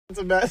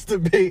to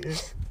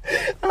masturbating.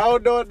 I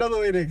don't know another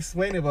way to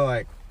explain it, but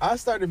like I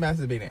started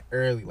masturbating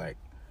early, like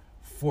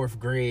 4th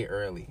grade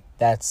early.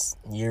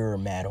 You're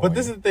mad horny. But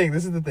this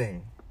is the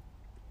thing.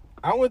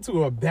 I went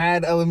to a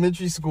bad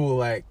elementary school.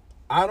 Like,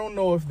 I don't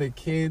know if the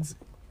kids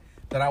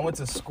that I went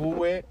to school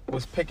with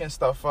was picking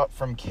stuff up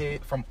from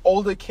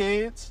older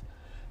kids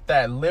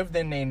that lived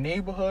in their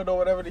neighborhood or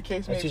whatever the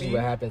case may be. That's usually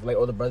what happens, like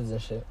older brothers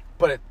and shit.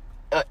 But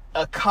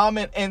a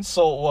common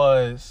insult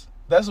was,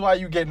 that's why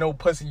you get no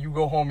pussy, you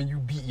go home and you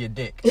beat your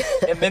dick.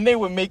 And then they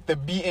would make the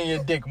beating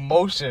your dick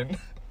motion.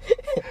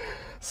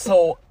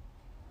 So,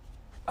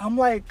 I'm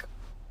like,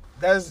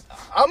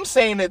 I'm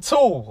saying it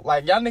too.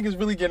 Like, y'all niggas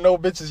really get no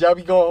bitches. Y'all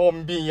be going home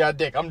and beating y'all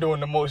dick. I'm doing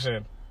the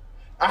motion.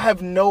 I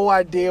have no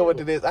idea what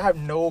it is. I have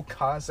no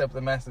concept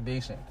of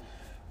masturbation.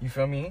 You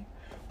feel me?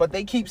 But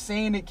they keep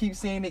saying it.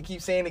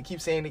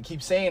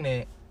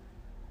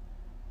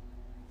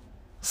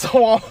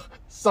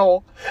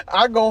 So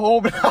I go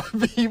home and I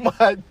beat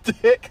my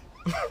dick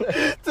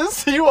to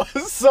see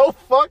what's so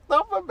fucked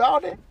up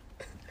about it.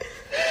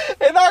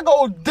 And I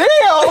go,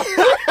 damn!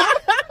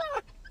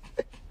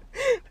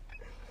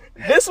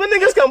 This what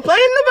niggas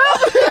complaining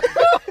about?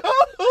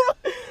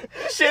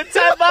 Shit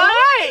type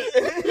alright.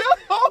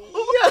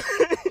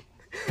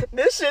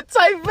 This shit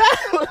type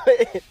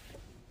valid.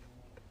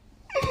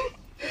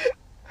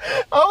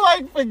 I'm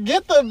like,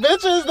 forget the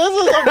bitches. This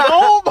is a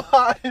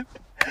robot.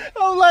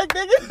 I'm like,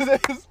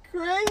 niggas is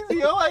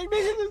crazy. I'm like,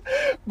 niggas is...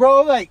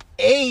 Bro, I'm like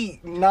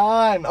 8,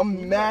 9.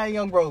 I'm mad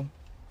young, bro.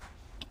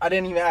 I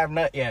didn't even have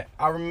nut yet.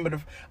 I remember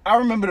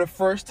the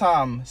first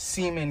time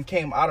semen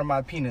came out of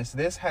my penis.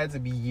 This had to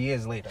be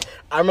years later.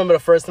 I remember the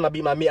first time I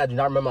beat my meat. I do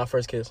not remember my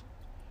first kiss.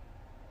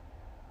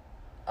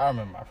 I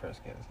remember my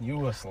first kiss. You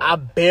were slow.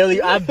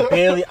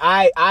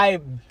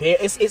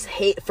 It's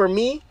hate for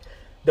me.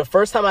 The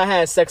first time I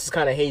had sex is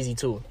kind of hazy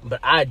too, but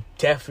I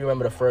definitely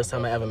remember the first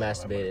time I ever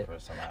masturbated.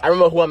 I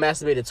remember who I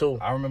masturbated to.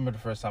 I remember the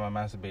first time I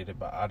masturbated,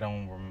 but I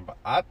don't remember.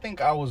 I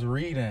think I was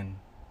reading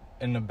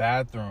in the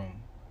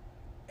bathroom.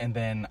 And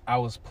then I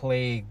was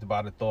plagued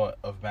by the thought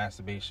of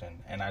masturbation,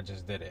 and I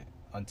just did it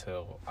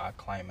until I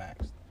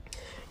climaxed.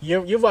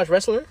 You've watched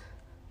wrestling?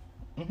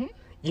 Mm-hmm.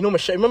 You know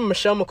remember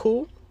Michelle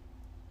McCool?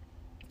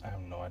 I have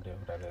no idea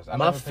who that is.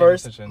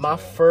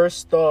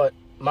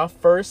 My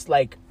first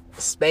like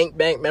spank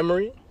bank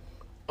memory,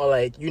 or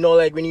like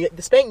like when you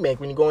the spank bank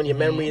when you go in your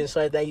memory and shit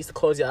like that, you used to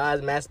close your eyes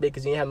and masturbate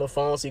because you didn't have no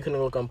phone, so you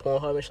couldn't look on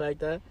Pornhub and shit like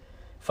that.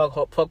 Fuck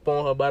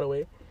Pornhub, by the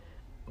way.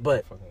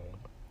 But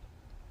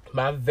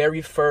my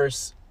very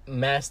first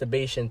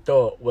masturbation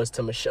thought was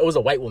to Michelle. It was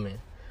a white woman.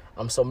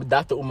 So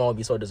Dr. Umar would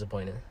be so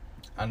disappointed.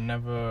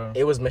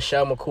 It was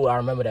Michelle McCool. I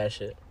remember that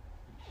shit.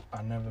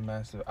 I never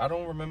masturbated. I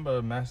don't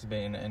remember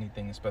masturbating to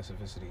anything in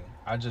specificity.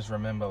 I just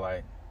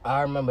remember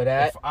I remember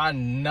that. If I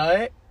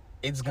nut,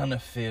 it's gonna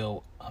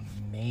feel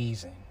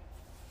amazing.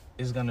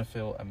 It's gonna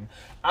feel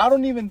I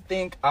don't even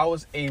think I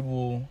was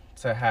able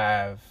to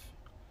have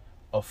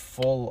a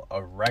full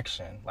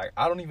erection. Like,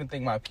 I don't even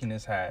think my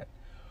penis had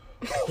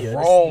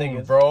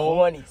grown, bro.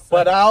 Funny,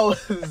 but I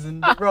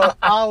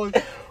was,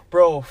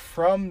 bro,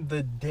 from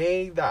the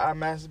day that I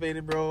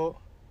masturbated, bro,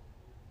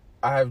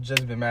 I have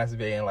just been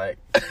masturbating, like,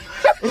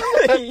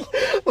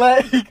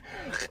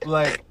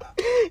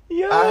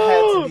 Yo. I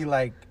had to be,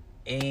 like,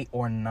 8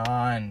 or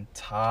 9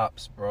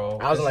 tops, bro.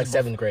 I was in, like,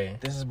 7th grade.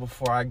 This is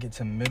before I get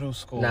to middle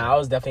school. Nah, I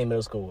was definitely in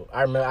middle school.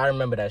 I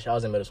remember that shit. I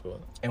was in middle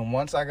school. And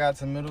once I got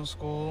to middle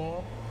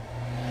school,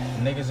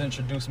 niggas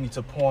introduced me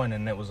to porn,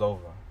 and it was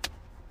over.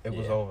 It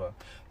was over.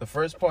 The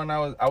first porn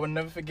I would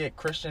never forget,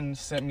 Christian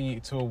sent me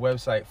to a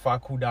website,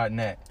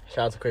 faku.net.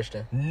 Shout out to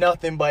Christian.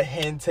 Nothing but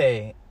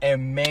hentai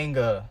and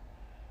manga.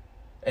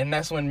 And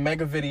that's when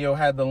Mega Video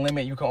had the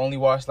limit. You can only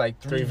watch like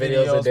 3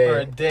 videos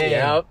per day.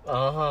 Yep.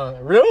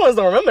 Real ones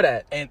don't remember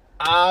that. And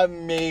I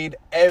made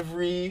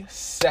every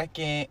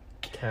second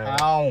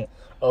count.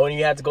 Oh, and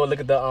you had to go look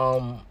at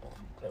the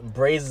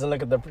Brazes and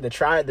look at the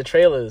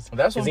trailers.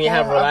 That's when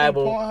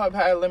Pornhub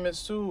had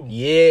limits too.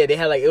 Yeah, they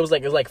had it was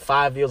like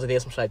 5 videos a day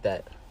or something like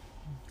that.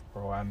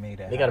 Bro, I made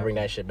it. They gotta bring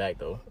that shit back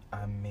though.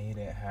 I made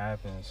it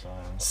happen, son.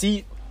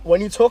 See,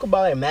 when you talk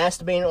about like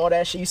masturbating and all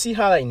that shit, you see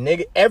how like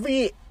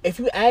if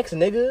you ask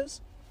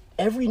niggas,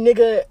 every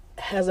nigga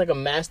has like a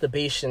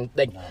masturbation.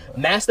 Like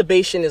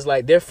masturbation is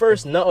like their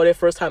first nut or their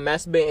first time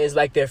masturbating is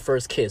like their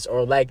first kiss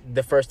or like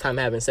the first time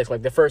having sex,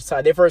 like their first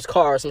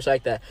car or something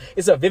like that.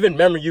 It's a vivid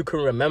memory you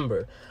can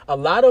remember. A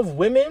lot of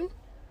women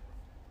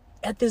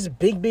at this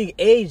big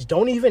age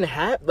don't even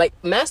have like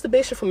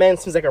masturbation for men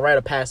seems like a rite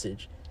of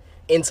passage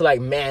into like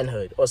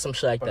manhood or some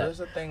shit like that.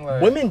 The thing,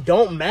 like, women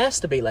don't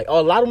masturbate. Like a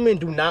lot of women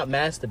do not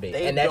masturbate,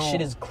 and that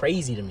shit is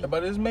crazy to me.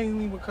 But it's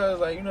mainly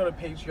because like the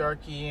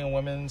patriarchy and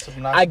women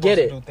not I get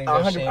it. To do things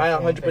I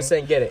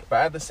 100% get it. But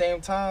at the same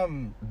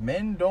time,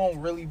 men don't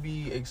really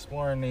be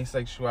exploring their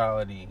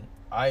sexuality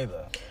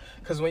either.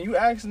 Because when you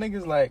ask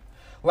niggas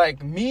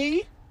like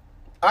me,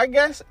 I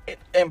guess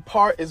in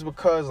part is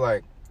because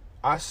like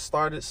I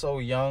started so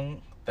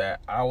young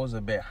that I was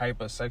a bit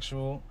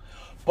hypersexual,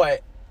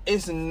 but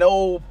it's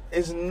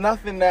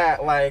nothing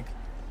that like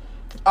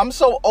I'm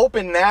so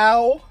open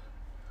now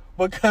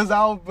because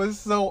I was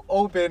so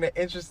open and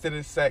interested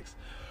in sex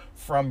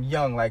from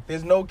young. Like,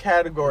 there's no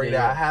category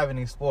that I haven't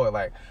explored.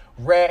 Like,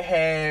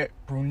 redhead,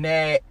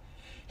 brunette,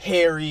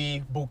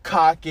 hairy,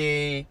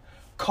 bukkake,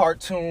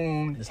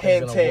 cartoon, This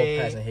nigga's gonna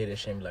walk past hentai, and hear this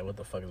shit and be like, what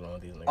the fuck is wrong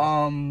with these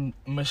niggas?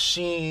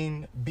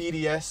 machine,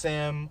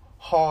 BDSM,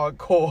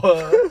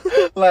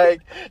 hardcore,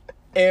 like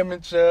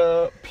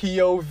amateur,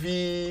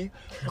 POV,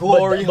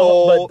 glory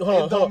hole.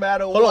 It don't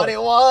matter what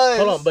it was.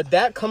 Hold on, but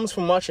that comes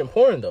from watching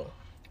porn though.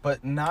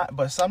 But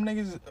some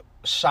niggas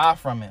shy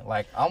from it.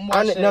 Like, I'm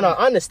watching. I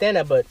understand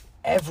that, but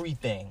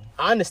everything.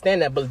 I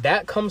understand that, but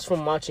that comes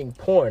from watching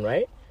porn,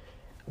 right?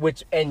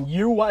 And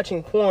you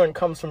watching porn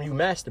comes from you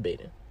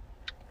masturbating.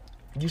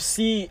 You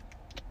see,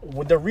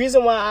 the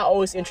reason why I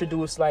always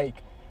introduce, like,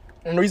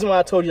 and the reason why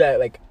I told you that,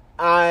 like,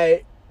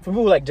 for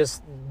people, like,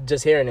 just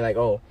hearing it, like,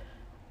 oh,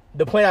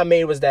 the point I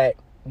made was that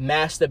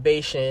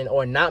masturbation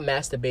or not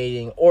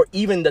masturbating or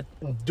even the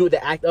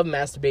act of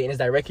masturbating is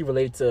directly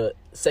related to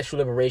sexual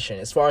liberation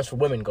as far as for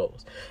women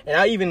goes. And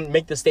I even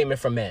make the statement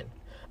for men.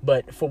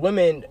 But for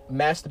women,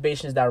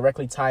 masturbation is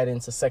directly tied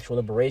into sexual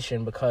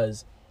liberation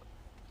because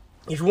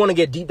if you want to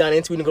get deep down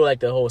into it and go like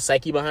the whole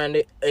psyche behind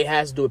it, it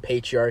has to do with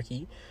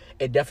patriarchy.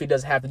 It definitely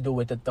does have to do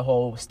with the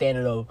whole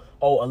standard of,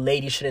 oh, a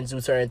lady shouldn't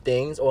do certain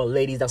things, or a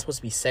lady's not supposed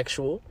to be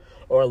sexual,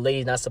 or a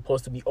lady's not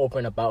supposed to be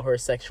open about her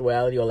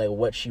sexuality or like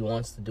what she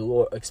wants to do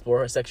or explore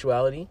her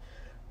sexuality.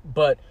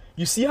 But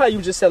you see how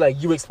you just said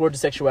like you explored the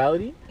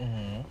sexuality?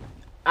 Mm-hmm.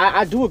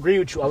 I do agree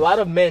with you. A lot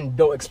of men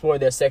don't explore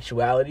their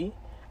sexuality.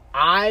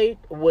 I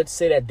would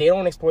say that they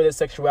don't explore their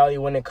sexuality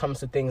when it comes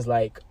to things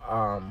like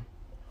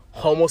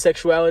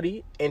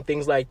homosexuality and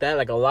things like that.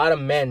 Like a lot of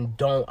men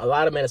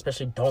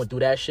especially don't do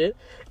that shit.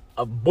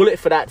 A bullet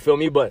for that, feel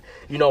me? But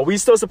you know, we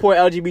still support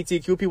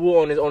LGBTQ people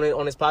on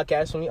this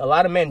podcast. For me, a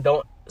lot of men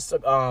don't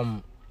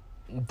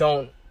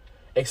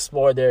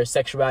explore their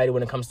sexuality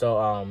when it comes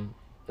to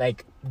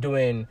like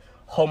doing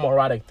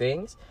homoerotic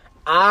things.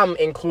 I'm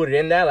included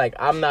in that. Like,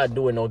 I'm not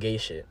doing no gay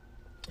shit.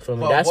 For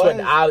me, that's what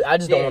I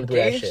just don't want to do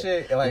that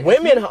shit. Like,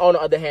 women, on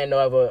the other hand,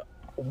 however,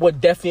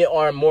 would definitely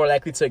are more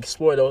likely to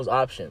explore those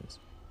options.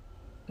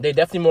 They're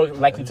definitely more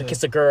likely to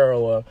kiss a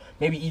girl or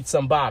maybe eat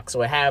some box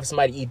or have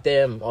somebody eat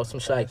them or some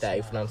shit like that.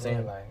 You know what I'm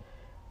saying? Like,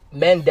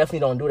 men definitely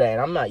don't do that,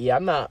 and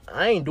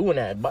I ain't doing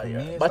that. But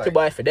your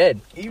wife for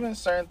dead. Even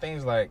certain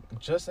things like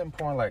just in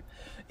porn, like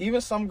even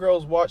some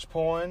girls watch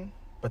porn,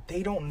 but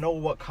they don't know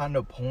what kind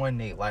of porn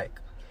they like.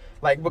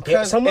 Like,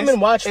 because some women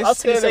watch,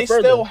 they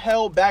still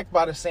held back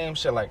by the same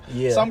shit. Like,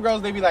 some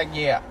girls, they be like,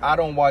 yeah, I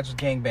don't watch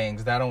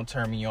gangbangs. That don't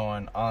turn me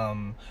on.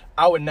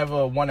 I would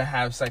never want to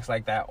have sex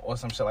like that or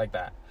some shit like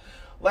that.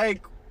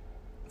 Like,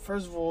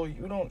 first of all,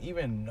 you don't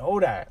even know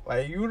that.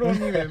 Like, you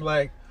don't even,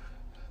 like,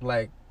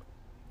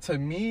 to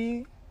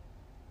me,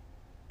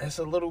 it's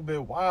a little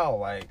bit wild.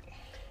 Like,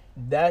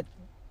 that,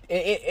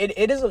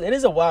 it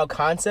is a wild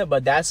concept,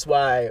 but that's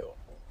why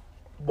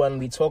when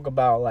we talk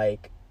about,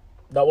 like,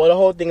 the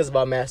whole thing is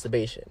about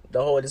masturbation.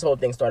 This whole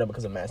thing started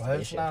because of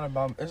masturbation.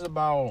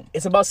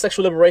 It's about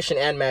sexual liberation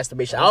and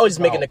masturbation. I was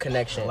making a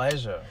connection.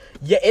 Pleasure.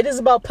 Yeah, it is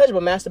about pleasure,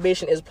 but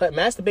masturbation is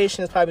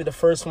probably the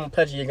first form of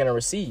pleasure you're gonna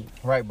receive.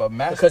 Right, but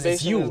masturbation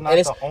is not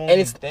the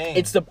only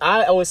thing.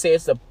 I always say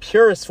it's the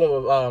purest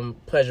form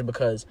of pleasure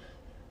because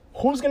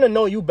who's gonna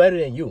know you better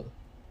than you?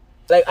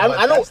 Like,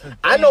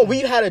 I know we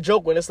had a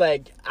joke when it's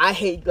like I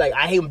hate when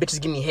bitches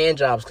give me hand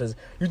jobs because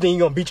you think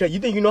you're gonna beat you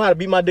think you know how to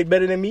beat my dick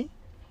better than me?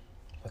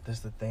 But this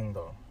is the thing,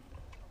 though.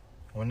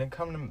 When it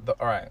comes to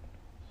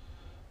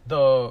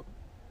the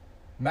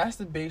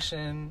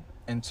masturbation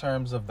in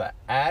terms of the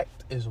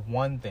act is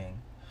one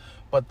thing,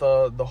 but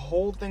the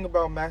whole thing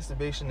about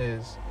masturbation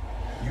is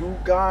you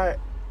got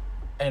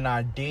an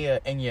idea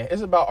and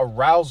it's about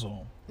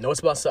arousal. No, I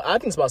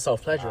think it's about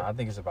self-pleasure. I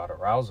think it's about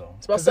arousal.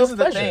 It's about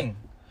self-pleasure. This is the thing.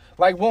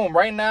 Like, boom,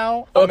 right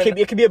now,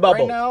 it could be about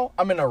both. Right now,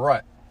 I'm in a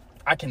rut.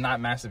 I cannot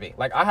masturbate.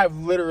 Like, I have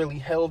literally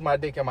held my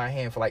dick in my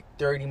hand for like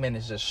 30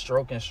 minutes, just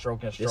stroking. This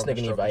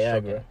nigga need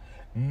Viagra.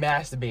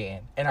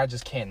 Masturbating, and I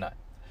just can't nut.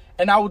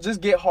 And I will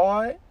just get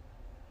hard,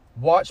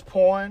 watch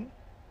porn,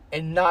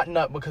 and not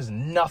nut because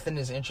nothing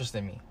is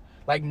interesting me.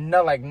 Like,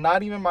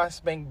 not even my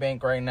spank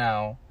bank right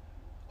now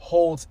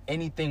holds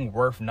anything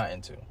worth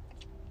nutting to.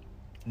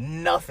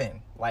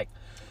 Nothing. Like,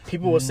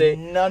 people will say,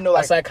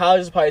 a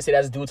psychologist probably say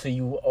that's due to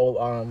you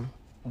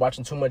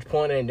watching too much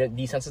porn and it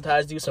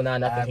desensitized you, so now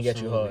nothing can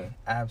get you hard.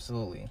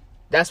 Absolutely.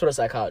 That's what a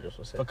psychologist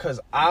will say. Because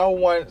I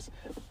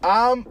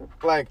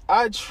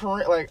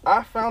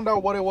found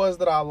out what it was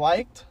that I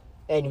liked.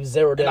 And you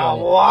zeroed in on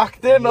it. I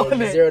locked in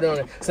on it. Zeroed on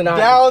it. So now,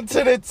 down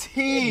to the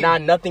T. Now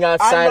nothing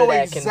outside of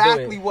that can do it. I know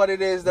exactly what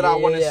it is that I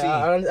want to see.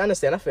 I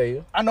understand. I feel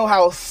you. I know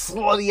how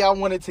slutty I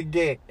want it to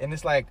get. And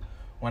it's like,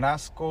 when I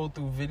scroll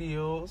through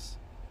videos,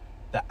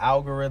 the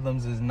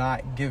algorithms is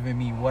not giving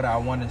me what I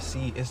want to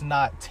see. It's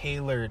not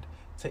tailored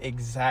to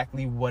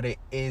exactly what it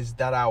is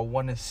that I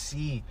want to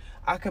see.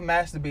 I can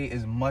masturbate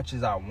as much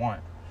as I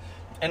want.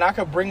 And I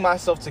could bring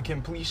myself to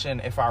completion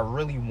if I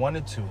really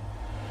wanted to.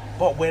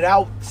 but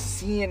without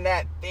seeing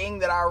that thing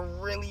that I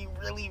really,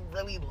 really,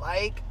 really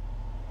like,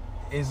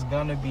 it's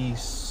gonna be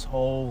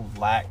so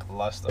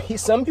lackluster.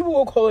 Some people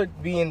will call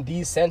it being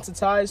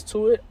desensitized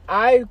to it.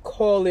 I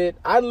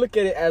look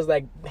at it as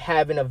like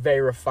having a very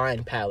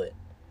refined palate.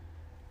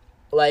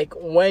 Like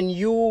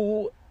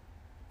there's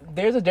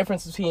a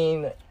difference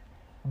between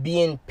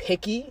being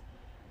picky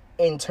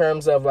in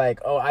terms of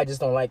like, oh, I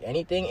just don't like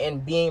anything,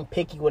 and being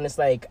picky when it's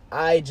like,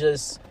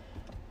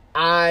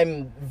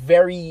 I'm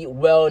very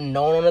well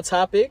known on a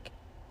topic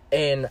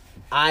and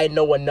I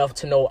know enough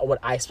to know what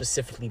I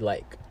specifically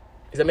like.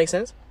 Does that make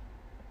sense?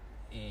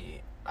 Yeah,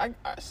 I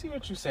see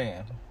what you're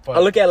saying. But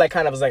I look at it like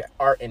kind of as like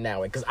art in that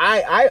way, because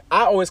I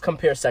always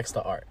compare sex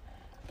to art.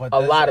 But a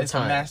lot of it's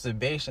times,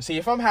 masturbation. See,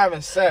 if I'm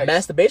having sex,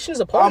 masturbation is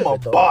a part of it. I'm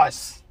a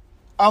boss.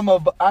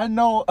 I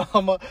know,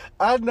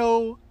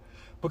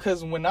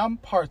 because when I'm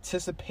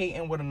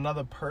participating with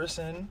another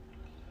person,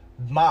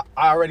 I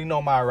already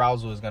know my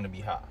arousal is gonna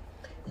be high.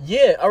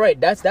 Yeah, all right.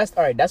 That's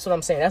all right. That's what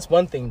I'm saying. That's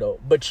one thing though.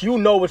 But you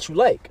know what you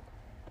like.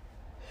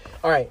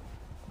 All right.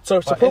 So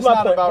to prove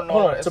my point,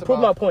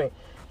 my point,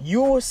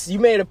 you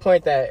made a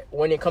point that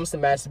when it comes to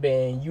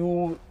masturbating,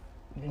 you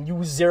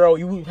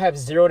have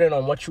zeroed in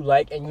on what you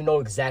like, and you know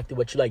exactly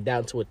what you like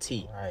down to a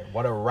T. Right.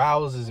 What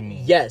arouses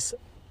me. Yes.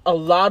 A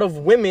lot of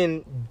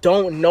women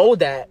don't know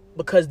that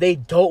because they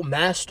don't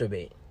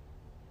masturbate.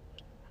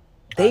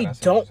 They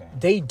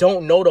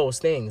don't know those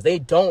things. They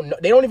don't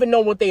even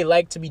know what they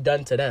like to be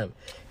done to them.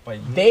 But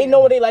yeah. They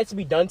know what they like to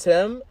be done to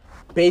them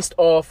based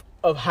off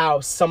of how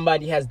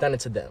somebody has done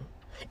it to them.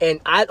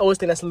 And I always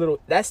think that's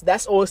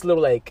always a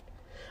little like,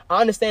 I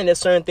understand there's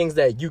certain things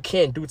that you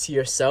can't do to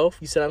yourself,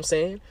 you see what I'm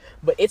saying?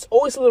 But it's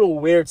always a little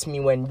weird to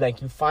me when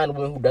like you find a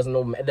woman who doesn't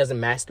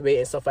masturbate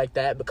and stuff like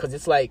that, because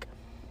it's like,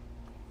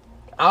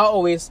 I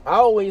know there's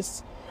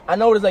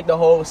like the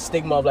whole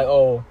stigma of like,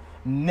 oh,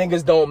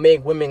 niggas don't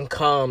make women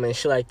come and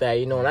shit like that,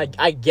 you know, and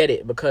I get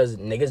it, because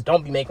niggas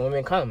don't be making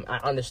women come. I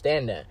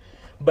understand that.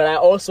 But I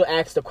also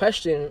asked the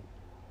question,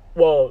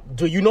 well,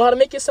 do you know how to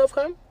make yourself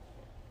come?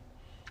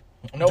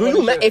 No,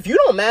 if you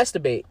don't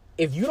masturbate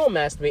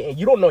and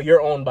you don't know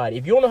your own body,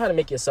 if you don't know how to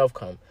make yourself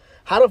come,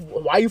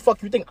 why you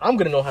think I'm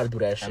gonna know how to do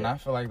that shit? And I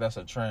feel like that's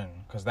a trend,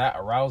 because that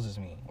arouses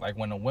me. Like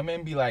when a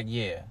women be like,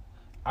 yeah,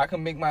 I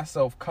can make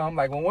myself come.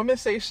 Like when women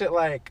say shit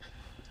like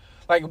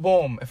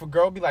boom, if a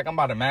girl be like, I'm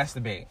about to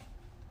masturbate,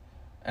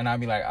 and I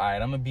be like, all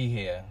right, I'm gonna be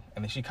here,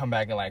 and then she come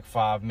back in like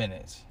 5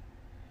 minutes,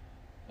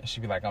 and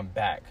she be like, I'm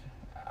back.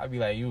 I be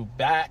like, you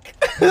back?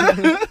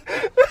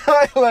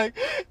 Like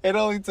it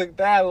only took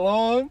that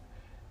long.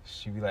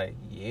 She be like,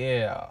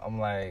 yeah. I'm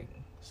like,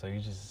 so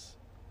you just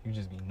be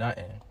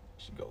nutting?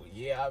 She go,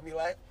 yeah. I be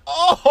like,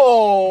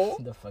 oh,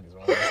 what the fuck is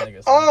wrong with this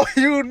nigga? Oh,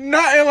 you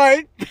nutting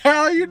like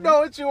now? You know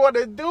what you want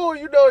to do.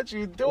 You know what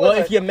you do. Well,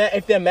 like,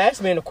 if they're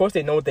masturbating, of course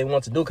they know what they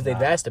want to do because they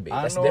masturbate.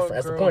 That's different.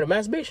 That's the point of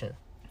masturbation.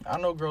 I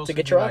know girls to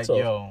get your like,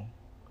 yo,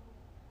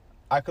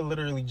 I could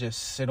literally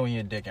just sit on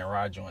your dick and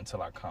ride you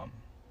until I come.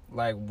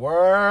 Like,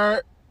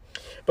 word.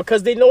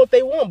 Because they know what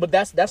they want. But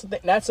that's the thing.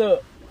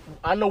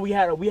 I know we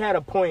had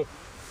a point,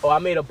 or I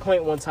made a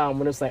point one time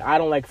when it's like, I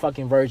don't like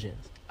fucking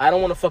virgins. I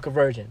don't want to fuck a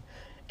virgin.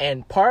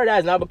 And part of that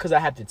is not because I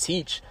have to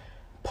teach.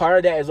 Part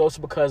of that is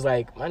also because,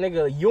 like, my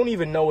nigga, you don't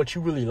even know what you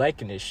really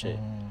like in this shit.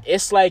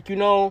 It's like, you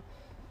know,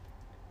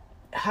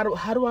 how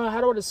do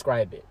I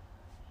describe it?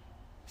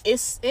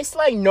 It's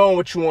like knowing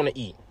what you want to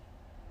eat,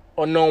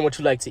 or knowing what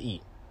you like to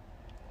eat.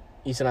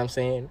 You see what I'm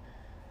saying?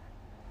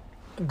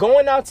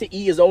 Going out to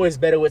eat is always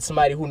better with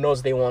somebody who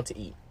knows they want to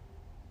eat,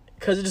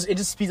 because it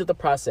just speeds up the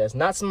process.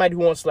 Not somebody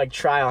who wants to like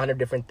try 100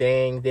 different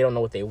things. They don't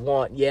know what they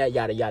want. Yeah,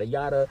 yada yada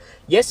yada.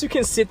 Yes, you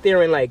can sit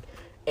there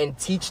and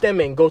teach them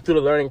and go through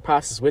the learning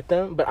process with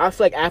them. But I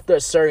feel like after a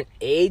certain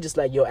age, it's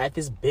like, yo, at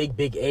this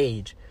big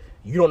age,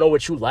 you don't know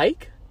what you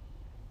like.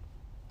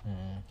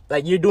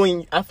 Like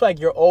I feel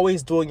like you're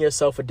always doing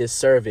yourself a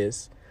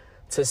disservice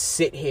to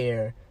sit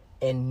here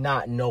and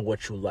not know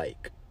what you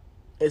like.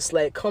 It's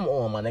like, come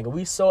on, my nigga.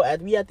 We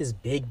at this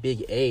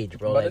big age,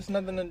 bro. But like, it's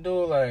nothing to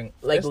do like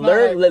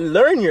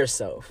learn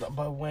yourself.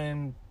 But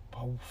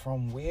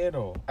from where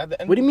though? At the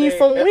end what do you of the mean day,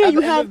 from where? At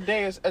the end of the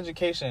day, it's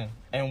education.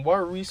 And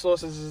what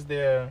resources is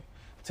there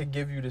to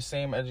give you the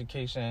same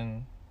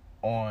education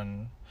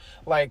on,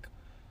 like,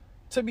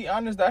 to be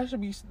honest, that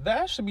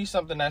should be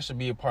something that should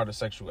be a part of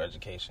sexual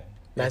education.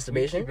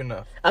 Masturbation?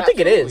 I think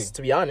it is,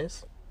 to be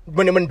honest.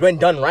 When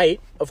done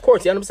right, of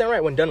course, you understand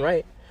right when done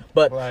right.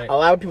 But like, a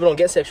lot of people don't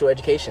get sexual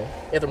education.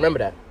 You have to remember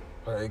that.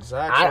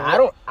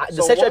 Exactly.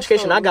 The sexual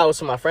education I got was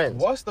from my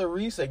friends. What's the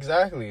reason?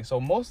 Exactly. So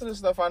most of the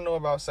stuff I know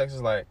about sex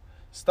is like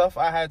stuff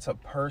I had to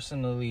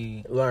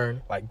personally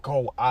learn, like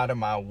go out of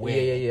my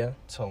way yeah.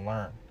 to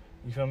learn.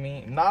 You feel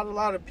me? Not a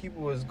lot of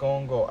people is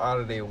gonna go out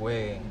of their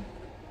way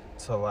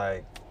to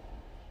like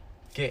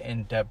get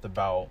in depth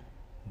about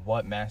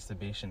what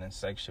masturbation and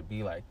sex should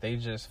be like. They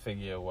just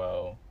figure,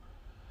 well,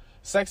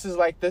 sex is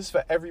like this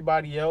for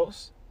everybody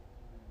else,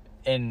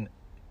 and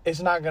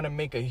it's not gonna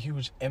make a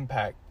huge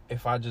impact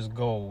if I just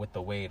go with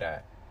the way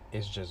that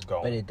it's just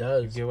going. But it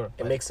does.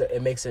 It makes a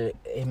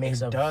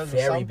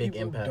very big impact.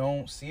 Some people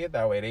don't see it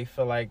that way. They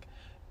feel like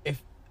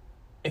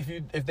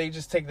if they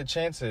just take the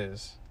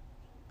chances,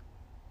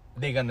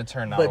 they're gonna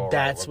turn out. But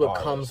that's what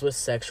comes with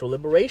sexual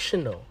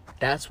liberation, though.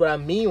 That's what I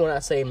mean when I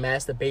say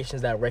masturbation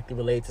is directly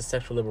related to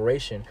sexual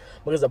liberation.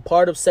 Because a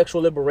part of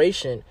sexual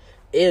liberation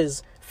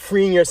is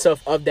freeing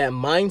yourself of that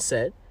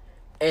mindset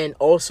and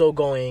also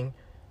going,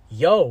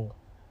 yo,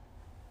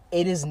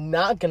 it is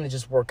not going to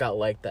just work out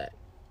like that.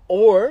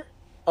 Or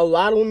a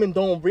lot of women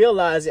don't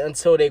realize it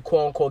until they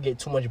quote unquote get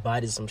too much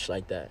body or some shit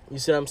like that. You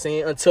see what I'm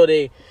saying? Until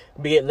they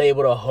get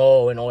labeled a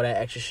hoe and all that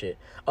extra shit.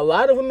 A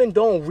lot of women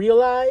don't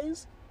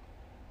realize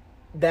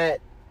that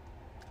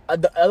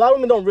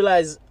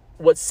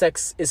what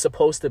sex is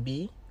supposed to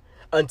be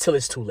until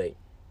it's too late.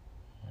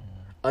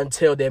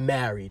 Until they're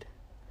married.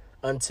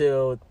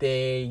 Until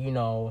they,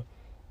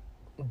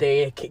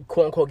 they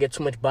quote unquote get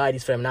too much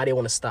bodies for them. Now they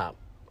want to stop.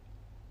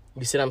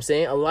 You see what I'm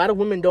saying? A lot of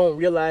women don't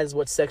realize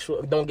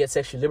don't get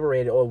sexually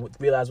liberated or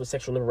realize what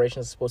sexual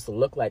liberation is supposed to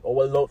look like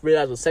or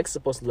realize what sex is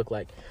supposed to look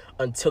like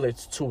until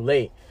it's too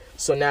late.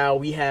 So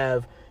now you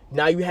have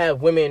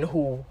women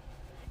who,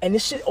 and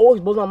this shit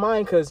always blows my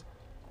mind because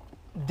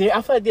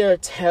I feel like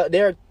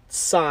there are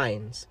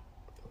signs.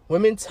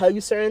 Women tell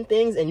you certain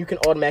things and you can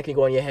automatically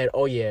go in your head,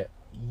 oh yeah,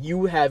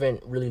 you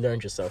haven't really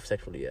learned yourself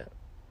sexually yet.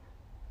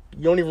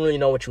 You don't even really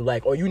know what you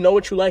like. Or you know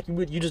what you like,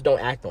 you just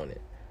don't act on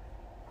it.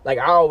 Like,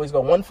 I always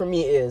go, one for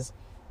me is,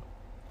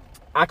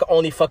 I can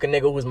only fuck a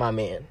nigga who's my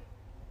man.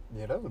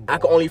 Yeah, that's I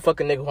can only fuck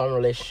a nigga who I'm in a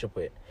relationship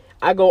with.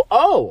 I go,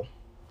 oh,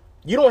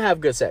 you don't have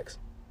good sex.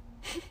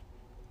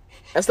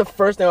 That's the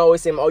first thing I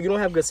always say. Oh, you don't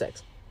have good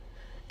sex.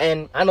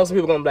 And I know some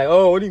people are going to be like,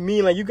 oh, what do you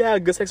mean? Like, you can have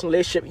a good sex in a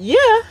relationship.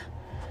 Yeah,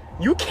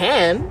 you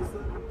can.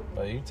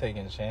 But you're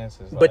taking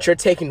chances. But you're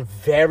taking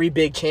very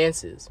big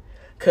chances.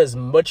 Because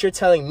what you're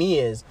telling me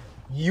is,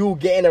 you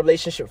get in a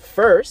relationship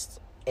first,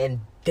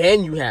 and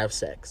then you have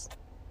sex.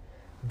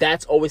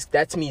 That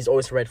to me is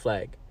always a red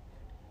flag.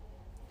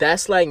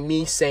 That's like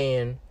me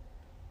saying,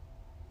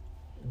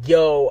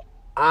 yo,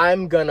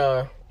 I'm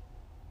gonna,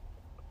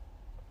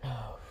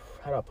 how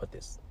do I put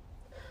this?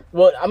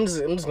 Well, I'm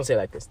just gonna say it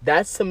like this.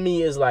 That to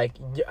me is like,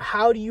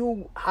 how do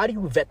you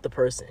vet the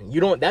person?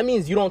 That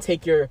means you don't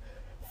take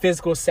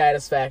physical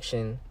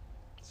satisfaction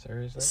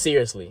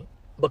seriously,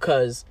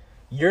 because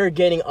you're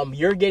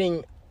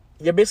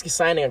basically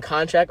signing a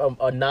contract,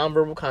 a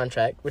nonverbal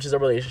contract, which is a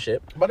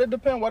relationship. But it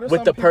depends. What if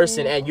with the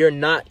person, and you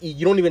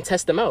don't even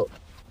test them out.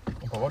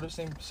 But what if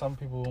some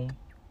people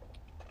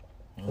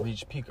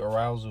reach peak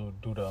arousal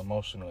due to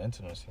emotional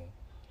intimacy?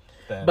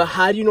 But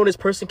how do you know this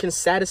person can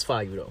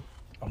satisfy you though?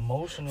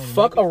 Emotional.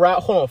 Fuck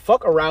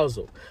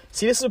arousal.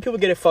 See, this is what people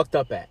get it fucked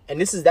up at, and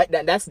this is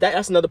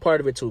that's another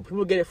part of it too.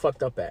 People get it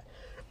fucked up at.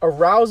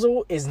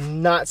 Arousal is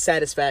not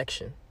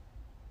satisfaction.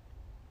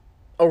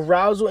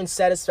 Arousal and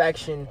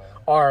satisfaction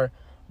are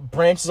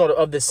branches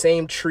of the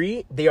same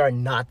tree. They are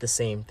not the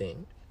same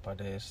thing. But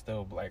it's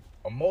still like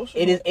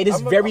emotional. It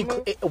is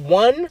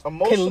one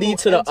can lead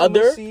to the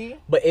other,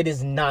 but it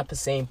is not the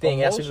same thing.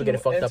 That's what people get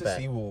it fucked up at.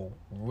 Intimacy will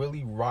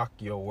really rock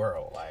your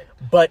world, like.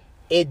 But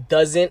it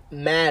doesn't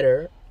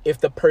matter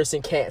if the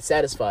person can't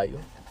satisfy you.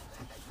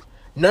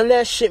 None of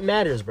that shit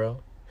matters,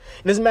 bro.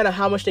 It doesn't matter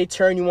how much they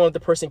turn you on if the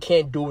person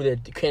can't do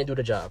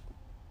the job.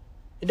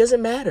 It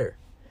doesn't matter.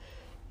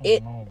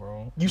 No,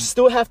 bro. You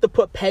still have to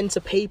put pen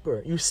to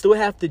paper. You still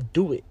have to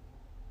do it.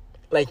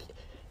 Like,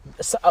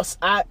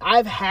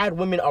 I've had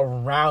women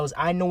arouse.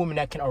 I know women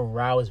that can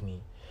arouse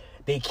me.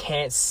 They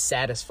can't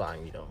satisfy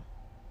me, though.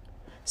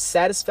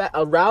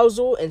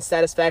 Arousal and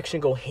satisfaction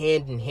go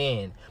hand in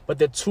hand, but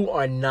the two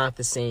are not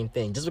the same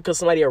thing. Just because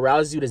somebody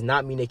arouses you does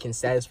not mean they can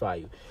satisfy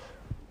you.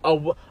 A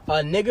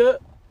nigga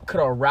could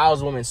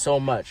arouse a woman so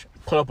much,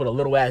 put up with a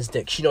little ass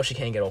dick. She knows she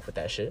can't get off with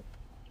that shit.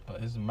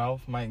 But his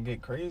mouth might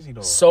get crazy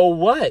though. So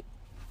what?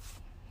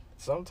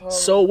 Sometimes.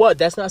 So what?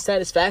 That's not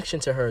satisfaction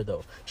to her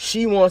though.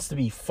 She wants to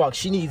be fucked.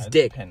 She needs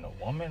dick. Depend on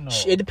the woman.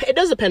 It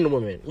does depend on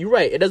women. You're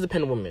right. It does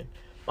depend on women.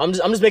 I'm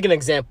just making an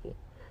example.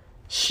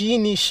 She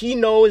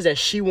knows that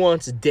she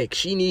wants dick.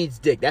 She needs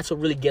dick. That's what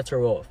really gets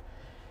her off.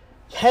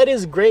 Head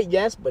is great,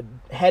 yes, but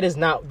head is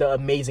not the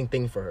amazing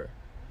thing for her.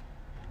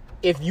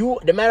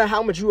 No matter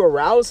how much you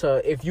arouse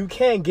her, if you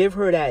can't give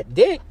her that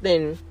dick,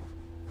 then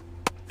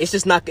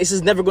it's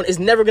never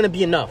gonna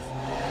be enough.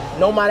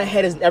 No matter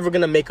head is never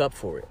gonna make up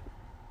for it.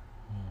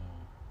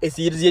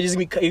 You're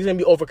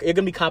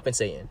gonna be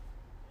compensating,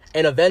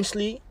 and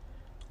eventually,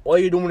 all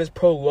you're doing is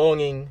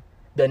prolonging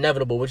the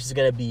inevitable, which is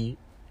gonna be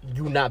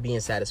you not being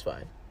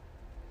satisfied.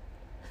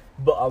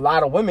 But a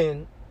lot of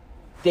women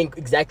think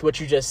exactly what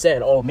you just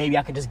said. Oh, maybe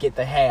I can just get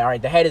the head. All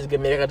right, the head is good.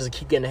 Maybe I can just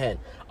keep getting the head.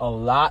 A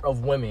lot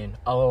of women,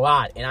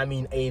 and I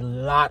mean a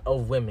lot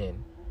of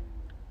women,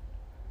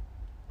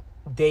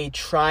 they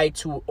try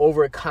to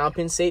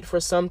overcompensate for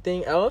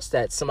something else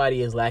that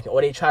somebody is lacking,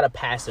 or they try to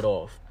pass it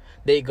off.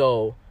 They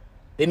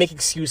make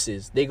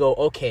excuses. They go,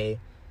 okay,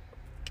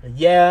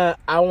 yeah,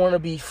 I want to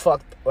be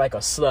fucked like a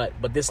slut,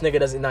 but this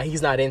nigga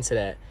he's not into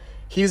that.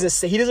 He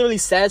doesn't really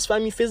satisfy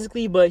me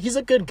physically, but he's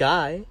a good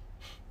guy.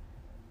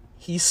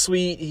 he's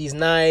sweet, he's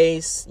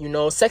nice, you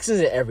know, sex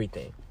isn't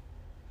everything.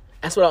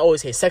 That's what I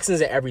always say. Sex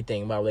isn't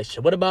everything in my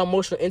relationship. What about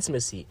emotional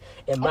intimacy?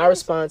 And my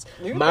response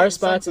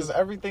sex is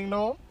everything,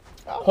 though.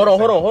 Hold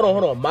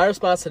on. My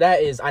response to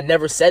that is I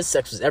never said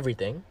sex was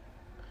everything.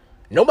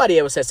 Nobody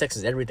ever said sex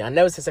is everything. I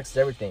never said sex is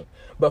everything.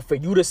 But for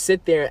you to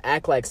sit there and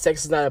act like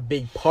sex is not a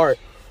big part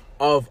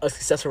of a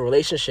successful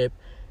relationship,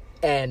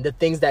 and the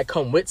things that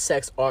come with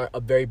sex are a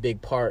very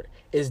big part,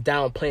 is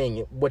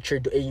downplaying what you're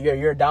doing.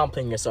 You're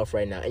downplaying yourself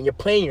right now, and you're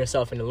playing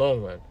yourself in the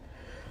long run.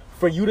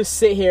 For you to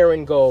sit here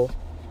and go,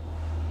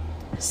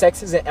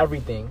 sex isn't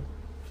everything,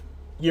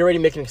 you're already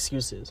making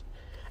excuses.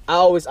 I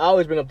always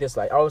bring up this,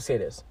 like, I always say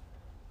this.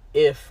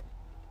 I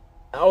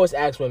always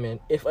ask women,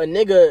 if a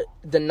nigga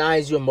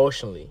denies you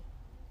emotionally,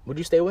 would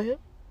you stay with him?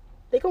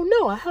 They go,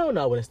 no, hell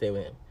no, I wouldn't stay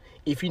with him.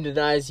 If he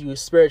denies you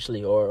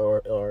spiritually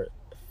or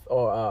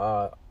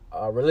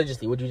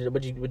religiously, would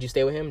you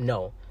stay with him?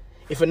 No.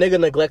 If a nigga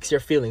neglects your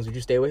feelings, would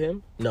you stay with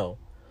him? No.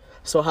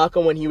 So how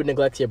come when he would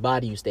neglect your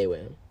body, you stay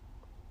with him?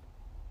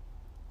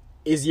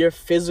 Is your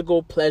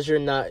physical pleasure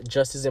not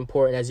just as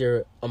important as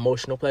your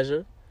emotional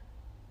pleasure?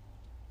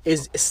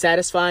 Is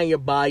satisfying your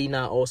body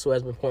not also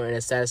as important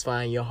as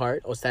satisfying your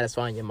heart or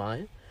satisfying your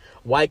mind?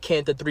 Why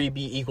can't the three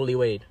be equally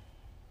weighed?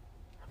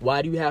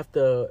 Why do you have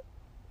to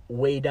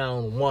weigh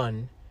down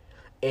one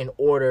in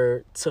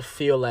order to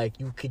feel like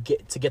you could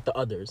get the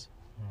others?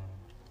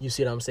 You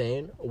see what I'm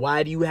saying?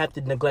 Why do you have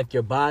to neglect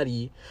your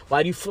body?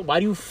 Why do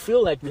you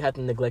feel like you have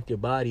to neglect your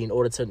body in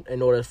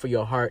order for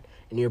your heart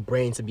and your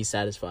brain to be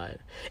satisfied?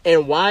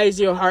 And why is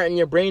your heart and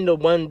your brain the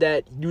one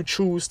that you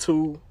choose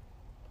to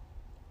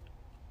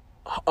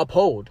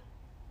uphold?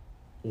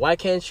 Why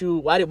can't you?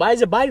 Why is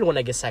your body the one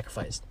that gets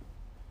sacrificed?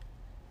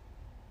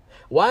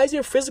 Why is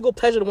your physical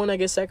pleasure the one that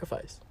gets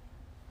sacrificed?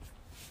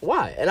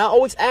 Why? And I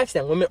always ask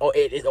them. Women,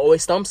 it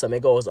always stumps them.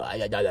 It goes,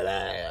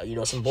 you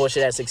know, some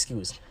bullshit ass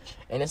excuse.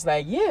 And it's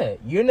like, yeah,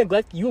 you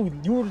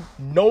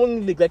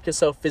knowingly neglect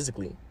yourself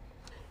physically,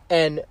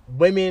 and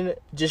women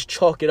just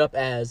chalk it up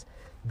as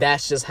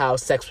that's just how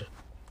sex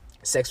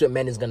with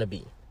men is gonna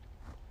be.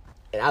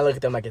 And I look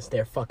at them like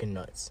they're fucking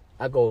nuts.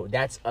 I go,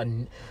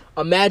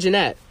 imagine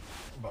that.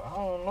 But I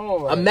don't know.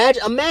 Like,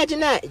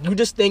 imagine that. You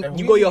just think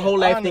you go your whole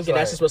life thinking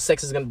that's just what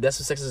sex is gonna. That's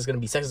what sex is gonna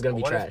be. Sex is gonna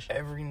be trash. If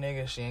every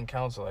nigga she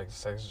encounters like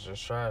sex is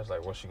just trash,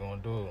 like what's she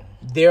gonna do?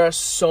 There are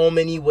so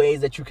many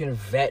ways that you can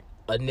vet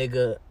a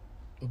nigga.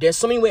 There's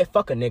so many ways.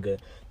 Fuck a nigga.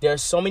 There are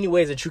so many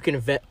ways that you can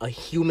vet a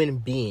human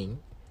being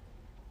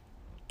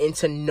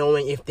into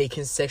knowing if they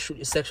can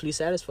sexually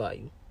satisfy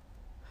you.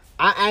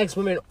 I ask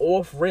women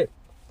off rip.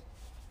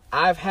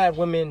 I've had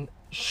women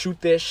shoot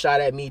their shot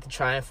at me to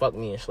try and fuck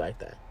me and shit like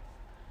that.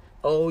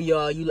 Oh,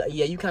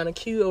 you kind of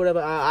cute or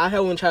whatever. I had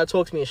women try to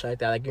talk to me and shit like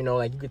that. Like, you know,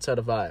 like you could tell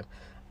the vibe.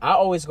 I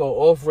always go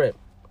off rip.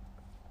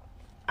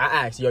 I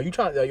ask, are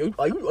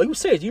you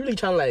serious? You really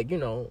trying to, like, you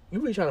know, you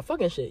really trying to fuck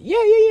and shit?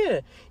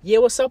 Yeah,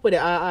 what's up with it?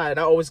 And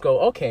I always go,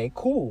 okay,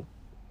 cool.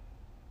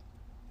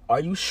 Are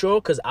you sure?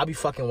 Because I'll be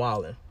fucking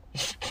wilding.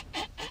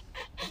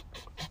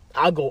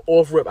 I'll go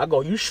off rip. I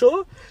go, you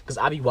sure? Because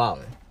I'll be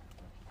wilding.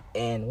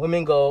 And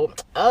women go,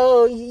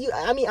 oh,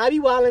 I be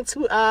wilding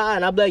too.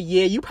 And I'll be like,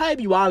 yeah, you probably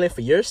be wilding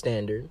for your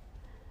standard.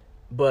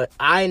 But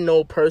I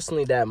know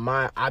personally that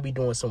I be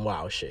doing some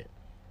wild shit.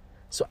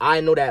 So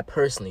I know that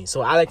personally.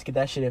 So I like to get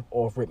that shit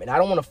off rip. And I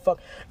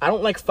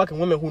don't like fucking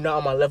women who not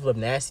on my level of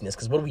nastiness.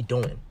 Because what are we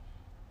doing?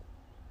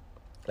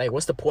 Like,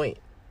 what's the point?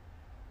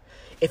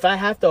 If I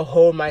have to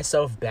hold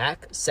myself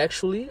back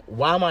sexually,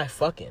 why am I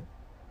fucking?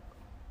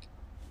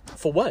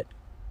 For what?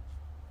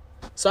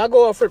 So I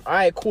go off rip. All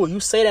right, cool. You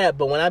say that.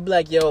 But when I be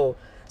like, yo,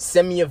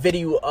 send me a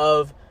video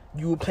of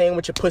you playing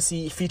with your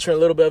pussy featuring a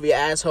little bit of your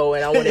asshole.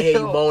 And I want to hear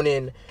you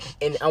moaning.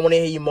 And I want to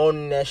hear you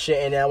moaning that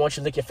shit. And then I want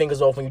you to lick your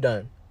fingers off when you're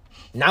done.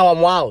 Now I'm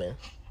wilding.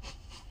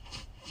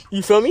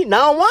 You feel me?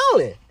 Now I'm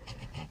wilding.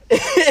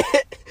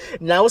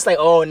 Now it's like,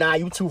 oh, nah,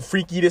 you too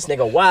freaky. This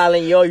nigga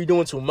wilding. Yo, you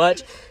doing too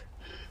much.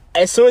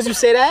 As soon as you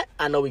say that,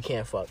 I know we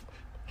can't fuck.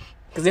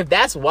 Because if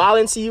that's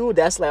wilding to you,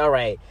 that's like, all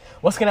right,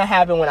 what's going to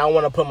happen when I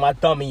want to put my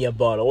thumb in your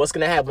butt? Or what's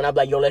going to happen when I'm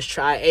like, yo, let's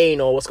try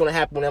anal? What's going to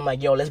happen when I'm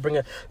like, yo, let's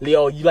bring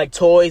yo, you like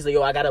toys? Like,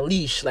 yo, I got a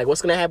leash. Like,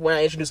 what's going to happen when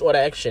I introduce all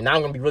that extra shit? Now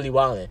I'm going to be really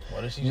wilding.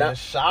 What if she's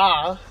just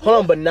shy? Hold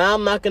on, but now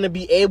I'm not going to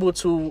be able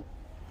to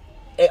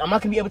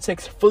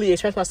fully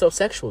express myself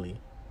sexually.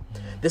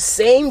 The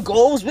same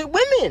goes with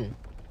women.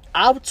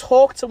 I'll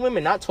talk to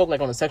women, not talk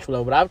like on a sexual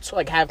level, but I'll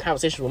like have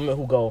conversations with women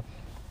who go,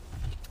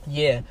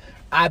 yeah,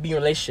 I be in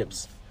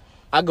relationships.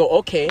 I go,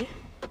 okay,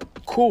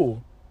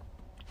 cool.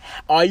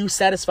 Are you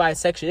satisfied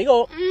sexually? They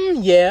go,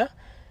 yeah.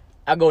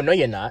 I go, no,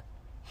 you're not.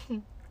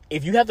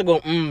 If you have to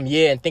go,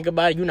 yeah, and think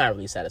about it, you're not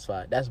really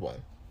satisfied. That's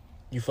one.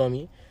 You feel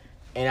me?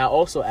 And I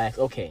also ask,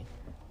 okay,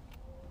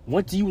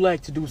 what do you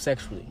like to do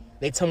sexually?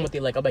 They tell me what they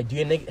like. I'm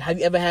like, have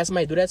you ever had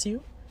somebody do that to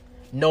you?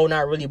 No,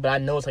 not really, but I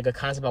know it's like a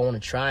concept I want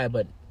to try.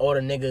 But all the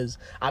niggas,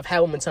 I've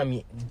had women tell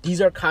me,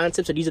 these are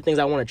concepts or these are things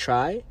I want to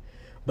try,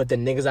 but the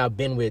niggas I've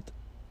been with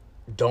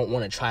don't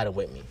want to try them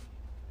with me.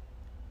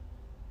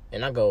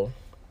 And I go,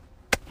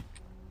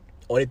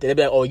 or they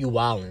be like, oh, you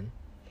wildin'.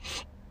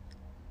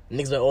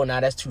 Niggas like, oh, nah,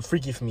 that's too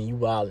freaky for me. You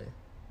wildin'.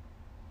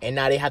 And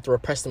now they have to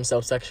repress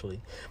themselves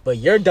sexually. But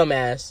your dumb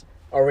ass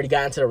already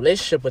got into the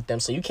relationship with them,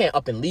 so you can't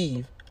up and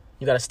leave.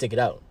 You gotta stick it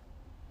out.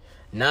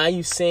 Now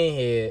you sitting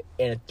here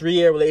in a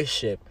 3-year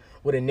relationship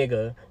with a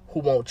nigga who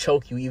won't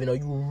choke you, even though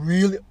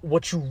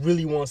what you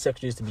really want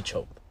sexually is to be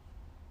choked.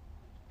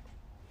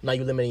 Now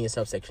you limiting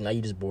yourself sexually. Now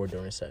you just bored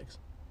during sex.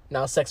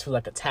 Now sex feels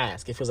like a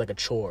task. It feels like a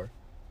chore.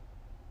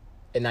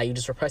 And now you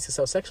just repress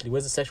yourself sexually.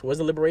 Where's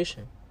the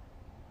liberation?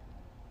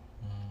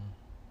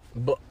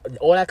 But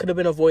all that could have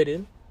been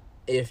avoided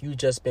if you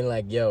just been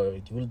like,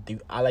 yo,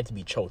 I like to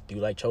be choked. Do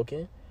you like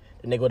choking?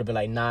 The nigga would have been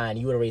like, nah, and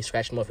you would have already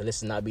scratched him off, and this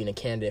is not being a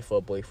candidate for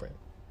a boyfriend.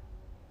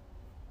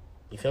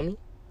 You feel me?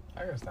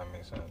 I guess that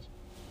makes sense.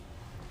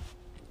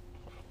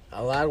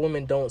 A lot of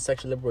women don't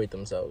sexually liberate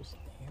themselves.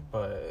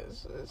 But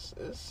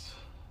it's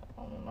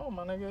I don't know,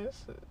 my nigga.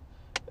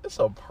 It's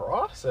a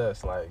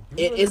process. Like,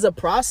 it is a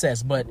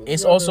process, but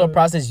it's also a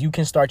process you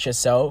can start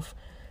yourself.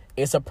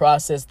 It's a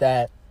process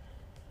that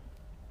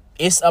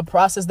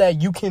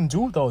you can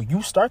do, though.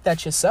 You start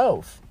that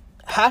yourself.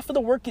 Half of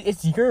the work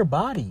is your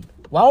body.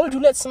 Why would you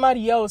let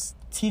somebody else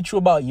teach you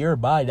about your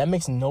body? That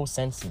makes no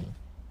sense to me.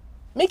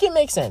 Make it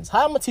make sense. How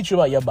am I gonna teach you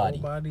about your body?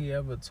 Nobody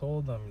ever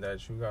told them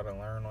that you gotta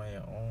learn on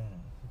your own.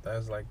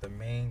 That's like the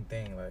main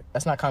thing. Like,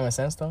 that's not common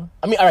sense, though.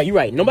 I mean, all right, you're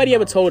right. Nobody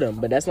ever told them,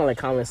 but that's not like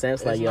common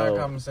sense. It's not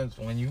common sense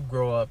when you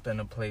grow up in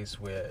a place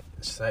where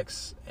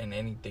sex and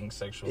anything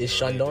sexual is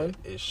shunned on.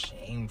 It's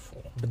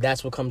shameful. But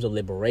that's what comes with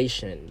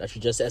liberation. That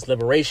you just said,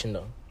 liberation,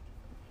 though.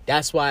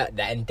 That's why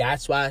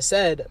I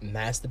said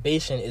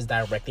masturbation is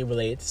directly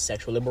related to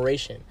sexual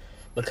liberation,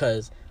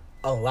 because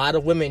a lot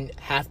of women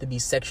have to be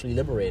sexually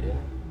liberated,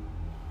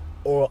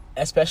 or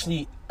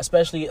especially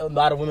a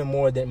lot of women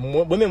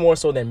more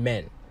so than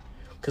men.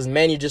 Because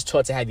men, you're just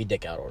taught to have your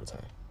dick out all the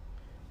time.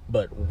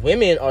 But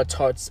women are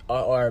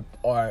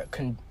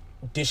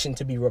conditioned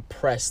to be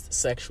repressed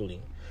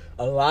sexually.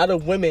 A lot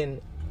of women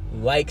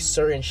like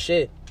certain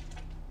shit,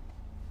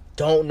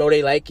 don't know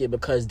they like it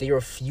because they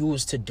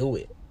refuse to do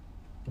it.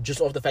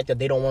 Just off the fact that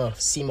they don't want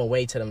to seem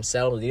away to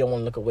themselves. They don't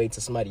want to look away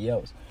to somebody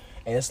else.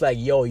 And it's like,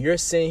 yo, you're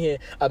sitting here.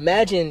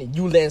 Imagine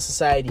you letting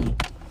society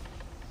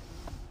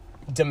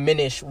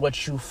diminish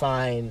what you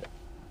find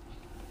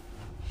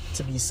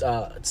to be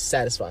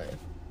satisfying.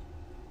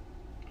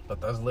 But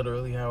that's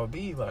literally how it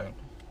be. Like,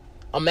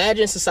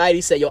 imagine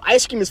society say, yo,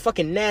 ice cream is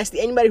fucking nasty.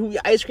 Anybody who eat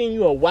ice cream,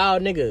 you a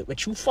wild nigga.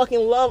 But you fucking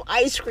love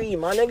ice cream,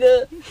 my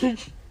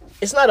nigga.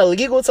 It's not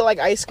illegal to like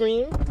ice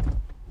cream.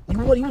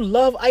 You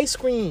love ice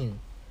cream.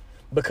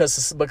 Because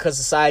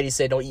society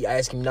said don't eat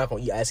ice cream, you're not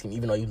gonna eat ice cream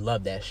even though you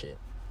love that shit.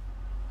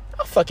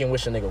 I fucking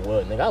wish a nigga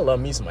would, nigga. I love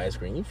me some ice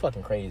cream. You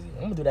fucking crazy.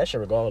 I'm gonna do that shit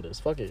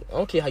regardless. Fuck it. I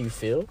don't care how you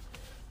feel.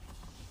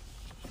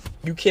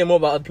 You care more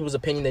about other people's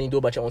opinion than you do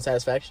about your own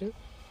satisfaction?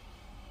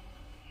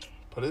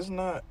 But it's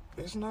not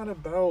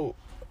about,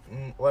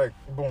 like,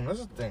 boom, this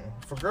is the thing.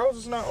 For girls,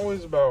 it's not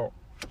always about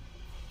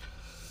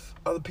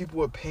other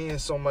people's opinion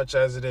so much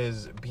as it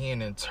is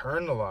being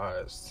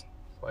internalized.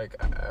 Like,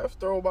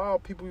 after a while,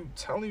 people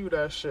telling you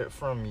that shit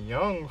from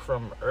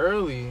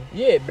early.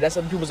 Yeah, but that's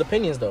other people's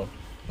opinions, though.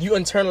 You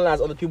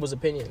internalize other people's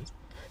opinions.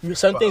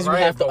 Some things you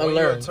have to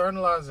unlearn. When you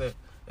internalize it,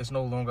 it's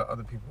no longer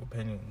other people's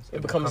opinions.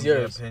 It becomes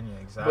yours. Your opinion,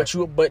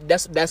 exactly. But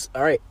that's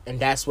all right, and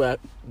that's where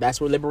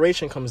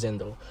liberation comes in,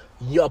 though.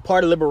 A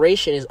part of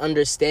liberation is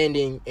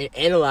understanding and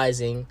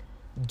analyzing.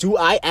 Do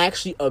I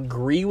actually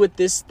agree with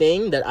this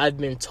thing that I've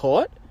been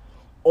taught,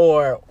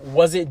 or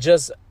was it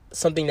just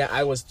something that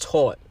I was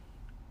taught?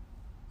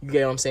 You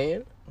get what I'm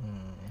saying?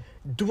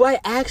 Do I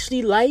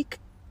actually like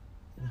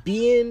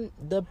being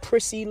the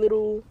prissy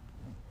little,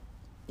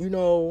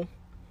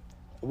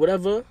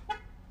 whatever,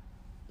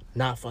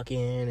 not fucking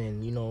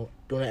and,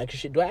 doing that extra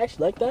shit? Do I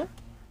actually like that?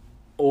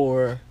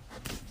 Or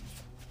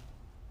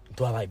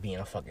do I like being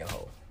a fucking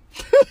hoe?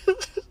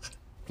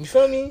 You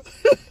feel me?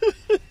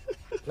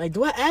 Like,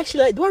 do I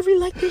really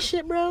like this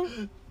shit, bro?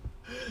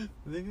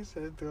 Nigga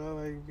said, do I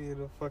like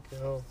being a fucking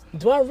hoe?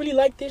 Do I really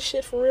like this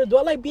shit for real? Do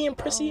I like being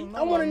prissy?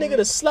 I want a nigga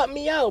to slut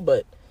me out,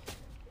 but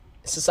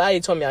society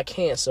told me I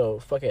can't, so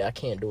fuck it, I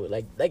can't do it.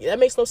 Like that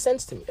makes no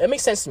sense to me. It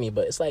makes sense to me,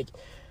 but it's like,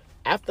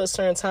 after a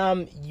certain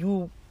time,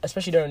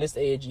 especially during this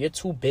age, you're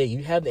too big.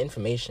 You have the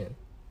information.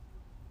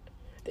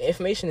 The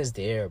information is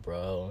there,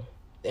 bro.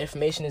 The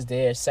information is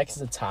there. Sex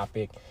is a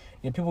topic.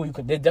 There's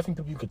definitely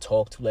people you could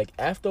talk to. Like,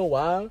 after a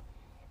while,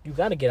 you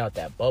gotta get out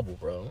that bubble,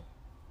 bro.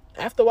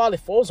 After a while, it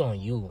falls on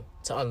you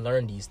to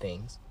unlearn these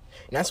things.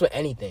 And that's with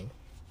anything.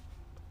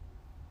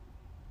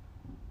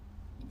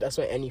 That's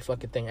with any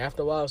fucking thing.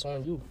 After a while, it's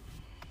on you.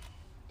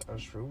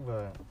 That's true,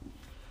 but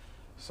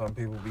some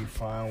people be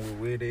fine with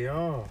where they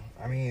are.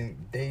 I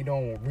mean, they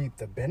don't reap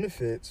the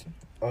benefits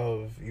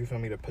of, you feel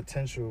me, the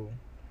potential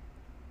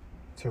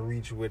to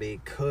reach where they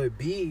could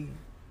be.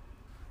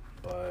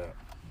 But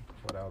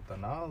without the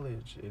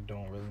knowledge, it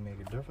don't really make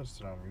a difference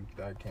to them.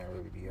 That can't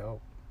really be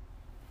helped.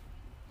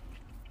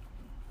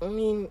 I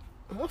mean,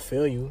 I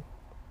feel you.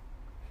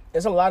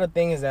 There's a lot of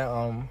things that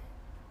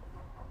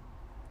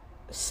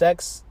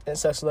sex and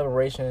sexual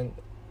liberation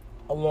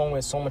along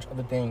with so much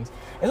other things.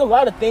 There's a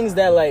lot of things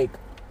that, like,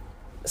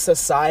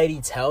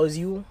 society tells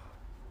you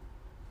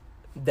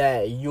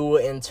that you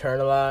will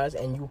internalize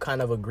and you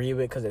kind of agree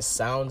with because it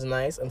sounds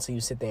nice until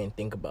you sit there and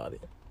think about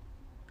it.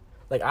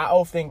 Like, I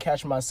often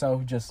catch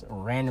myself just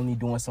randomly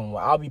doing some...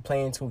 I'll be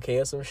playing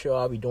 2K or some shit.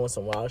 I'll be doing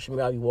some wild shit.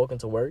 Maybe I'll be walking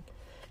to work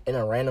and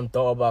a random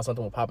thought about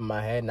something will pop in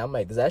my head. And I'm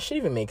like, does that shit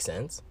even make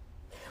sense?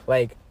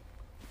 Like,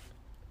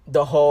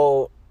 the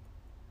whole...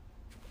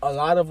 A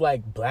lot of,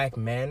 like, black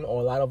men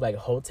or a lot of, like,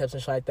 hoteps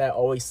and shit like that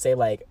always say,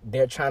 like,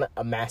 they're trying to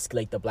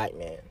emasculate the black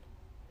man.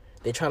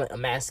 They're trying to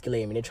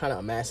emasculate me. They're trying to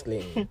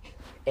emasculate me.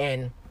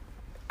 And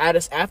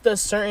after a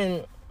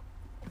certain...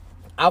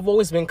 I've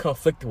always been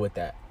conflicted with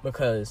that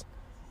because...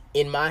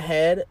 In my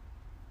head,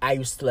 I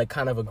used to, like,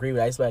 kind of agree with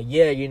it. I used to be like,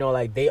 yeah, you know,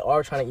 like, they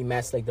are trying to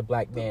emasculate the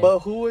black man. But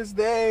who is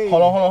they?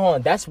 Hold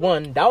on. That's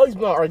one. That always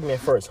been my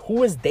argument first.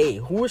 Who is they?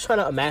 Who is trying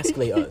to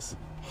emasculate us?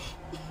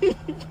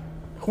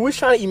 Who is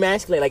trying to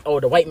emasculate? Like, oh,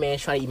 the white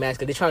man's trying to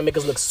emasculate. They're trying to make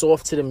us look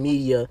soft to the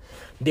media.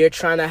 They're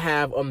trying to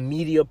have a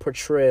media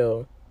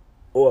portrayal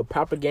or a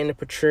propaganda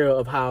portrayal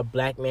of how a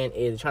black man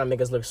is. They're trying to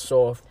make us look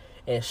soft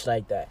and shit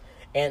like that.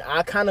 And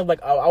I kind of, like,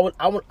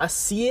 I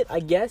see it, I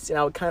guess, and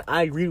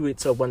I agree with it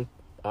to one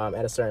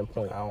at a certain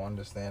point. I don't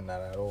understand that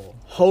at all.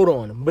 Hold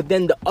on. But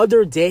then the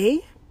other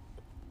day,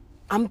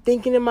 I'm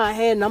thinking in my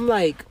head, and I'm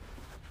like,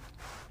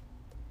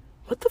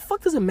 what the fuck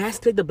does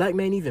emasculate the black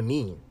man even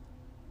mean?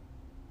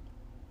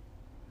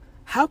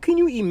 How can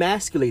you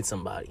emasculate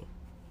somebody?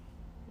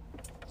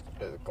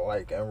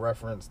 Like, in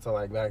reference to,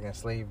 like, back in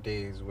slave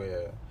days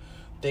where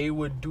they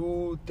would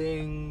do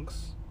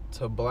things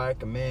to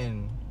black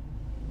men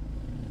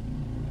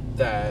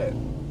that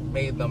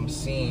made them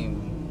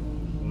seem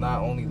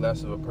not only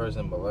less of a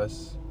person, but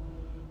less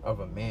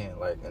of a man,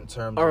 like, in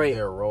terms of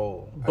their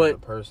role as a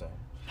person.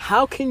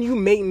 How can you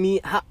make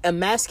me...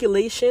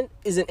 emasculation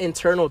is an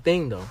internal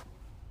thing, though.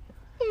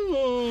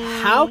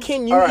 How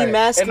can you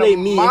emasculate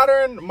me?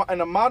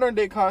 In a modern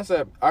day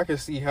concept, I can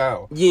see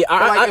how. Yeah,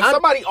 if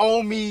somebody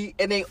own me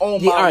and they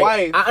own my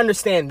wife... I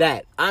understand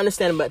that. I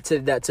understand about to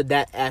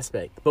that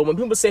aspect. But when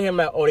people say him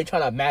like, oh, they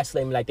trying to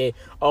emasculate me, like they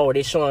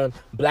showing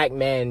black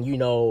man, you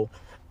know...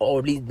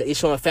 Or they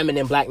showing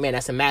feminine black man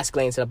that's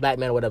emasculating to the black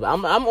man or whatever.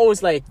 I'm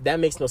always like, that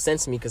makes no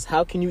sense to me because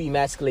how can you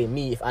emasculate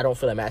me if I don't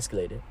feel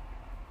emasculated?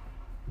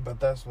 But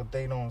that's what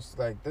they don't,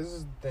 like, this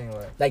is the thing,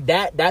 like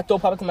that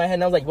thought popped into my head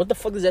and I was like, what the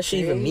fuck does that shit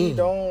even mean?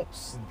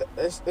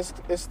 It's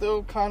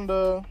still kind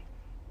of...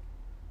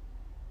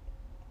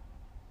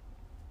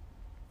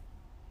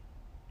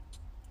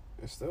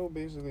 It still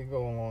basically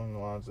go along the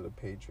lines of the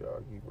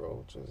patriarchy,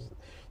 bro. Just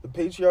the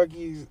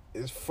patriarchy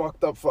is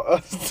fucked up for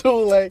us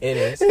too. Like, it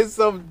is. It's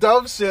some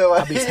dumb shit.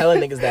 Like, I be telling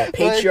niggas that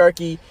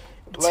patriarchy.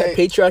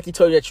 Patriarchy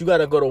told you that you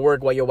gotta go to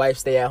work while your wife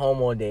stay at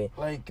home all day.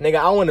 Like, nigga,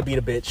 I want to be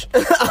the bitch.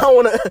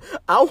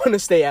 I want to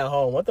stay at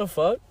home. What the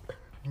fuck?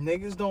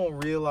 Niggas don't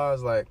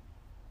realize, like,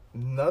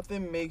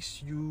 nothing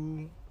makes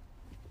you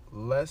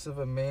less of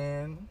a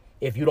man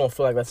if you don't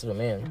feel like less of a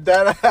man.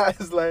 That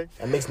has, like...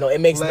 It makes no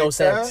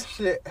sense. That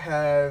shit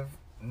have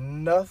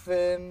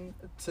nothing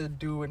to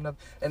do with nothing.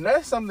 And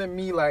that's something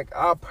me, like,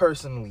 I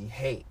personally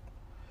hate.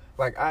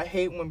 Like, I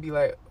hate when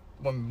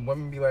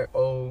women be like,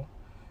 oh,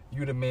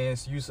 you the man,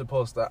 so you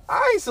supposed to...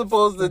 I ain't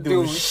supposed to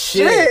do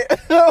shit.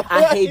 Like,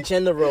 I hate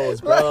gender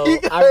roles, bro.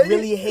 Like, I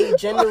really hate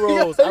gender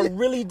roles. I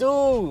really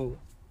do.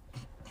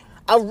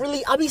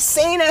 I be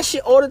saying that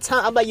shit all the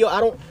time. I'm like, yo,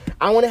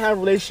 I want to have a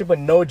relationship with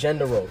no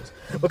gender roles.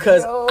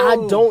 Because I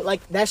don't,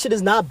 like, that shit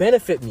does not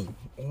benefit me.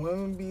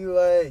 Women be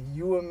like,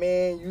 you a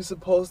man, you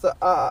supposed to,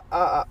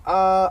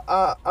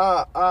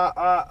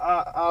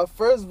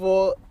 First of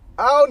all,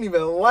 I don't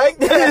even like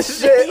that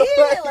shit.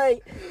 Yeah,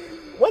 like,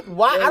 what?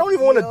 Why? I don't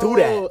even want to do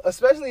that.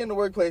 Especially in the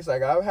workplace.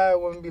 Like, I've had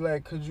women be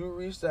like, could you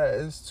reach that?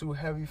 It's too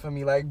heavy for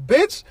me. Like,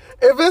 bitch,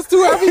 if it's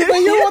too heavy for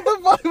you, what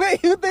the fuck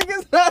make you think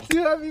it's not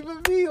too heavy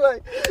for me?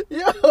 Like,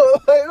 yo,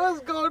 like,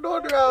 what's going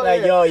on around here?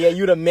 Like, yo, yeah,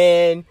 you the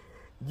man.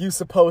 You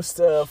supposed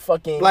to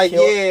fucking like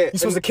kill, yeah. You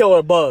supposed to kill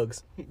the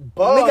bugs.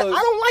 Bugs. Nigga,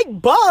 I don't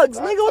like bugs.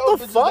 Nigga, what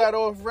the fuck? That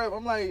off rep.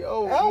 I'm like,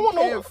 oh, I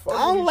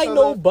don't like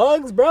no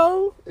bugs,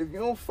 bro. If you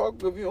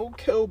don't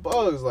kill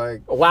bugs,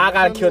 like why I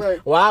gotta kill?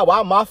 Like,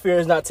 why my fear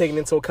is not taken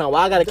into account?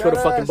 Why I gotta kill the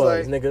fucking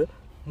bugs, like, nigga?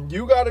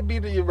 You gotta be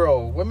the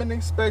bro. Women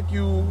expect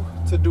you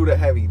to do the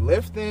heavy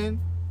lifting.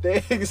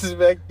 They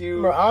expect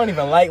you. Bro, I don't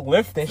even like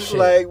lifting shit.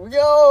 Like,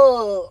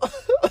 yo.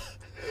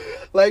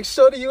 Like,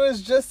 shorty, you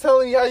was just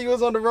telling me how you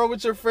was on the road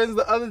with your friends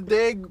the other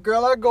day.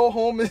 Girl, I go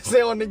home and stay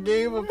on the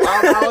game for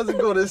 5 hours and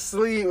go to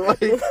sleep.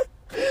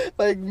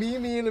 Like me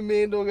and the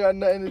man don't got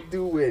nothing to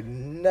do with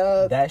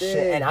nothing. That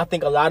shit. And I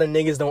think a lot of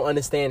niggas don't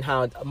understand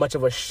how much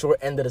of a short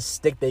end of the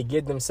stick they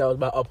give themselves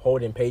by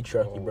upholding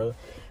patriarchy, bro.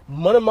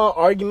 One of my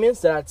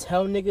arguments that I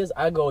tell niggas,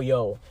 I go,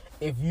 yo,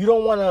 if you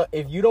don't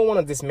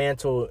wanna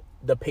dismantle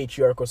the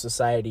patriarchal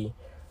society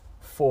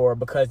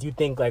because you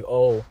think like,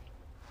 oh,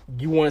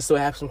 you want to still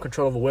have some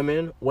control over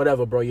women,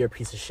 whatever, bro, you're a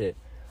piece of shit.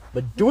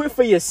 But do it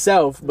for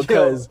yourself,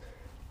 because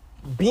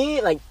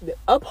being like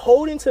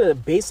upholding to the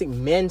basic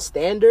men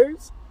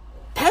standards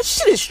That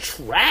shit is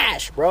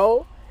trash,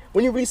 bro.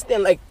 When you really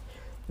stand, like,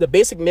 the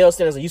basic male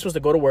standards are you supposed to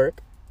go to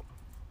work,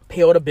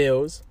 pay all the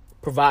bills,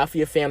 provide for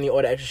your family,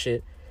 all the extra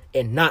shit,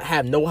 and not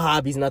have no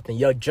hobbies, nothing.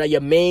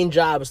 Your main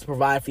job is to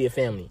provide for your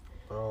family.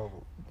 Bro.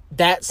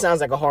 That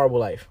sounds like a horrible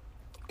life.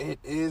 It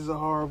is a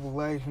horrible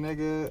life,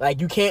 nigga.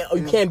 Like, you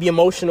can't be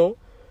emotional.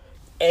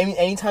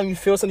 Anytime you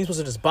feel something, you're supposed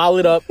to just bottle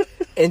it up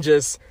and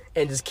just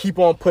keep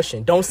on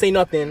pushing. Don't say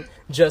nothing.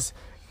 Just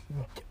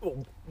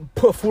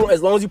put food.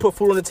 As long as you put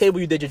food on the table,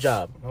 you did your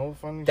job. No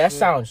funny That shit.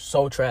 sounds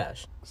so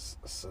trash.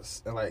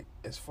 Like,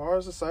 as far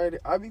as society,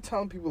 I be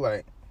telling people,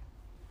 like,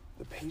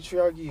 the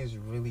patriarchy is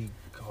really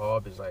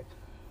garbage. Like,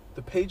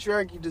 the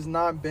patriarchy does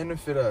not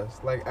benefit us,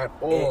 like, at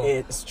all.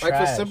 It's trash.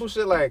 Like, for simple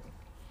shit, like,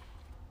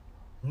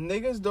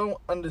 niggas don't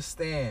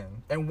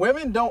understand, and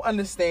women don't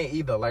understand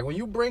either. Like, when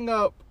you bring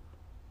up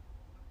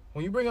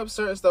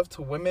certain stuff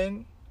to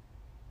women,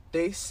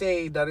 they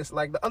say that it's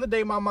like, the other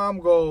day my mom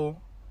go,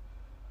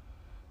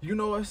 you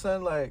know what,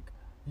 son, like,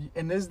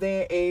 in this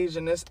day and age,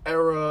 in this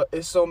era,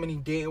 it's so many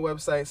dating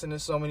websites and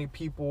there's so many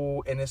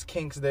people and it's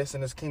kinks this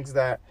and it's kinks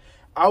that.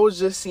 I was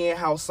just seeing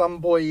how some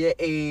boy your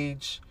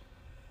age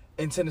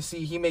in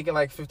Tennessee, he making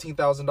like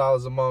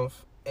 $15,000 a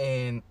month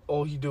and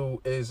all he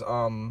do is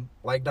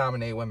like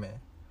dominate women.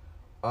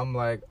 I'm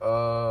like,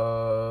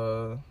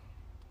 that,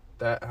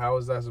 how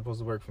is that supposed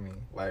to work for me?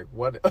 Like,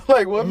 what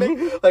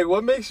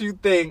what makes you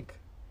think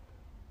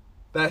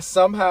that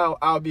somehow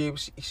I'll be able,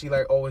 she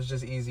like, oh, it's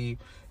just easy.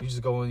 You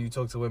just go and you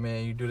talk to women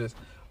and you do this.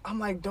 I'm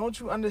like, don't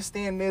you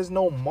understand there's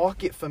no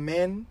market for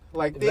men?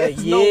 Like,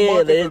 there's no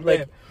market for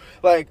men.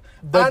 Like,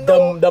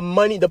 the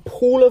money, the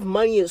pool of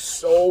money is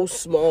so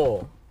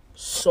small.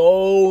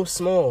 So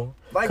small.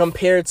 Like,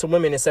 compared to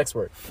women in sex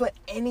work. For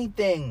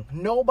anything.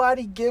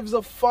 Nobody gives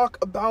a fuck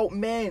about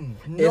men.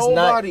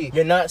 Nobody.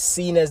 You're not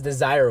seen as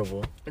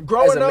desirable.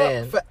 Growing as a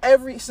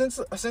up, man.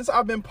 Since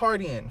I've been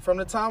partying, from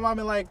the time I'm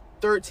in like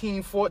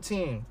 13,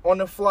 14, on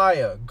the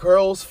flyer,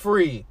 girls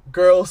free.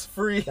 That's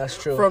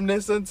true. From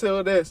this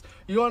until this.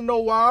 You wanna know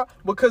why?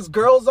 Because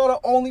girls are the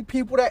only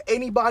people that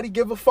anybody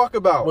give a fuck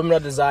about. Women are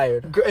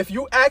desired. If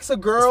you ask a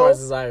girl, as far as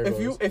desire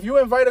goes. if you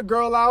invite a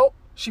girl out,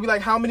 she be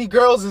like, how many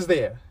girls is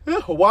there?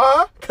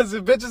 Why? Because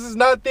if bitches is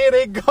not there,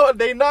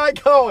 they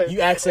not going.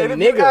 You ask a and if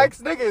nigga. you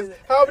ask niggas,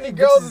 how many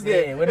girls is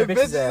there? Where If the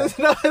bitches is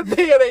not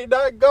there, they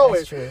not going.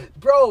 That's true.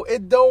 Bro,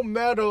 it don't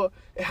matter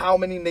how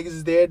many niggas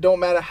is there. It don't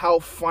matter how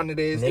fun it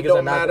is. It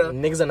don't matter.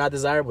 Niggas are not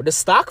desirable. The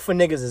stock for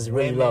niggas is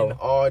really low. Women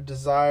are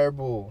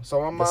desirable.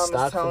 So my mom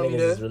is telling me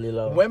this. Is really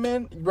low.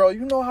 Women, bro,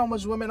 you know how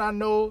much women I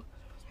know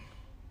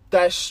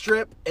that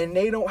strip and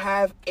they don't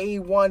have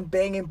A1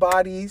 banging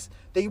bodies.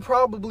 They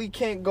probably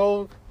can't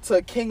go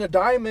to King of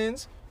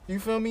Diamonds, you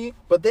feel me?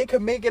 But they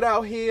could make it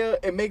out here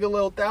and make a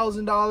little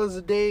 $1,000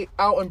 a day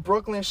out in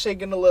Brooklyn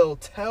shaking a little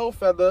tail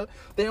feather.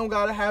 They don't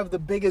gotta have the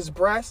biggest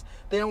breasts.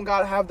 They don't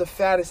gotta have the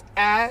fattest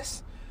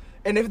ass.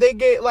 And if they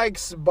get like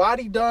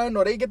body done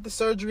or they get the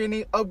surgery and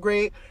they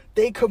upgrade,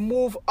 they could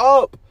move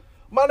up.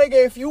 My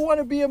nigga, if you want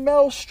to be a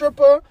male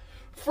stripper,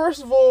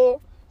 first of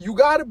all, you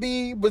gotta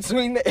be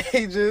between the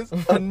ages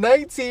of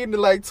 19 to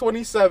like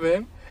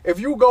 27. If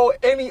you go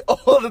any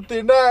older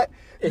than that,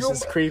 it's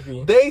just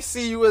creepy. They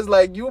see you as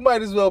like, you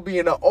might as well be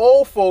in an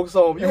old folks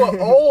home. You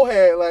an old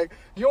head. Like,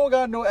 you don't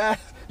got no ass.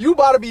 You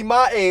about to be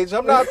my age.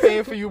 I'm not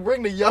paying for you.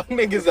 Bring the young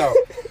niggas out.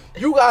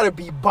 You gotta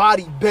be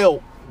body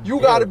built.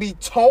 You gotta be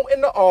toned in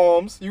the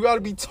arms. You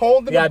gotta be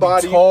toned in the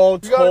body. You gotta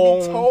be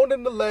toned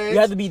in the legs. You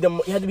have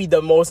to be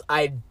the most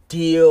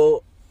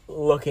ideal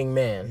looking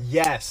man.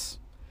 Yes.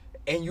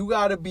 And you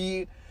gotta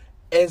be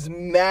as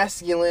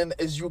masculine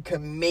as you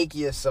can make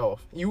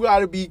yourself. You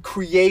gotta be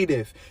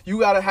creative. You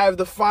gotta have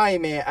the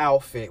fireman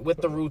outfit with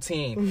the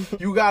routine.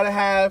 You gotta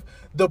have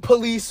the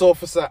police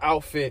officer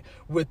outfit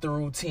with the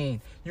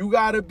routine. You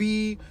gotta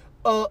be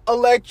a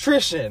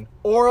electrician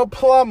or a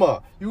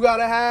plumber. You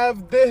gotta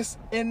have this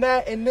and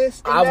that and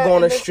this and I've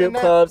gone to strip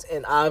clubs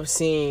and I've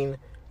seen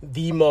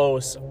the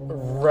most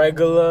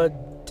regular,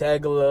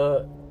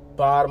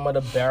 bottom of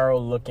the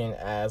barrel looking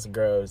ass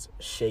girls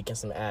shaking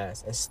some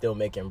ass and still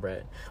making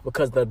bread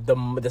because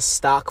the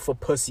stock for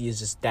pussy is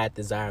just that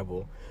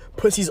desirable.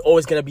 Pussy's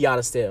always gonna be out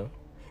of style.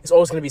 It's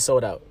always gonna be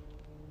sold out.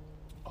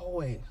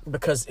 Always.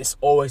 Because it's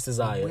always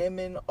desired.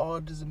 Men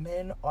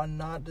are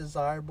not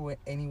desirable in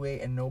any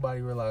way, and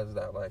nobody realizes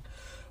that. Like,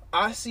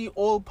 I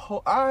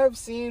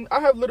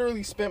have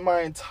literally spent my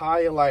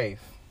entire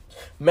life.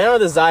 Men are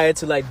desired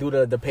to like do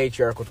the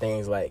patriarchal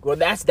things. Like, well,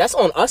 that's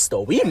on us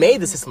though. We made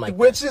the system like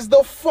which that. Is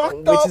the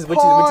fucked up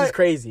part. Which is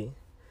crazy.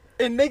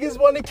 And niggas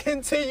want to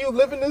continue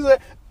living this way.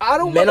 I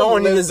don't. Men are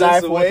only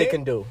desired for what they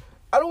can do.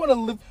 I don't want to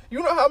live.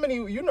 You know how many?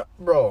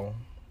 Bro.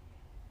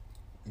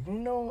 You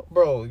know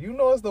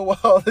what's the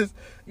wildest.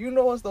 You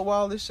know what's the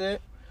wildest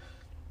shit.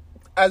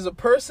 As a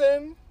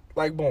person,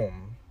 like,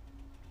 boom,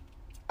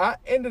 I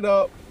ended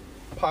up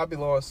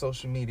popular on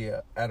social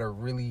media at a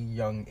really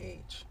young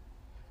age.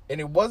 And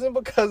it wasn't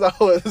because I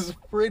was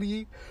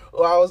pretty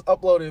or I was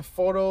uploading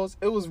photos.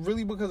 It was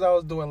really because I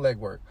was doing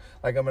legwork.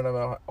 Like, I'm in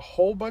a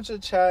whole bunch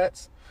of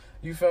chats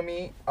You feel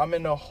me? I'm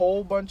in a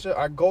whole bunch of...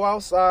 I go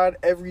outside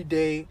every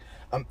day.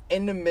 I'm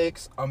in the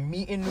mix. I'm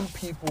meeting new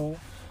people.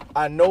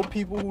 I know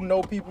people who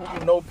know people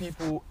who know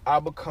people. I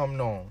become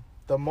known.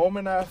 The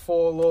moment I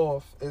fall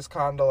off, it's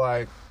kind of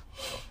like,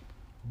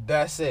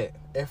 that's it.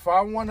 If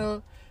I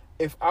want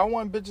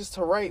bitches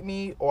to write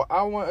me, or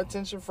I want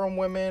attention from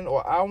women,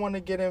 or I want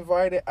to get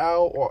invited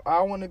out, or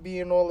I want to be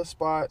in all the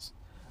spots,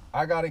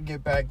 I got to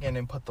get back in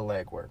and put the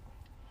legwork.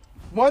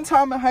 One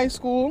time in high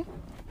school,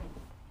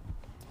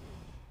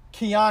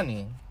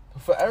 Kiani.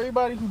 For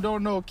everybody who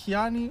don't know,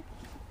 Kiani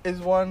is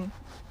one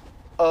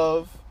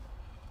of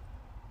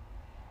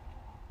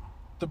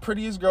the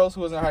prettiest girls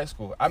who was in high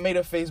school. I made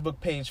a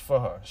Facebook page for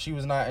her. She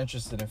was not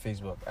interested in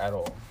Facebook at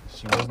all.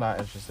 She was not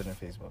interested in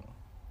Facebook.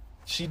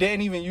 She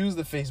didn't even use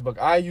the Facebook.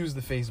 I used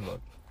the Facebook.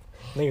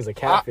 Niggas a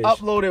catfish. I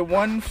uploaded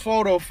one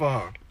photo for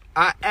her.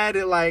 I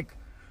added like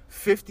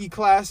 50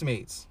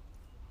 classmates.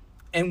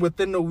 And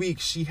within a week,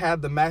 she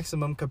had the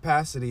maximum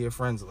capacity of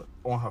friends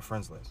on her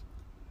friends list.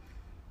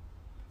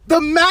 The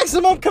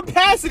maximum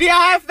capacity!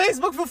 I had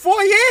Facebook for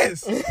 4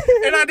 years!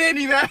 And I didn't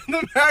even have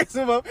the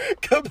maximum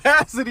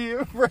capacity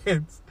of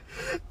friends.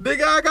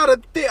 Nigga,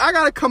 I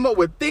gotta come up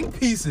with think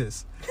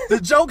pieces. The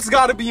jokes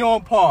gotta be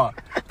on par.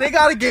 They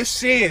gotta get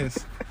shares.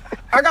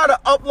 I gotta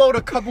upload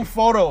a couple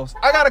photos.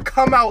 I gotta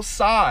come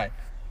outside.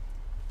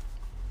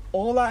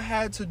 All I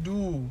had to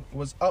do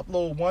was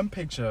upload one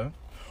picture,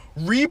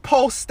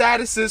 repost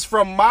statuses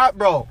from my...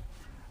 Bro,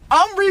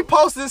 I'm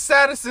reposting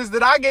statuses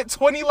that I get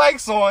 20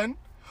 likes on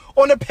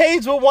a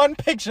page with one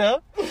picture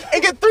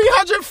and get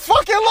 300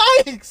 fucking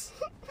likes.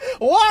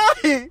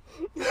 Why?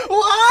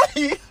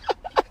 Why?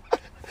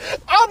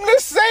 I'm the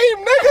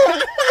same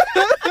nigga.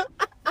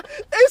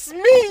 It's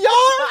me,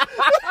 y'all.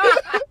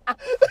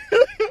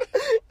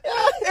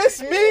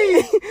 It's me.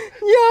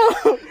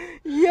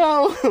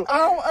 Yo. I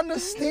don't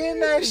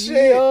understand that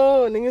shit.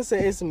 Yo, nigga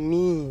say it's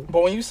me.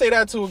 But when you say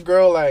that to a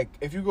girl, like,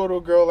 if you go to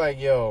a girl like,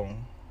 yo,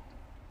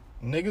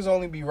 niggas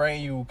only be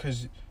writing you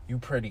because you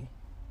pretty.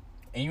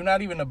 And you're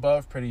not even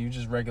above pretty, you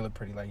just regular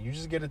pretty. Like, you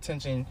just get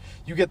attention,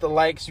 you get the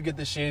likes, you get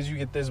the shares, you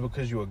get this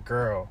because you're a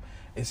girl.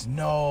 It's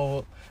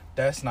no,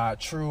 that's not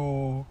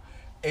true.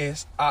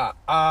 It's,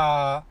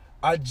 I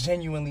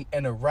genuinely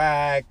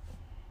interact.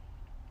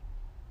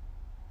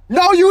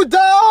 No, you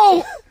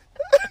don't!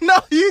 No,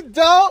 you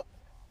don't!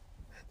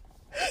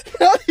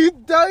 No, you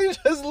don't.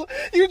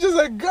 You just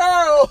a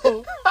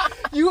girl.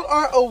 You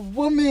are a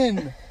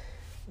woman.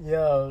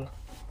 Yo.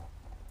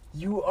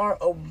 You are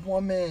a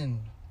woman.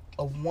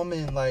 A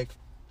woman, like,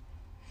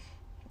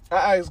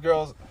 I ask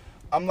girls,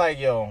 I'm like,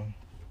 yo,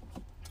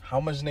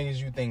 how much niggas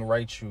you think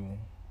write you,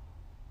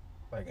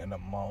 like, in a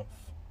month?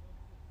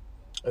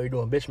 Are you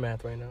doing bitch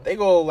math right now? They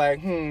go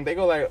like,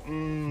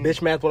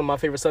 Bitch math, one of my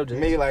favorite subjects.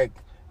 Maybe like,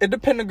 it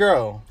depend the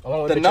girl.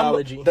 Along with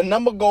bitchology. The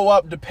number go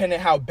up depending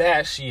how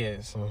bad she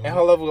is and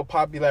her level of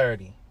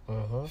popularity.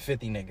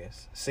 50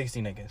 niggas,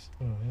 60 niggas.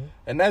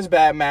 And that's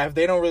bad math.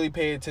 They don't really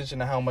pay attention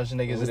to how much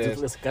niggas it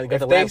is.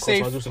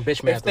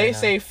 If they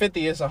say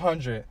 50, it's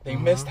 100. They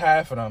missed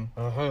half of them.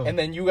 And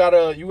then you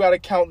gotta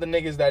count the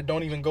niggas that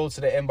don't even go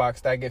to the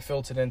inbox that get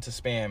filtered into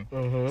spam.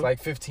 It's like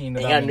 15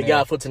 of them. You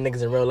gotta filter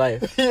niggas in real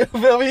life. You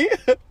feel me?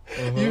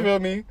 You feel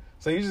me?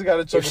 So you just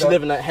gotta check it up. If you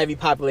live in a heavy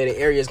populated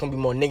area, it's gonna be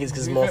more niggas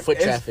because it's more foot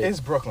traffic. It's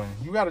Brooklyn.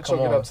 You gotta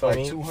check it up to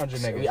like 200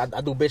 niggas.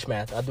 I do bitch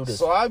math. I do this.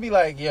 So I'd be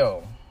like,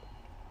 yo,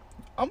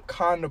 I'm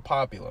kind of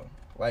popular.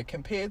 Like,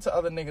 compared to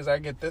other niggas, I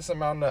get this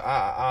amount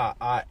of...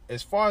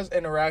 as far as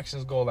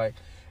interactions go, like,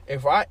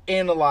 if I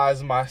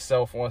analyze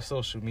myself on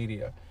social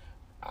media,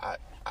 I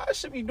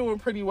should be doing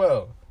pretty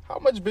well. How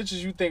much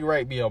bitches you think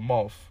write me a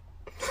month?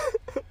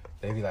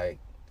 They be like,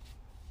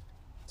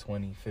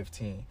 20,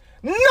 15.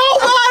 Nobody!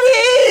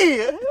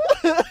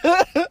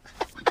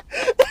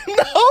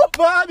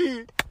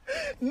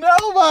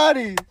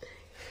 Nobody!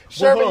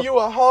 Sherman, you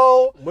a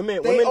hoe. Women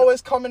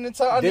always coming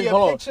into under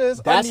your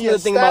pictures. That's the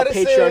thing about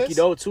patriarchy,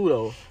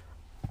 though.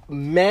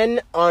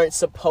 Men aren't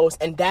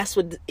supposed, and that's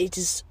what it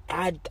just.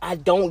 I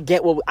don't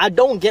get what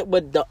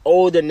the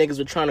older niggas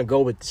were trying to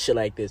go with shit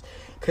like this,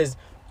 because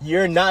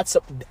you're not.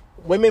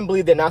 Women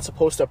believe they're not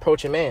supposed to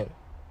approach a man.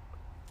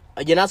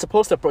 You're not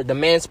supposed to approach. The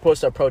man's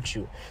supposed to approach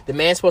you. The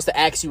man's supposed to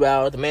ask you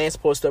out. The man's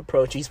supposed to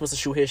approach you. He's supposed to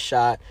shoot his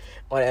shot.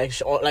 Or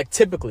like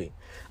typically,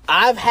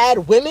 I've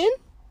had women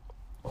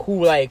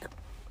who like.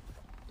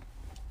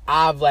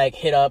 I've like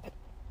hit up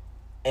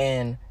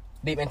and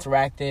they've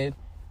interacted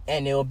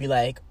and they'll be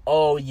like,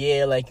 oh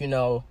yeah, like, you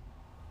know,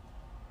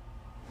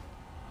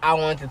 I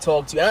wanted to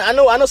talk to you. I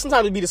know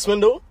sometimes it'd be the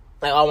swindle.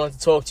 Like, I wanted to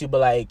talk to you, but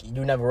like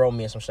you never wrote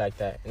me or some shit like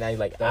that. And I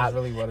like that's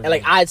really what it is. And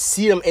like I'd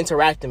see them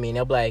interact with me and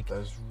they'll be like,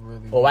 that's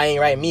really why ain't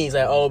write me? He's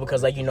like, oh,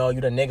 because like, you know,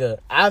 you the nigga.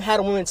 I've had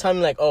a woman tell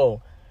me like,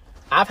 oh,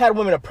 I've had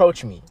women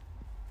approach me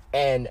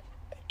and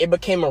it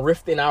became a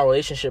rift in our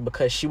relationship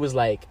because she was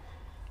like,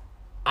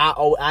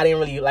 I didn't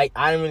really like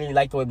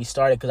the way we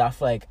started because I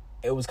feel like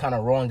it was kind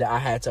of wrong that I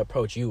had to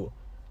approach you.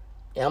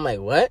 And I'm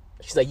like, what?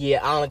 She's like, yeah,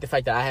 I don't like the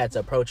fact that I had to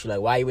approach you.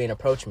 Like, why you ain't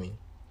approach me?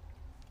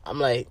 I'm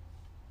like,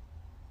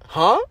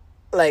 huh?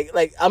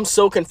 like I'm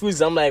so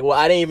confused. I'm like, well,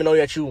 I didn't even know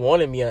that you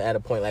wanted me at a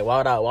point. Like, why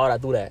would I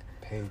do that?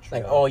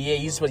 Like, oh yeah,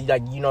 you supposed to,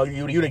 like, you know,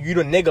 you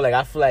the nigga. Like,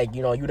 I feel like,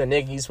 you know, you the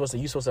nigga. You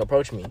supposed to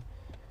approach me.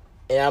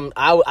 And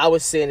I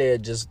was sitting there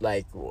just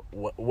like,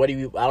 what do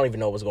you? I don't even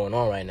know what's going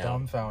on right now.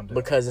 Dumbfounded.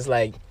 Because it's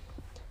like,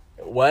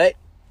 what?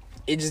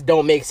 It just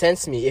don't make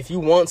sense to me. If you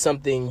want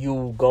something,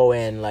 you go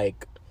and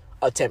like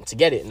attempt to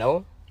get it.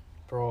 No,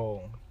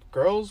 bro.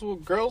 Girls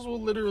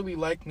will literally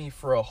like me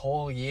for a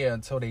whole year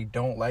until they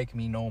don't like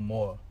me no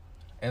more.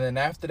 And then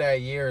after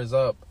that year is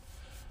up,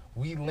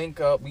 we link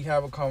up, we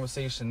have a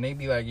conversation. They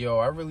be like, yo,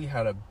 I really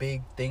had a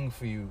big thing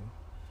for you,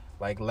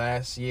 like,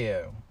 last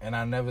year, and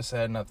I never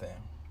said nothing.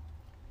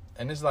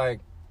 And it's like...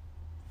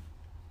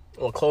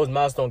 Well, closed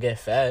mouths don't get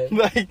fed.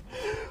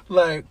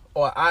 like,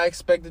 or I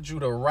expected you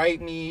to write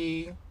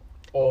me,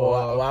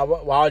 or... Why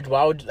would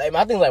like,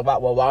 my thing's like, why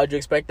would you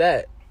expect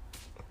that?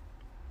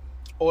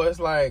 Or it's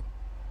like,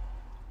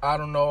 I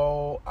don't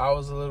know, I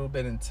was a little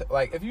bit...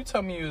 like, if you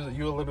tell me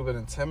you're a little bit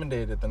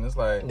intimidated, then it's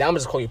like... Now I'm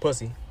just call you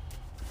pussy.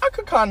 I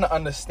could kind of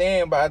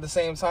understand, but at the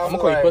same time, I'm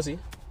gonna call you pussy.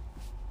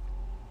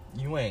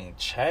 You ain't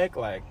check,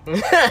 like...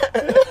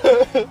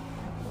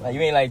 Like,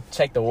 you ain't, like,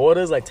 check the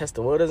waters, like, test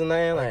the waters and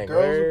that? Like,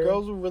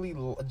 girls will really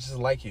just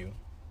like you.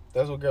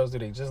 That's what girls do.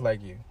 They just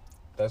like you.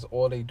 That's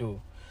all they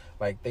do.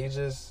 Like, they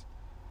just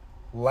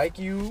like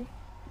you,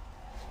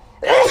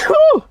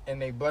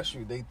 and they bless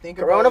you. They think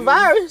about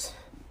coronavirus.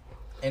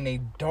 And they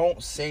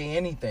don't say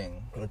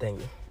anything. Oh, thank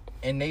you.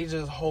 And they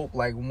just hope,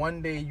 like,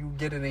 one day you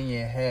get it in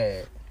your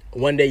head.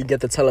 One day you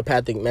get the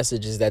telepathic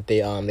messages that they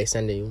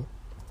send to you.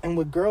 And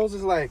with girls,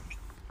 it's like,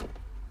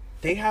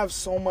 they have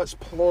so much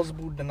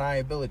plausible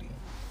deniability.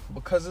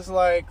 Because it's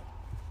like,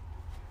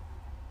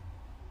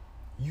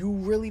 you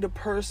really the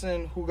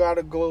person who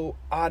gotta go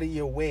out of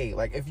your way.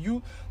 Like, if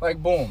you,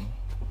 like, boom.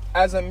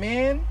 As a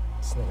man,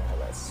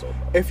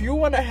 if you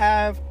want to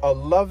have a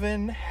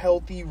loving,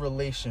 healthy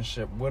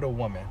relationship with a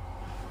woman,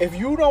 if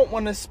you don't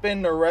want to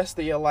spend the rest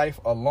of your life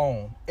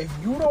alone, if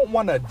you don't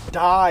want to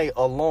die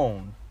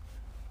alone,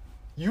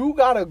 you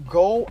gotta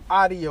go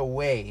out of your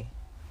way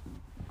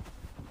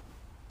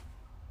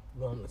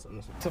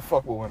to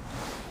fuck with women.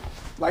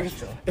 Like,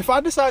 if I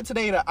decide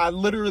today that I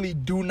literally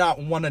do not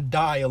want to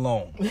die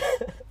alone,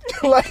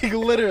 like,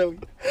 literally,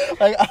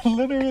 like, I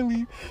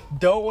literally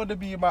don't want to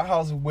be in my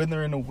house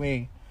withering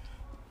away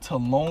to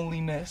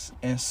loneliness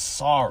and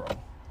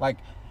sorrow. Like,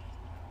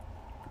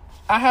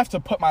 I have to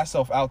put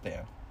myself out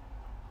there.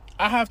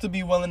 I have to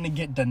be willing to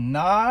get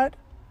denied.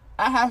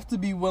 I have to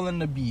be willing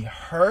to be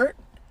hurt.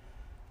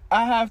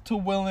 I have to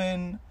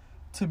willing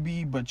to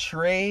be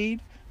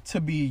betrayed,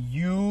 to be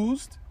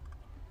used.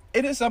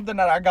 It is something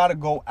that I gotta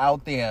go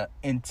out there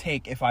and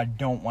take if I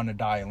don't want to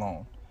die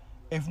alone.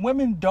 If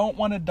women don't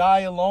want to die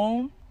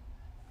alone,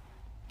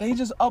 they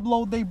just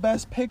upload their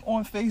best pic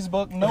on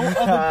Facebook, no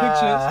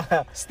other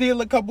pictures, steal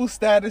a couple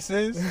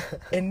statuses,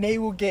 and they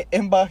will get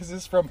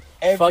inboxes from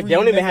every... Fuck, they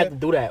don't even have to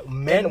do that.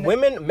 Men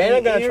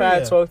are gonna try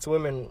to talk to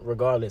women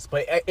regardless.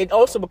 But it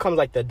also becomes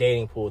like the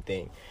dating pool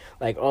thing.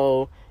 Like,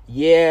 oh,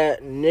 yeah,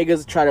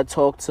 niggas try to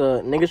talk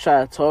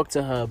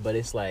to her, but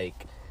it's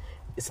like,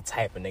 it's the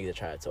type of nigga that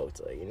try to talk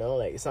to her, you know?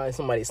 Like,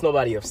 it's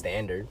nobody of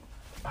standard.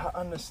 I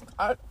understand.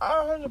 I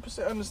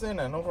 100% understand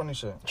that. No funny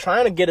shit.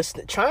 Trying to get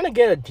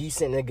a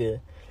decent nigga,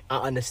 I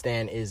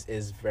understand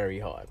is very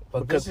hard.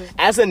 But because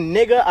as a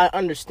nigga, I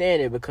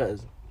understand it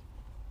because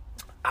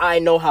I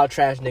know how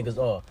trash niggas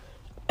are.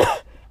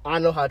 I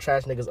know how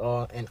trash niggas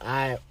are, and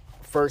I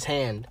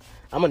firsthand,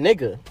 I'm a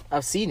nigga.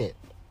 I've seen it.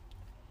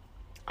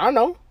 I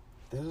know.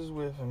 This is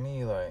where, for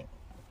me, like,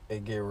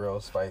 it get real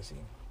spicy.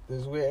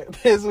 This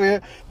is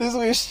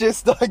where shit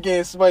start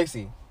getting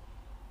spicy.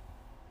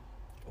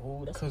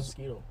 Oh, that's a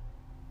mosquito.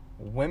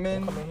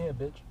 Women, come in here,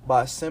 bitch,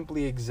 by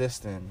simply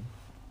existing,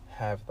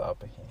 have the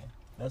upper hand.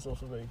 That's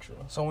also very true.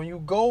 So when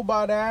you go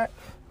by that,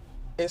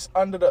 it's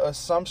under the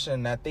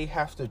assumption that they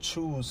have to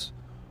choose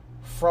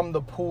from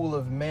the pool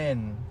of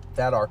men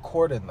that are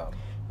courting them.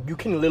 You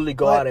can literally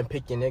go out and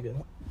pick your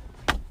nigga.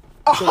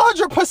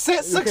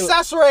 100%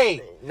 success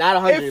rate.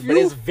 Not 100, but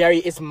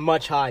it's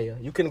much higher.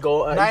 You can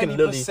go.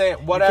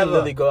 90%, whatever. You can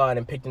literally go out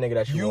and pick the nigga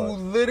that you want. You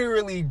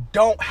literally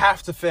don't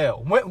have to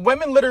fail.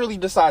 Women literally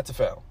decide to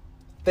fail.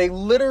 They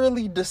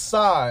literally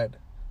decide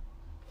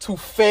to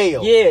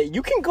fail. Yeah,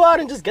 you can go out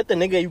and just get the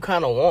nigga you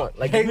kind of want.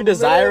 Like, if you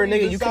desire a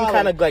nigga, you can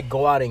kind of like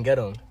go out and get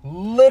him.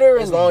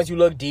 Literally. As long as you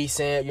look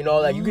decent, you know,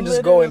 like you can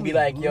just go and be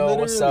like, yo,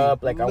 what's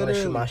up? Like, I want to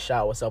shoot my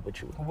shot. What's up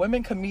with you?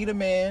 Women can meet a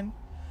man.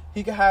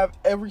 He can have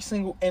every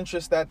single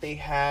interest that they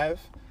have.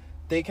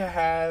 They can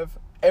have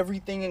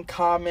everything in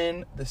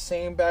common, the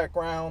same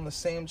background, the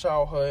same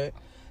childhood.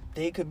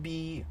 They could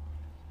be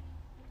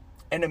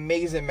an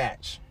amazing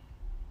match.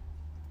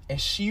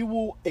 And she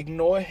will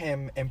ignore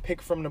him and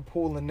pick from the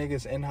pool of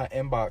niggas in her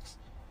inbox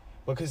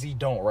because he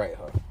don't write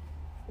her.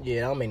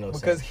 Yeah, that don't make no sense.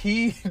 Because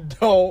he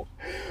don't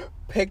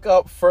pick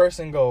up first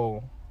and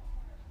go,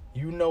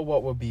 you know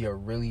what would be a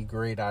really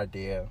great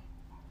idea?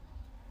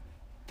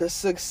 The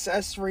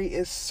success rate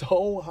is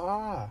so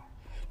high.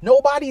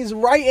 Nobody's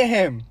writing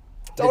him.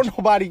 Don't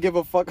nobody give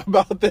a fuck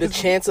about this. The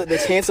chance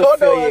of Don't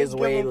failure is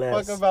nobody way give a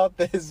less. fuck about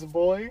this,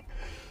 boy.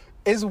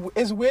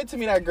 It's weird to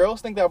me that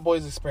girls think that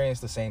boys experience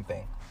the same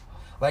thing.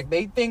 Like,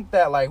 they think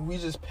that, like, we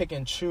just pick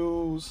and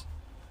choose,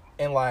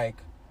 and, like,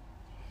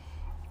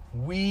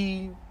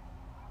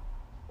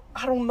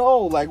 I don't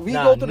know. Like, we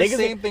go through the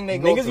same thing they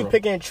go through. Niggas be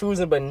picking and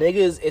choosing, but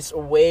niggas, it's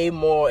way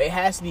more. It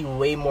has to be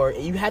way more.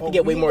 You have to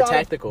get way more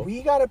tactical.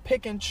 We gotta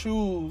pick and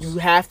choose. You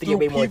have to get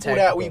way more tactical.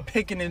 People that we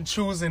picking and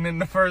choosing in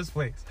the first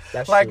place.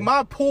 That's like true.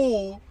 My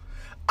pool,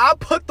 I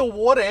put the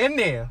water in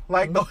there.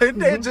 Like, it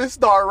didn't just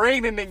start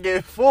raining and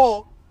get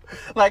full.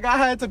 Like, I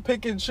had to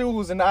pick and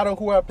choose, and out of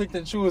who I picked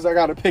and choose, I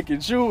gotta pick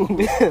and choose.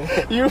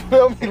 You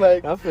feel me?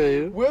 Like, I feel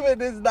you. Women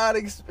is not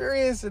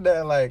experiencing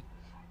that. Like,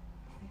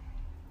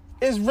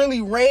 it's really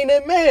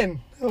raining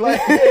men. Like,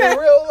 in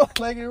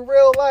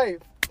real life.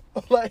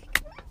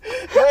 Like,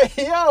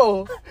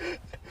 yo.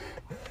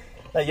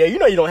 Like, yo, you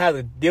know you don't have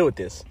to deal with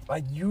this.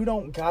 Like, you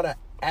don't gotta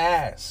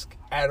ask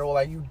at all.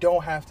 Like, you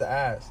don't have to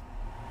ask.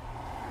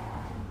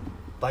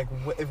 Like,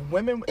 if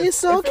women, if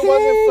it wasn't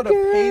for the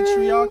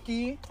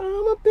patriarchy,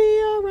 I'ma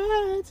be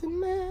alright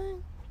tonight.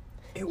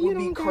 It would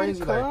be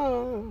crazy. Like,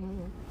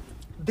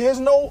 there's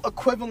no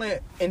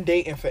equivalent in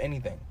dating for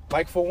anything.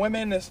 Like, for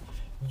women, it's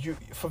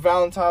for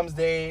Valentine's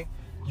Day,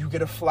 you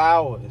get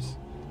flowers,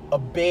 a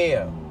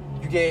bear,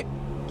 you get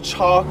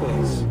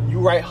chocolates, you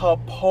write her a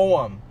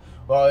poem,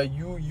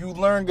 you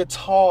learn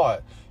guitar,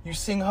 you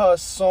sing her a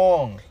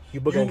song. You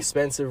book an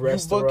expensive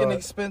restaurant.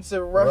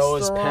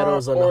 Rose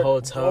petals on the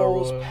hotel room.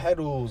 Rose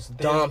petals.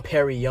 Dom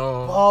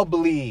Perignon.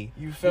 Bubbly.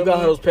 You feel me? You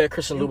got those pair of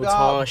Christian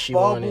Louboutin she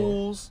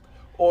wanted.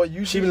 Or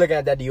she been looking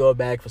at that Dior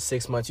bag for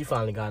 6 months. You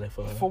finally got it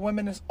for her. For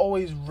women, it's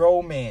always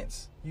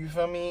romance. You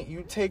feel me?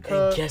 You take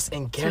her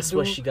and guess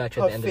what she got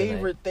you at the end of the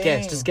night.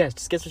 Thing. Just guess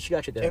what she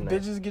got you at the end of the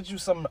night. And bitches get you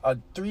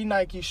 3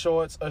 Nike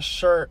shorts, a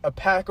shirt, a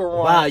pack of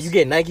runs. Wow, you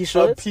get Nike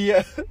shorts?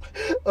 A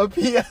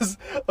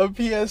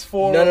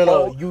PS4.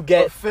 No. You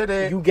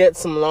get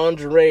some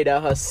lingerie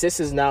that her sis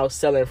is now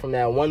selling from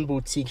that one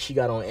boutique she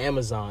got on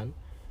Amazon.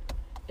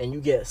 And you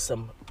get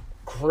some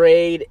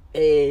grade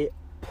A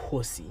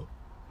pussy.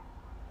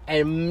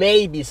 And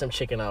maybe some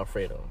chicken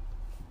Alfredo.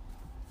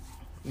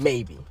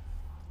 Maybe.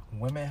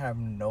 Women have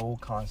no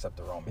concept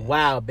of romance.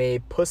 Wow,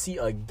 babe. Pussy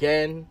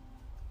again.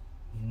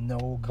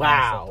 No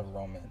concept of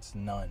romance.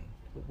 None.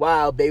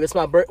 Wow, babe. It's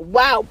my birthday.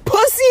 Wow,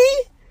 pussy?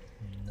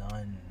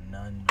 None.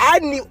 None.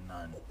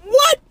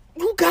 What?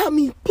 You got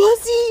me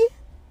pussy?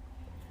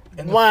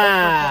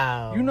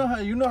 Wow. You know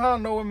how I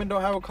know women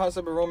don't have a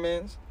concept of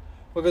romance?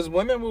 Because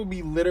women will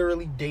be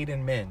literally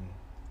dating men.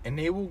 And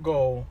they will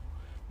go,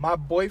 my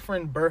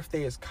boyfriend's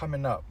birthday is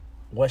coming up.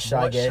 What should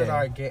I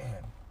get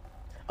him?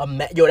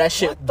 Yo, that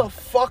shit. What the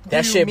fuck?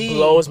 That shit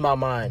blows my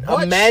mind.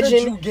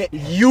 Imagine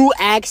you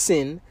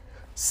asking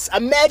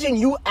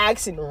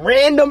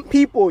random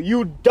people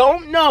you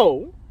don't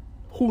know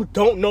who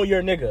don't know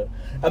your nigga.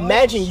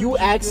 Imagine you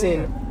have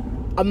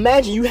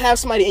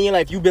somebody in your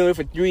life you've been with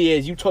for 3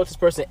 years. You talk to this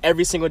person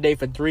every single day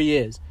for 3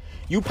 years.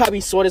 You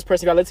probably saw this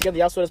person. Y'all live together.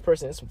 Y'all saw this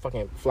person. It's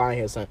fucking flying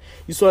here, son.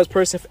 You saw this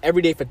person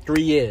every day for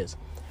 3 years.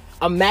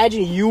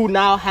 Imagine you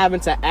now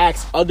having to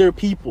ask other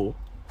people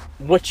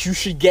what you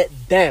should get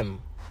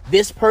them.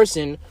 This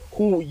person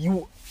who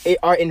you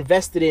are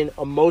invested in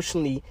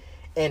emotionally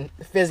and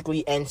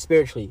physically and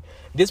spiritually.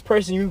 This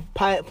person you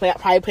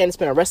probably plan to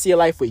spend the rest of your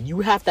life with. You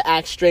have to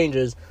ask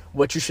strangers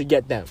what you should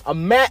get them.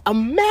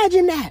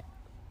 Imagine that.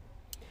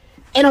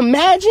 And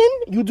imagine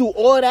you do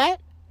all that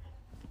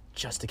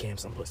just to get him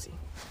some pussy.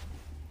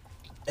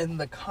 In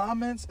the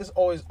comments, it's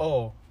always,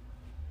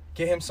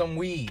 get him some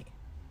weed.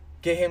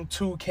 Get him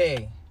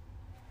 2K.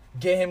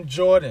 Get him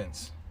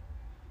Jordans.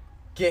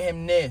 Get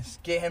him this.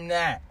 Get him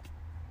that.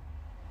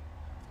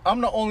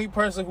 I'm the only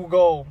person who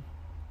go,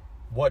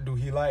 what do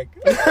he like?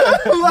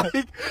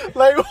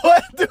 like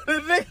what do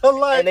the nigga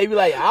like? And they be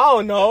like, I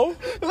don't know.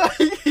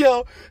 Like,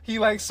 yo, he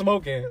likes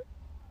smoking.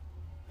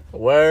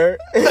 Word.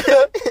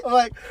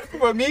 Like,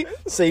 for me.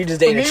 So you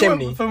just dating a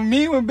chimney.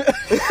 When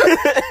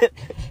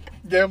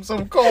get him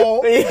some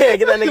coal. Yeah,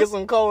 get that nigga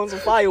some coal and some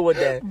firewood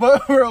then.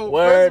 But bro,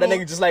 word, that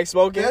nigga just like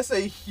smoking. That's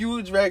a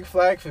huge red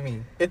flag for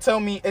me. That's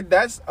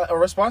a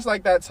response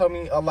like that tell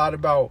me a lot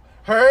about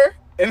her,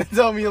 and it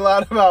tell me a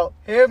lot about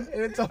him,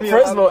 and it tell me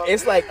First of all,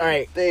 it's like, all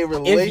right,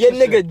 if your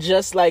nigga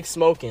just like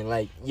smoking,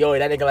 like, yo,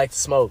 that nigga like to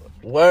smoke.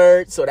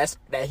 Word, so that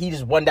he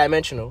just one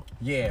dimensional.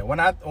 Yeah, when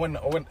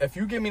if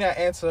you give me that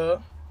answer,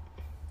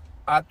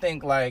 I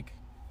think like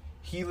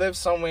he lives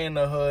somewhere in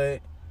the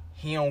hood,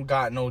 he don't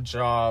got no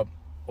job.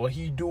 Or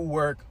he do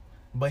work,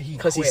 but he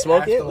because he's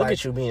smoking. Look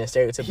at you being a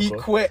stereotypical. He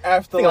quit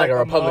after like a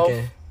Republican.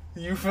 Month,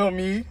 you feel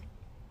me?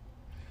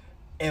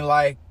 And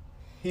like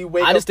he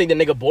wake. I just think the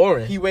nigga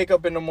boring. He wake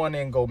up in the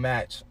morning and go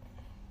match,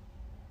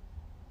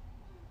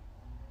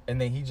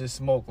 and then he just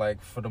smoke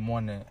like for the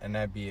morning, and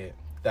that be it.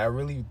 That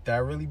really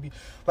be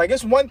like,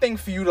 it's one thing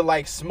for you to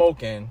like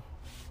smoking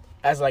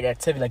as like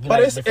activity, like you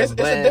but like it's a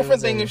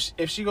different thing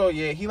if she go,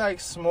 yeah, he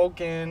likes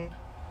smoking.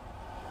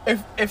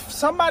 If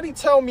somebody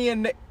tell me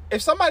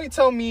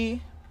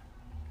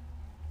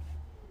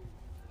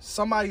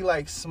somebody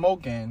like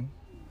smoking,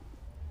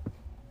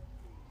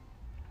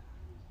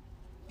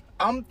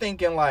 I'm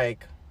thinking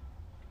like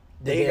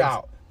they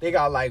got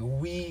like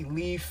weed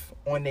leaf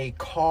on their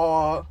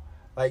car.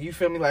 Like, you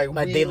feel me? Like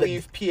weed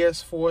leaf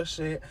PS4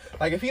 shit.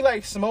 Like, if he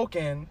like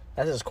smoking,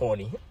 that's just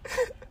corny.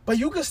 But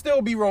you can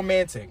still be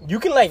romantic. You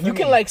can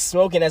like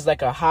smoking as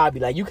like a hobby.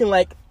 Like, you can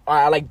like,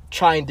 I like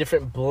trying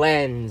different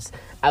blends.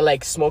 I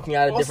like smoking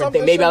out of different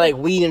things. Maybe I like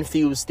weed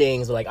infused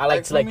things. Or like I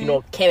like to like, you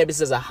know, cannabis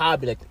as a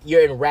hobby. Like,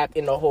 you're wrapped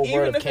in the whole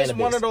world of cannabis. Even if it's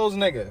one of those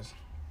niggas.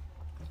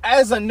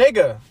 As a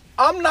nigga,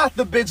 I'm not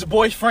the bitch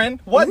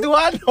boyfriend. What do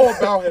I know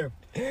about him?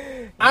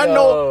 I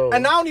know,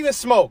 and I don't even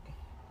smoke.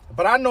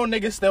 But I know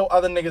niggas steal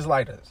other niggas'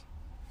 lighters.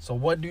 So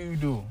what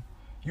do?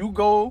 You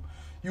go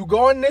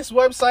on this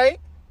website,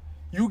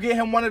 you get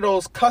him one of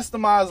those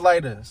customized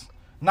lighters.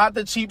 Not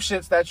the cheap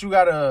shits that you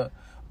gotta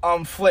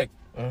flick.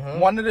 Mm-hmm.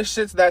 One of the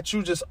shits that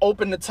you just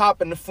open the top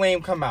and the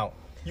flame come out.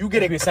 You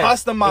get it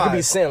customized. It could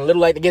be sent,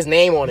 little like to get his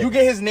name on it. You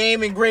get his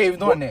name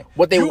engraved on it.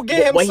 What he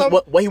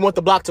want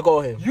the block to call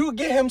him. You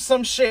get him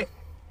some shit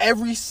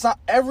every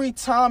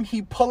time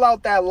he pull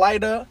out that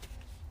lighter.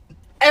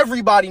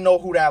 Everybody know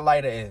who that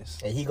lighter is.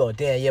 And he go,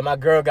 damn, yeah, my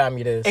girl got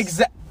me this.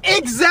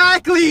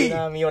 Exactly. You know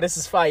what I mean? Yo, this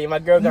is fire. My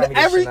girl got me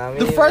this shit.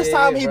 The first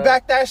time he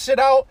backed that shit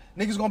out,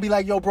 niggas gonna be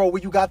like, yo, bro,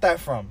 where you got that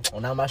from? Oh,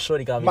 now my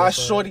shorty got me my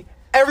shorty.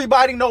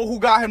 Everybody know who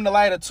got him the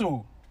lighter,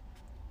 too.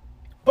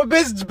 But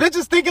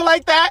bitches thinking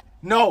like that?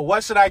 No,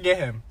 what should I get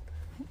him?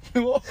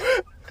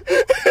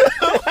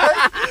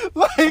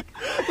 like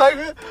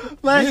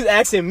you just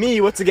asking me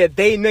what to get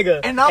they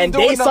nigga, and I'm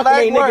doing the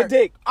legwork.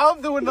 Dick.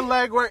 I'm doing the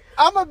legwork.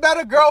 I'm a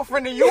better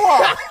girlfriend than you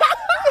are.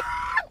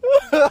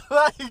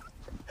 like,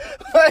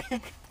 what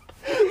the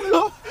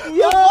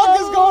fuck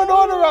is going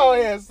on around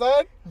here,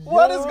 son?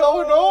 What is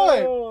going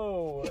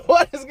on?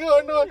 What is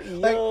going on?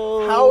 Like,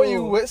 how are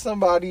you with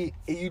somebody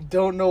and you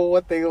don't know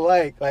what they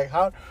like? Like,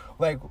 how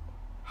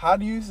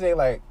do you say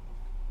like?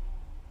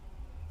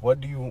 What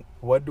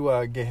do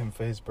I get him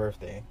for his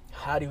birthday?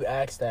 How do you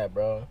ask that,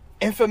 bro?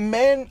 And for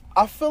men,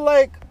 I feel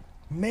like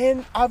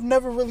men, I've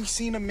never really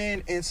seen a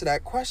man answer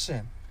that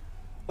question.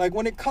 Like,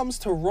 when it comes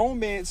to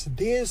romance,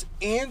 there's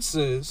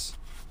answers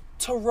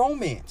to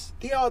romance.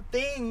 There are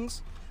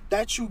things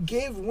that you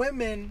give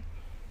women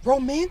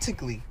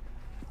romantically.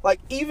 Like,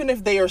 even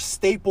if they are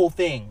staple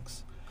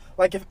things.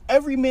 Like, if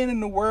every man in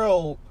the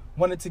world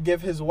wanted to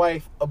give his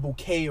wife a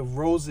bouquet of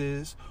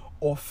roses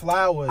or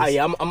flowers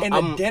in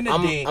a dinner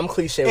date. I'm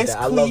cliche with that.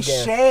 I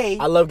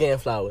love getting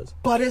flowers.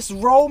 But it's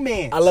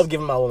romance. I love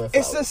giving my woman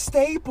flowers. It's a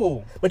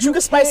staple. But you can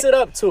spice it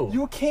up too.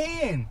 You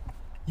can.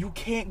 You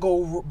can't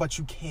go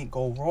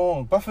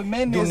wrong. But for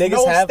men, there's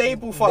no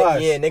staple for us.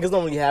 Yeah, niggas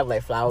don't really have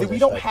like flowers. We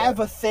don't have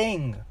a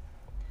thing.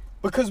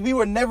 Because we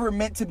were never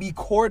meant to be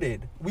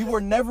courted. We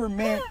were never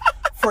meant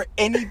for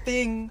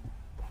anything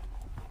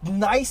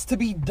nice to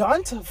be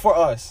done for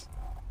us.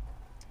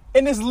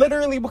 And it's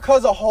literally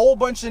because a whole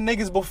bunch of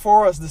niggas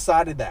before us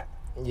decided that.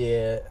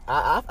 Yeah,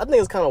 I think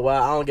it's kind of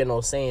wild. I don't get no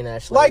saying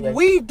actually. Like,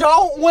 we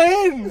don't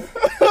win.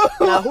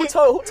 Now, who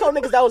told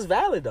niggas that was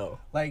valid though?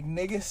 Like,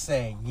 niggas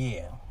say,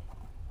 yeah,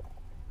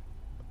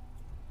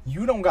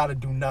 you don't gotta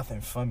do nothing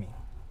for me.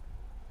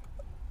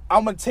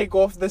 I'm gonna take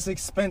off this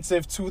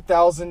expensive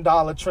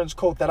 $2,000 trench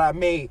coat that I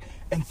made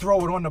and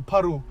throw it on the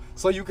puddle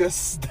so you can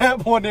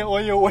step on it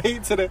on your way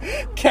to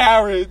the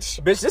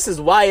carriage. Bitch, this is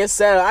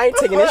YSL. I ain't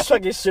taking this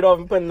fucking shit off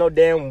and putting no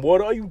damn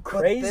water. Are you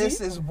crazy? But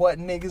this is what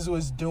niggas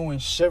was doing,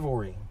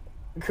 chivalry.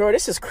 Girl,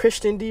 this is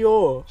Christian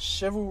Dior.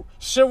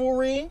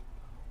 Chivalry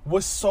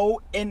was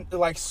so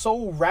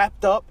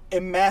wrapped up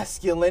in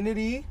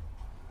masculinity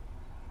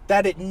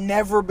that it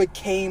never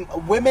became.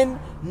 Women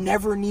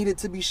never needed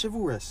to be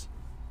chivalrous.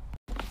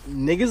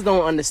 Niggas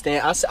don't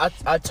understand.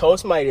 I told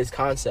somebody this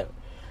concept.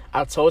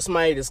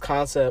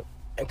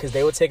 Because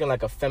they were taking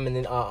like a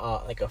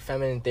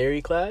feminine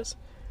theory class,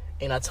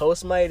 and I told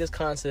somebody this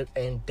concept,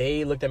 and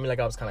they looked at me like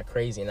I was kind of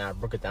crazy, and I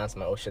broke it down to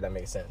my, oh shit, that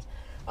makes sense.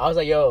 I was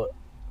like, yo,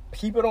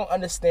 people don't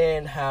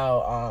understand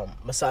how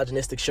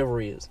misogynistic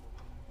chivalry is.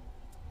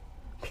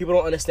 People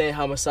don't understand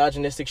how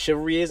misogynistic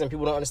chivalry is, and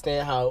people don't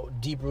understand how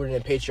deep rooted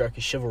in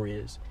patriarchy chivalry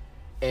is.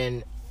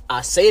 And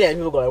I say that, and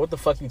people go like, what the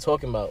fuck are you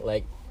talking about?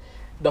 Like,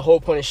 the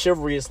whole point of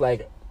chivalry is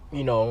like,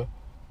 you know,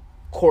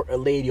 court a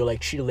lady or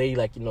like treat a lady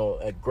like, you know,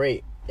 like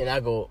great. And I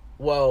go,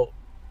 well,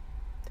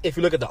 if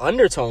you look at the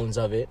undertones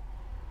of it,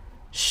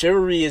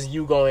 chivalry is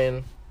you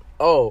going,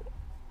 oh,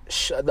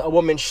 a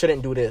woman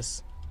shouldn't do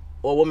this,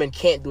 or a woman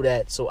can't do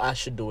that, so I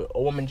should do it.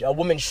 A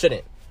woman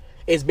shouldn't.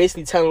 It's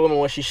basically telling a woman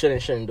what she should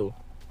and shouldn't do.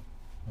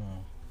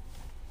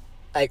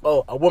 Like,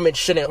 oh, a woman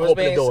shouldn't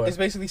open the door. It's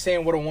basically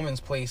saying what a woman's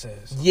place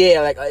is.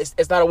 Yeah, like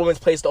it's not a woman's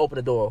place to open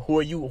the door. Who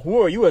are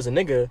you as a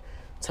nigga?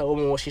 Tell a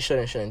woman what she should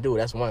and shouldn't do.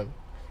 That's one.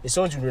 As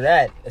soon as you do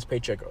that, it's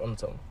patriarchal. I'm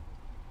telling you.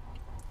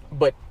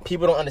 But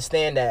people don't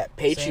understand that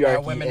patriarchy. Saying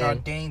that women are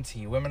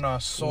dainty. Women are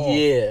soft.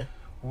 Yeah.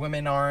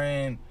 Women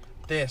aren't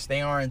this.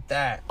 They aren't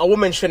that. A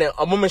woman shouldn't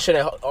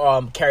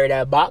carry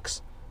that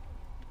box.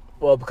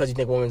 Well, because you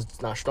think a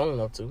woman's not strong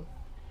enough to.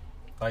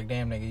 Like,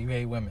 damn, nigga, you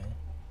hate women.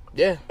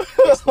 Yeah.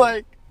 It's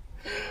like,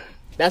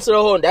 That's where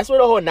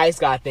the whole nice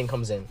guy thing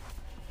comes in.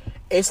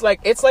 It's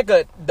like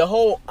the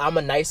whole I'm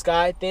a nice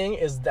guy thing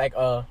is like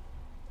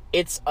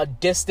it's a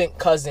distant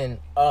cousin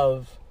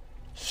of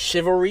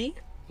chivalry,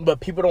 but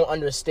people don't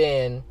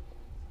understand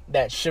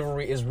that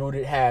chivalry is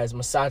rooted, has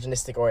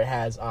misogynistic or it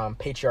has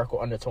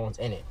patriarchal undertones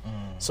in it.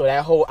 So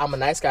that whole I'm a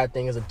nice guy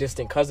thing is a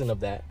distant cousin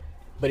of that,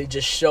 but it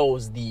just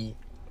shows the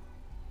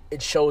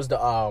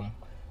misogyny,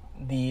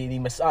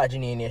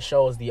 and it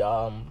shows the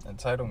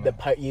entitlement, the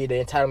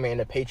entitlement and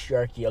the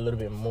patriarchy a little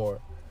bit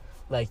more.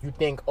 Like, you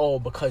think, oh,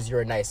 because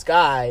you're a nice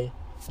guy,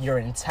 you're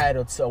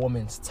entitled to a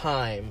woman's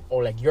time,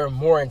 or like you're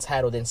more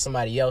entitled than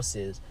somebody else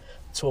is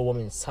to a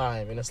woman's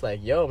time. And it's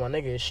like, yo, my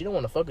nigga, she don't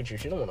want to fuck with you.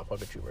 She don't want to fuck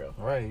with you, bro.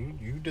 Right?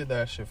 You did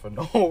that shit for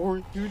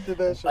no. You did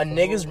that shit.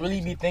 Niggas really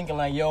be thinking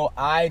like, yo,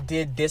 I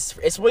did this.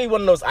 It's really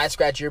one of those I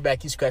scratch your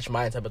back, you scratch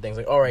mine type of things.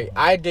 Like, all right,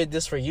 I did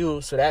this for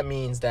you, so that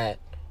means that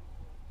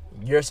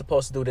you're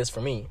supposed to do this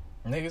for me.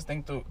 Niggas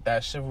think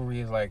that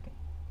chivalry is like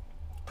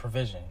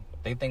provision.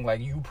 They think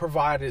like you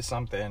provided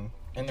something,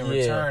 and in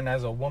return,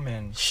 as a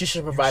woman, she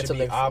should provide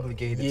something. Be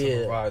obligated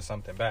to provide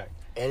something back.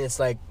 And it's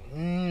like,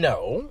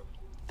 no,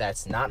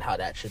 that's not how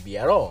that should be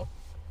at all.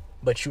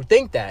 But you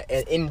think that,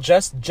 and in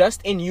just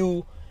in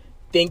you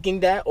thinking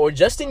that, or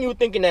just in you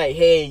thinking that,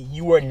 hey,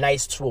 you were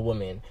nice to a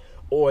woman,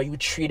 or you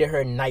treated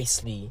her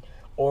nicely,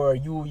 or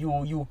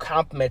you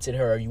complimented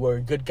her, you were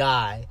a good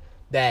guy,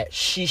 that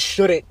she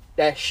shouldn't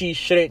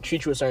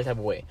treat you a certain type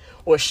of way,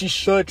 or she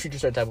should treat you a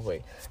certain type of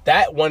way.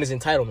 That one is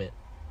entitlement.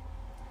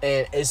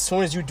 And as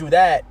soon as you do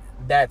that,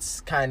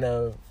 that's kind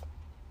of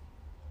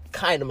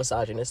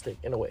misogynistic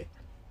in a way.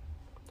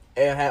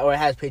 Or it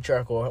has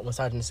patriarchal or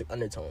misogynistic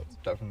undertones.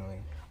 Definitely.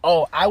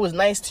 Oh, I was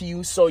nice to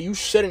you, so you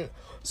shouldn't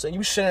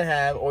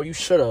have, or you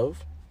should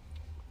have.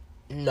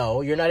 No,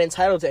 you're not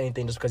entitled to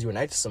anything just because you were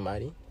nice to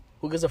somebody.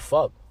 Who gives a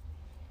fuck?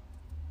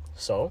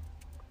 So?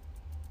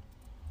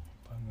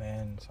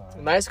 Man,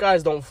 sorry. Nice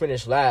guys don't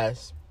finish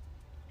last.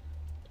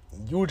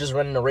 You were just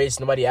running a race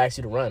nobody asked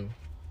you to run.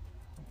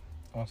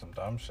 On some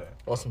dumb shit.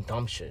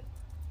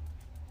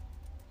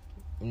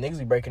 Niggas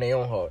be breaking their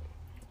own heart.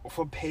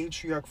 For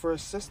a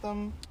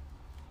system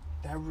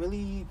that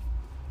really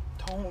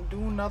don't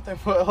do nothing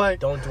for, like,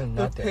 don't do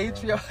nothing. The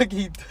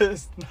patriarchy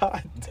does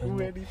not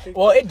do anything.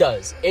 Well, it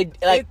does. It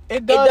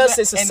does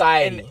in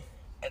society.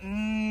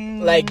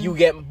 Like,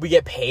 we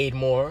get paid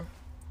more.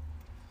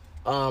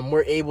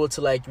 We're able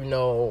to, like,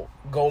 go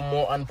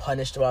more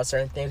unpunished about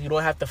certain things. You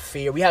don't have to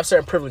fear. We have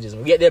certain privileges.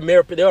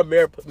 There are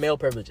male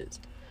privileges.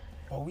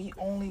 Well, we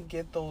only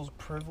get those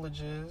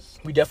privileges.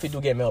 We definitely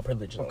do get male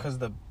privileges because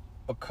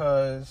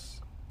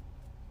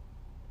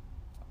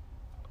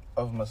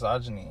of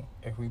misogyny.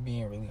 If we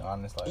being really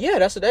honest, like, yeah,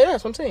 that's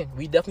what I'm saying.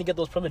 We definitely get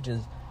those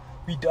privileges.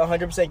 We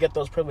 100% get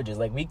those privileges.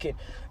 Like, we could,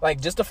 like,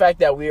 just the fact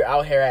that we're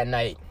out here at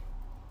night.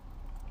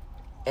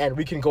 And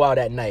we can go out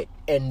at night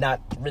and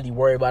not really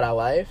worry about our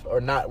life,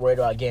 or not worried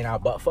about getting our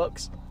butt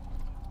fucks,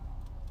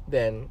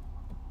 then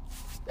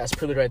that's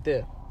privilege right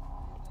there.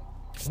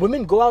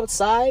 Women go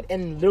outside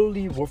and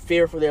literally will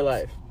fear for their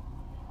life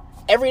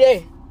every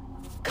day.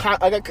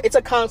 It's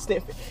a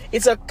constant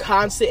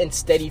and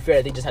steady fear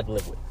that they just have to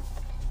live with.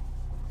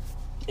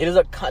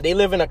 They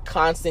live in a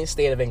constant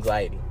state of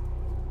anxiety.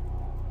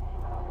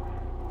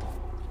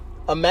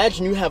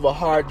 Imagine you have a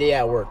hard day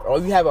at work, or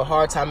you have a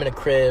hard time in the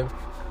crib.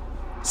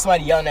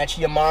 Somebody yelling at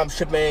you, your mom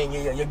tripping,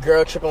 your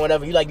girl tripping,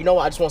 whatever. You like, you know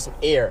what? I just want some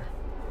air.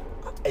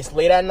 It's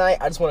late at night.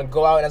 I just want to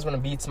go out and I just want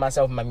to be to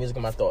myself and my music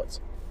and my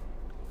thoughts.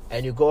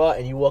 And you go out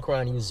and you walk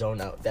around and you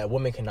zone out. That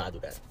woman cannot do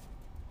that.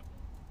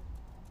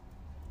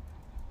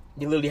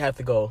 You literally have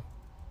to go,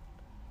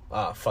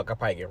 fuck, I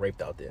probably get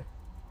raped out there.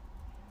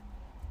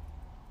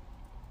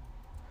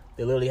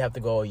 They literally have to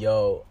go,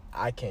 yo,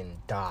 I can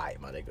die,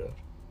 my nigga.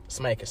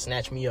 Somebody can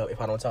snatch me up if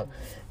I don't talk.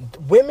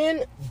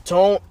 Women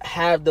don't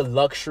have the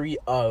luxury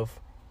of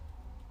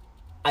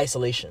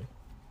isolation.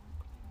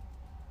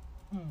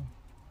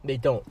 They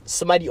don't.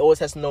 Somebody always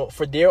has to know,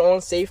 for their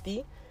own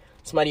safety,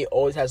 somebody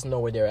always has to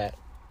know where they're at.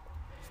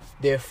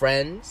 Their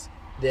friends,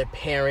 their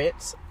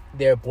parents,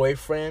 their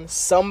boyfriend,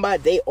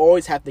 somebody, they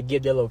always have to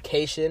give their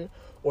location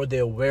or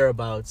their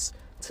whereabouts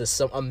to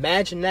some.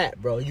 Imagine that,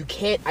 bro. You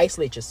can't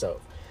isolate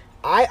yourself.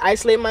 I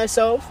isolate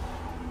myself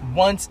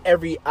once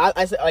every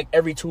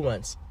 2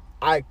 months.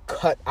 I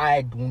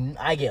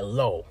get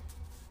low.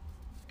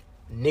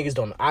 Niggas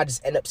don't know. I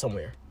just end up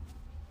somewhere.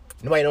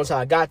 Nobody knows how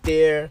I got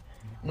there.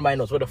 Nobody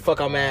knows where the fuck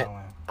I'm at.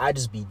 I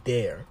just be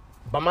there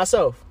by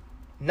myself,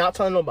 not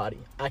telling nobody.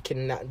 I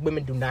cannot.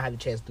 Women do not have the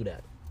chance to do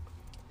that.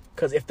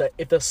 Cause if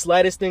the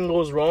slightest thing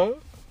goes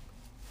wrong,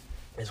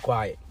 it's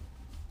quiet,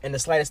 and the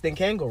slightest thing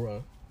can go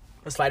wrong.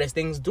 The slightest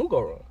things do go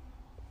wrong.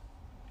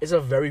 It's a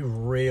very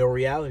real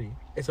reality.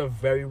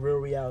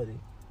 Patriarchy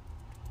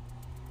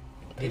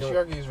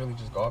is really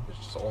just garbage,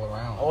 just all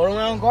around. All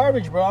around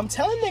garbage, bro. I'm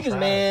telling niggas,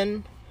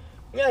 man.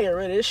 You gotta get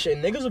rid of this shit.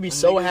 Niggas will be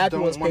so happy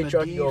once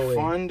patriarchy go away.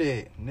 Defund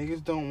it.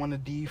 Niggas don't want to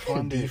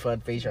defund it.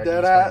 Defund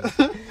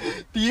patriarchy.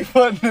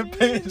 Defund the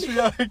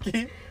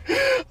patriarchy.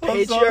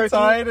 I'm so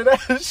tired of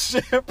that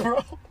shit,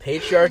 bro.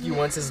 Patriarchy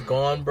once it's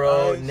gone,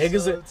 bro.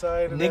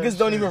 Niggas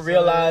don't even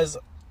realize.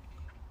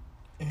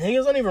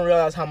 Niggas don't even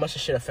realize how much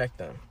this shit affect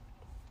them.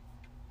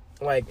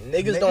 Like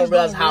niggas don't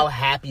realize how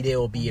happy they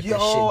will be if this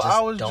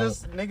shit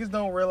just niggas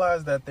don't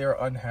realize that they're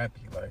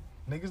unhappy. Like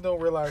niggas don't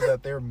realize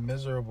that they're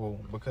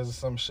miserable because of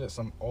some shit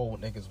some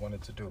old niggas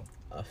wanted to do.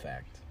 A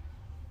fact.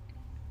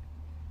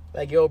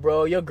 Like yo,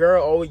 bro, your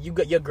girl always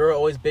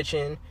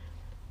bitching.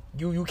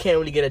 You can't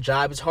really get a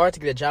job. It's hard to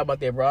get a job out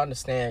there, bro. I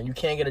understand. You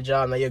can't get a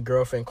job now. Your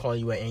girlfriend calling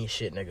you ain't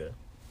shit, nigga.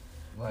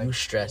 Like, you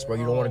stressed, bro.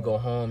 You don't want to go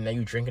home. Now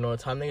you drinking all the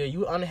time, nigga.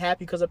 You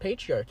unhappy because of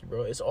patriarchy,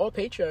 bro. It's all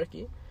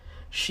patriarchy.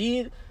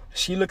 She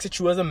looks at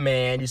you as a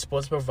man. You're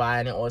supposed to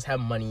provide and always have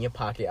money in your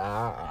pocket.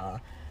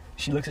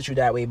 She looks at you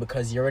that way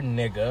because you're a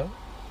nigga,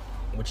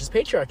 which is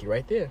patriarchy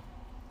right there.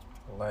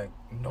 Like,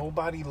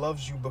 nobody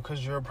loves you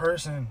because you're a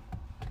person.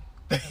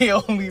 They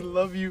only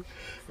love you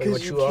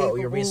because you are,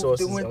 your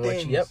resources, and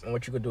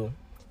what you could do.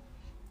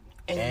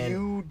 And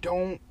you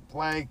don't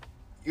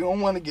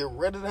want to get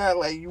rid of that.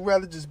 Like, you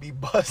rather just be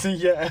busting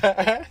your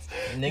ass.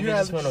 Niggas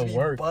just want to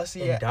work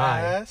and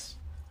die. Ass.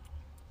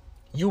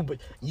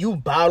 You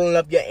bottling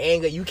up your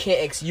anger. You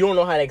don't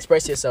know how to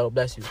express yourself.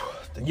 Bless you.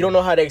 You don't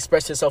know how to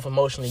express yourself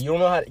emotionally. You don't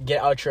know how to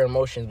get out your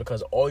emotions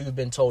because all you've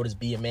been told is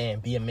be a man,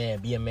 be a man,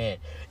 be a man.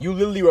 You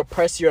literally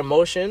repress your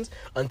emotions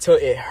until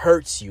it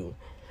hurts you,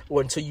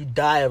 or until you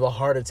die of a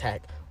heart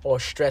attack or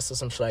stress or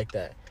some shit like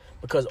that.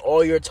 Because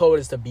all you're told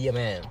is to be a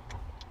man.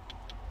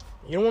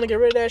 You don't want to get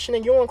rid of that shit,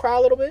 and you don't want to cry a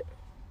little bit.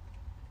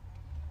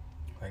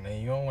 Like,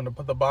 nigga, you don't want to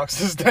put the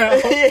boxes down.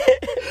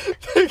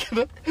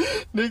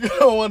 Nigga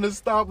don't want to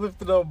stop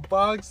lifting up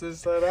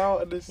boxes. So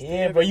out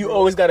but you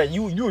always gotta.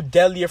 You're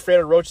deadly afraid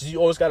of roaches. You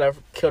always gotta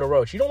kill the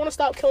roach. You don't want to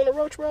stop killing the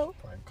roach, bro.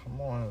 Like,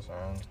 come on,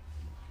 son.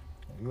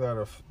 You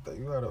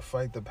gotta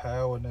fight the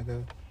power,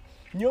 nigga.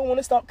 You don't want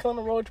to stop killing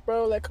the roach,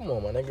 bro. Like, come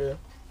on, my nigga.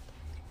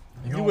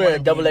 You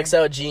wearing double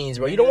XL jeans,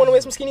 bro. You don't want to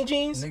wear some skinny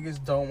jeans?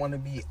 Niggas don't want to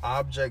be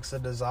objects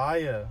of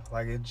desire.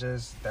 Like,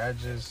 that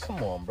just...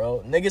 Come on,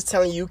 bro. Niggas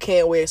telling you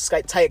can't wear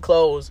tight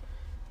clothes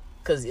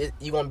because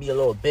you going to be a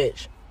little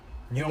bitch.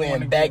 You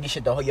wearing baggy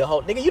shit the whole your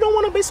whole... Nigga, you don't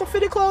want to wear some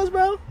fitted clothes,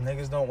 bro?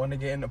 Niggas don't want to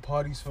get into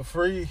parties for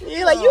free.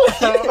 Yeah, like, you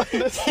don't want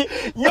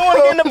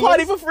to get in the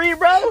party for free,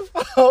 bro?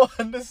 I don't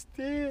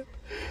understand.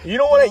 You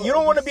don't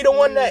want to be the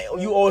one that...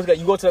 You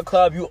go to the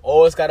club, you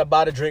always got to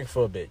buy the drink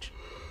for a bitch.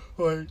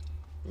 Like...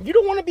 You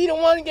don't want to be the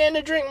one getting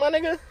the drink, my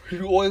nigga.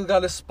 You always got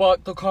to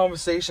spark the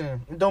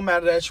conversation. It don't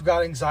matter that you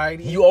got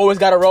anxiety. You always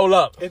got to roll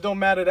up. It don't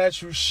matter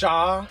that you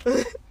shy.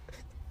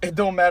 It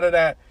don't matter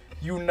that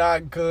you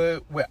not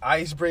good with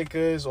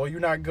icebreakers or you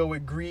not good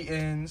with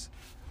greetings.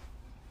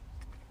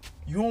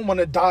 You don't want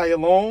to die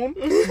alone.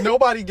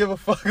 Nobody give a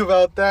fuck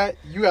about that.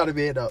 You got to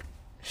be it up.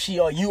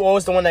 You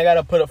always the one that got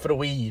to put up for the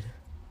weed.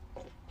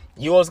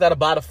 You always got to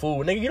buy the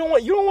food. Nigga, you don't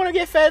want to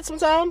get fed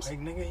sometimes? Like,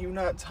 nigga, you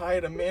not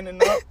tired of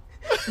manning up?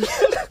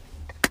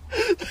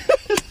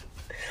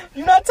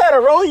 You not tired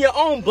of rolling your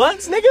own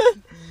blunts, nigga?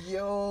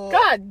 Yo.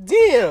 God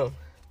damn.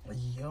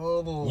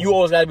 Yo. You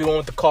always gotta be one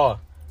with the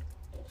car.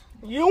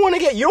 You don't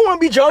wanna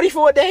be Jody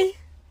for a day?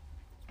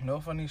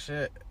 No funny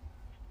shit.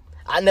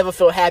 I never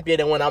feel happier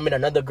than when I'm in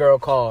another girl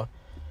car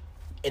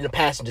in the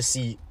passenger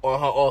seat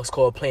on her aux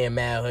cord playing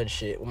Mad Hood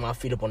shit with my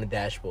feet up on the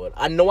dashboard.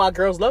 I know why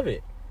girls love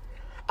it.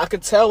 I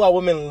could tell why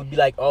women be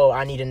like, oh,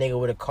 I need a nigga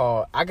with a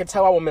car. I could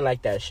tell why women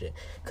like that shit.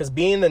 Because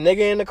being the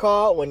nigga in the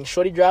car when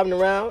shorty driving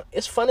around,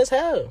 it's fun as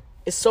hell.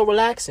 It's so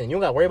relaxing. You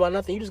don't got to worry about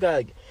nothing. You just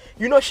got to,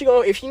 if you know she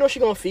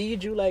going to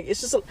feed you, like,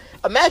 it's just,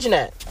 imagine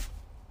that.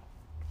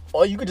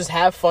 Or you could just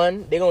have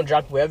fun. They going to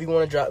drop wherever you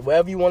want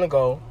to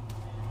go.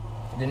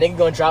 The nigga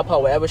going to drop her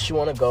wherever she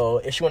want to go.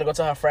 If she want to go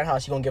to her friend's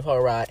house, he going to give her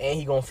a ride and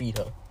he going to feed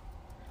her.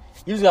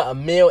 You just got a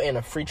meal and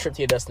a free trip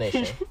to your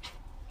destination.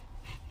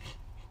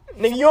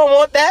 Nigga, you don't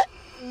want that?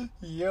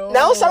 Yo. That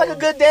don't sound like a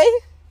good day.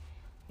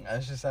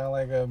 That should sound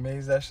like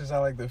that should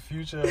sound like the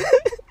future.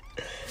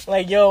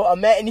 Like, yo,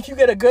 and if you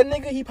get a good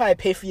nigga, he probably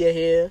pay for your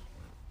hair.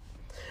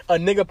 A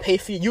nigga pay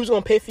for you was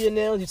gonna pay for your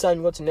nails. You tell him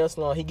you go to nail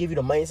salon, he give you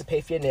the money to pay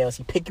for your nails.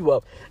 He pick you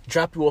up,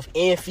 drop you off,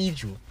 and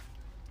feed you.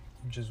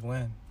 You just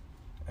win.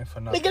 And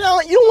for nothing.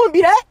 Nigga, you don't want to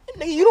be that.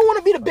 Nigga, you don't want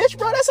to be the bitch,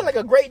 bro. That sounds like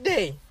a great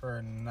day.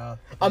 For nothing.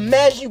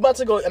 Imagine you about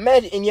to go.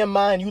 Imagine in your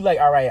mind, you like,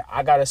 all right,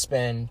 I gotta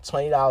spend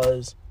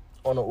 $20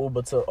 on an Uber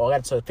I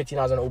got to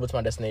 $15 on an Uber to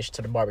my destination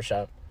to the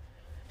barbershop.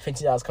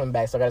 $15 coming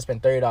back, so I gotta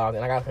spend $30,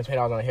 and I gotta spend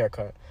 $20 on a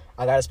haircut.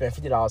 I gotta spend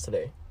 $50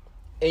 today.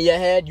 In your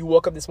head, you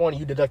woke up this morning,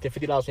 you deducted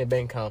 $50 from your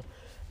bank account.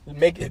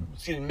 Make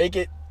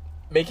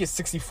it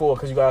 64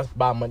 because you gotta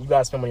buy money. You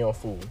gotta spend money on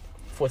food.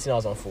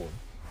 $14 on food.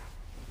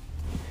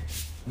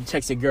 You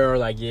text your girl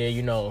like, yeah,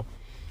 I'm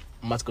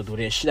about to go do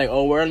this. She like,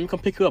 oh, word, let me come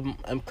pick you up.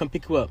 Come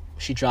pick you up.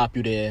 She drop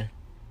you there,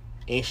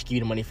 and she give you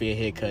the money for your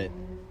haircut,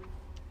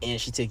 and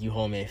she take you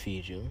home and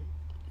feed you.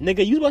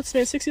 Nigga, you was about to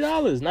spend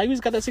 $60. Now you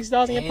just got that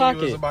 $60 in your pocket.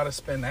 You was about to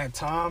spend that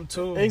time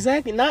too.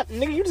 Exactly.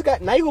 Nigga, you just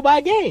got. Now you go buy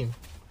a game.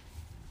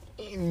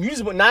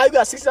 Now you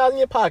got $60 in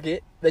your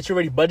pocket that you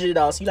already budgeted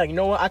out. So you like, you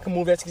know what? I can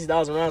move that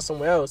 $60 around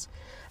somewhere else.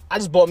 I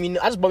just bought me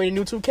the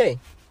new 2K.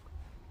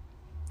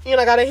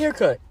 And I got a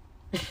haircut.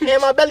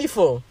 And my belly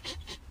full.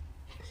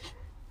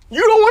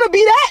 You don't want to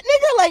be that,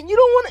 nigga? Like, you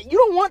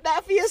don't want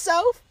that for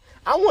yourself?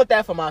 I want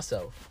that for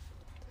myself.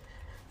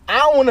 I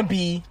don't want to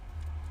be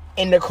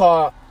in the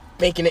car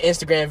making the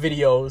Instagram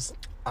videos.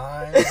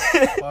 I'm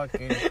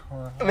fucking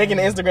crying. Making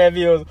the Instagram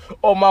videos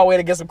on my way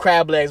to get some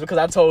crab legs because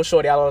I told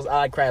Shorty I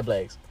like crab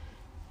legs.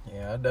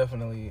 Yeah, I'm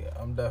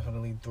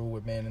definitely through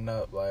with manning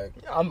up. Like,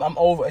 I'm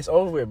over. It's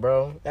over with,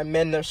 bro. That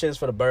manning up shit is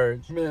for the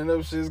birds. Man,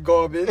 that shit's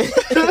garbage.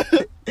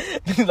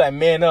 He's like,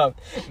 man up.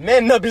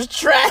 Man up is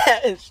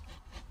trash.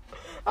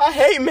 I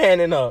hate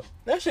manning up.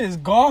 That shit is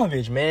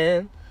garbage,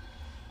 man.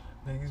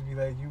 Niggas be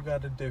like,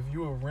 if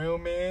you a real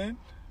man.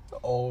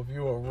 Oh, if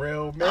you a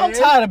real man. I'm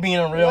tired of being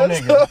a real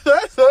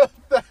nigga.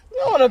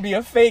 I want to be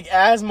a fake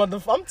ass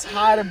motherfucker. I'm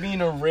tired of being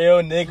a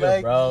real nigga,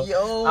 like, bro.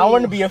 Yo. I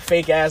want to be a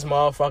fake ass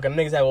motherfucker.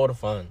 Niggas have all the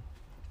fun.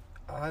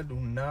 I do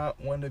not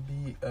want to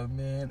be a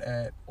man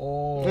at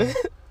all.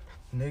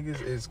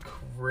 Niggas is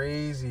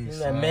crazy, He's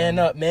son. like, man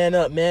up, man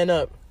up, man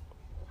up.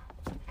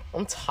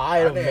 I'm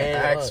tired of manning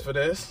up. I didn't ask for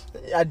this.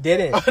 I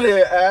didn't.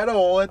 I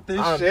don't want this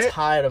shit. I'm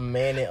tired of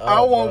manning up.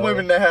 I want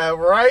women to have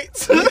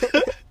rights.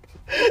 I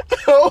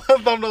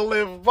want them to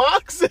live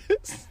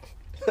boxes.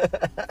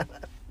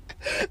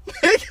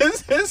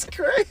 Niggas is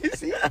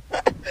crazy.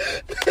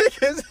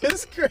 Niggas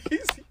is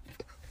crazy.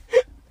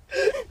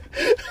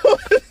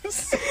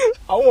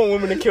 I want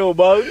women to kill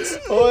bugs.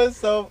 Or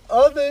some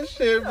other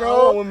shit, bro.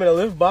 I want women to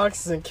lift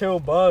boxes and kill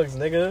bugs,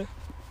 nigga.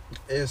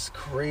 It's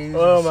crazy.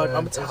 Oh my!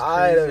 I'm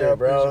tired of it,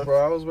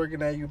 bro. I was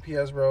working at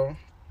UPS, bro,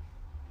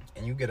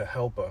 and you get a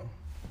helper.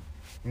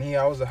 Me,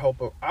 I was a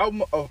helper. I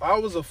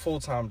was a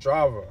full-time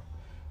driver,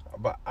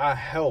 but I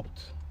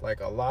helped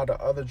like a lot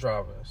of other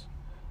drivers.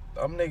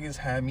 Them niggas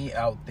had me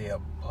out there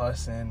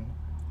busting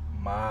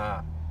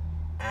my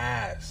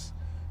ass.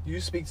 You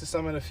speak to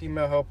some of the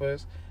female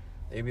helpers,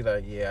 they be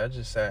like, yeah, I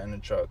just sat in the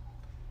truck.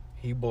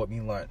 He bought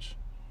me lunch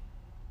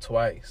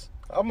twice.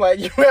 I'm like,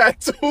 you had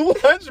 2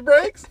 lunch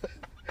breaks?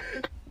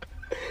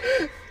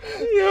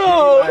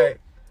 Yo.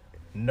 Like,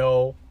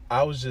 no,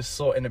 I was just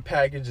sorting the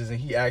packages and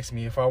he asked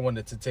me if I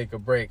wanted to take a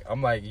break.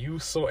 I'm like, you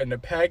sorting the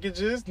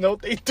packages? No,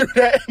 they do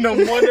that in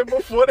the morning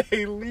before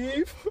they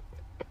leave.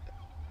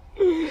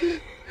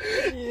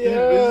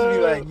 Yeah. Be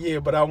like, yeah,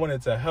 but I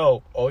wanted to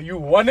help. Oh, you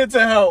wanted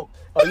to help?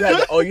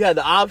 Oh, you had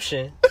the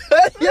option.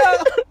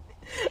 Yeah.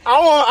 I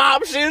want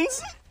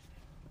options.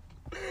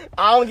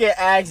 I don't get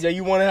asked, yo,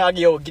 you want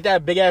to, get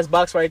that big ass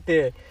box right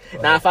there.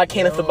 Like, now, if I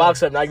can't lift the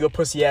box up, now you a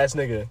pussy ass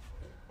nigga.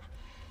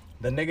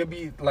 The nigga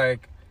be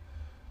like,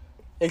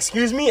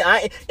 excuse me,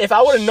 if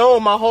I would have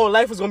known my whole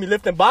life was going to be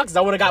lifting boxes,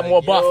 I would have got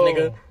more buff,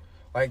 nigga.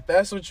 Like,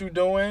 that's what you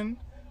doing?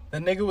 The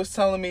nigga was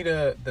telling me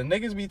the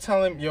niggas be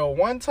telling, yo,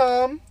 one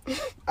time,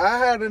 I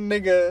had a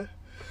nigga,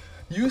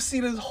 you see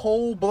this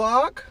whole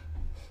block?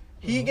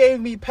 He gave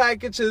me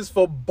packages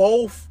for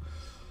both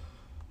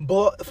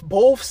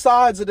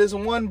sides of this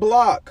one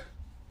block.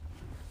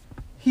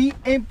 He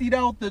emptied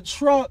out the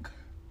truck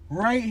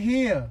right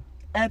here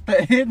at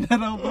the end of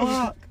the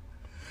block.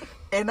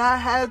 And I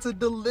had to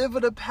deliver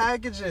the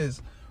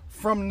packages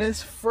from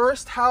this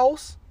first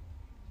house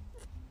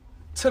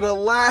to the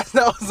last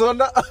house on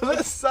the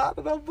other side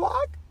of the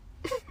block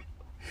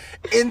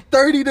in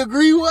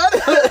 30-degree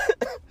weather.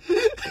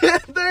 In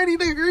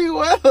 30-degree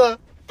weather.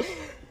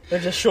 They're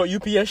just short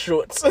UPS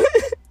shorts.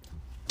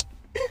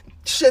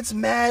 Shit's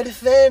mad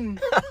thin.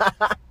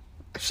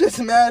 Shit's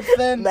mad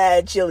thin.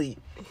 Mad chilly.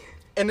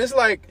 And it's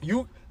like,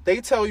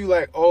 they tell you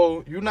like,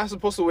 oh, you're not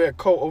supposed to wear a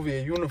coat over your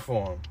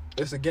uniform.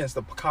 It's against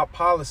the cop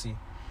policy.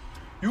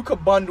 You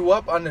could bundle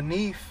up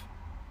underneath,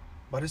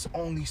 but it's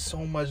only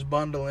so much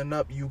bundling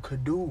up you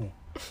could do.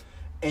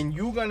 And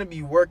you're going to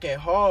be working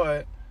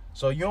hard,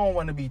 so you don't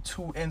want to be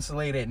too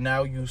insulated.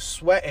 Now you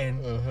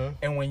sweating,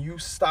 and when you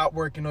stop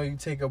working or you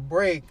take a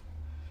break,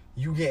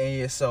 you getting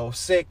yourself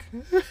sick.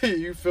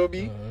 You feel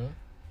me?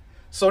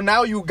 So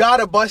now you got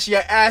to bust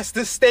your ass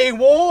to stay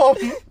warm.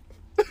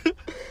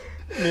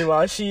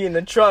 Meanwhile, she in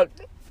the truck.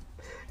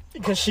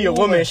 Because she a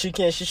woman, she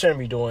shouldn't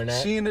be doing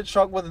that. She in the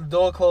truck with the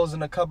door closed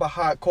and a cup of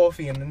hot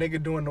coffee and the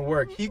nigga doing the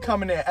work. He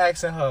coming in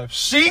asking her if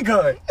she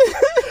good.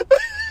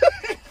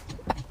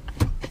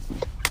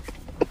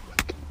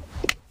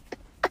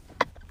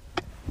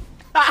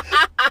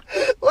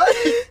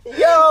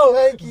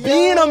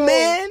 Being a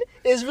man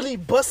is really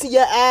busting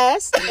your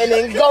ass and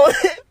then going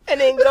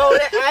and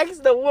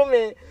ask the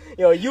woman,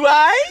 yo, you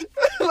alright?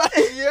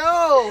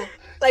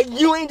 Like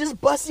you ain't just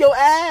bust your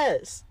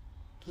ass.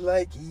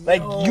 Like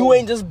you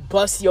ain't just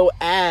bust your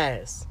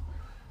ass.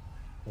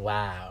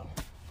 Wow.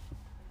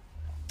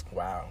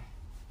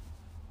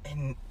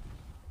 And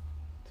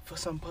for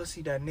some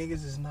pussy that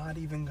niggas is not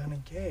even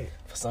gonna get.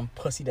 For some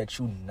pussy that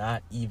you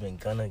not even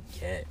gonna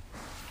get.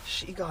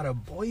 She got a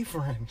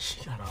boyfriend.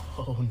 She got a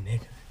whole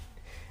nigga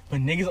But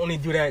niggas only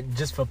do that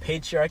just for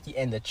patriarchy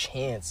and the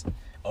chance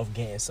of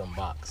getting some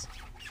box.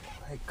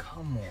 Like,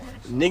 come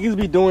on. Niggas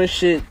be doing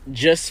shit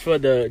just for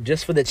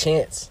the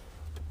chance.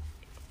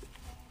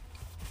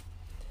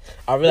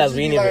 I realize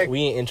we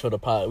ain't intro the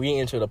pod. We ain't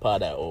intro the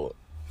pod that old.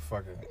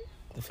 Fuck it.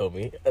 You feel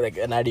me?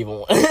 Like, not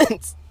even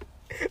once.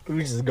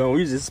 We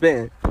just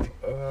spitting.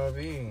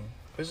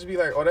 Bitches be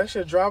like, oh, that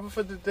shit dropping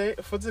for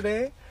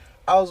today?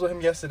 I was with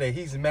him yesterday.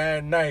 He's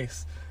mad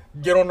nice.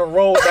 Get on the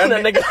road. That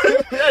nigga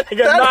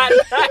not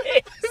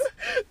nice.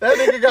 That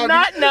nigga got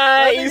not me,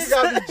 nice.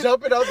 That nigga got me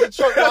jumping out the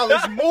truck while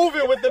it's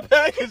moving with the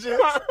packages.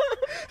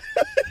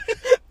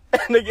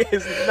 That nigga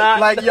is not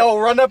like, nice. yo,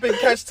 run up and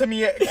catch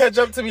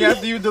up to me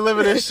after you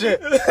deliver this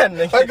shit.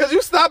 Like, could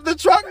you stop the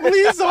truck,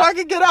 please, so I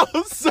can get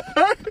out, sir?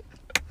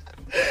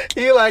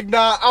 He like,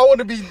 nah, I want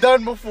to be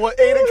done before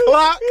 8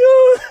 o'clock.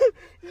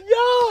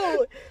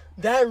 Yo,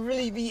 that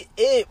really be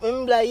it.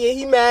 I'm like, yeah,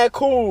 he mad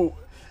cool.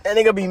 That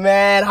nigga be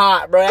mad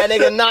hot, bro. That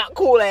nigga not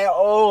cool at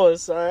all,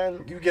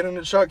 son. You get in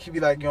the truck, he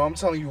be like, yo, I'm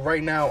telling you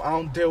right now, I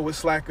don't deal with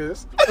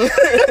slackers. I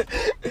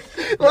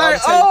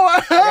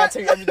gotta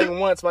tell you everything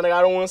once, my nigga.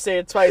 I don't want to say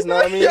it twice, know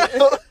what I mean?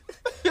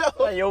 Yo.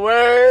 Like, your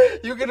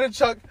word. You get in the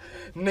truck,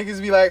 niggas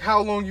be like,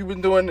 how long you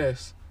been doing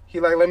this? He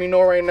like, let me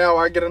know right now.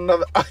 I get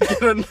another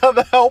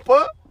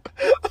helper.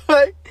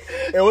 Like,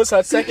 it was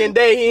her second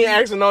day. He ain't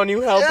asking no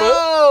new helper.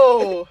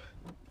 Yo.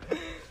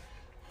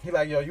 He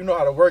like, yo, you know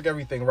how to work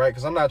everything, right?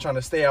 Because I'm not trying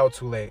to stay out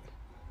too late.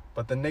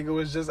 But the nigga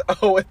was just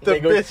out with the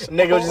bitch.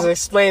 Nigga was just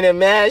explaining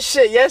mad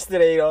shit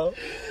yesterday, though.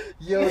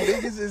 Yo,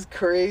 niggas is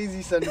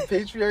crazy, son. The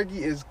patriarchy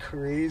is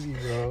crazy,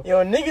 bro.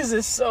 Yo, niggas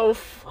is so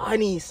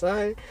funny,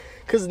 son.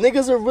 Because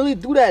niggas will really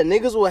do that.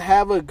 Niggas will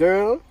have a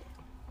girl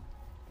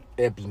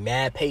and be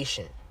mad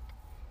patient.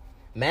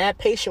 Mad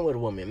patient with a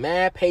woman.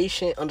 Mad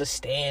patient,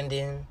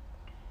 understanding.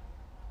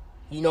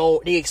 You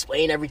know, they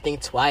explain everything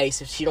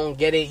twice. If she don't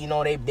get it, you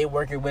know, they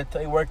work it with her.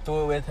 They work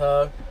through it with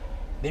her.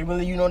 They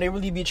really, you know, they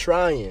really be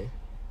trying.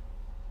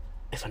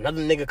 If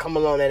another nigga come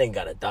along, that ain't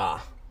gotta die.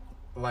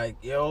 Like,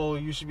 yo,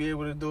 you should be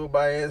able to do it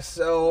by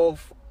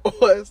yourself.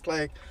 Or it's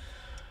like,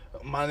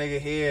 my nigga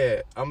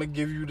here, I'm gonna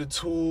give you the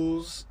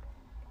tools,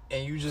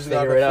 and you just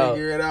gotta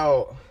figure it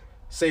out.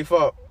 Safe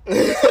up.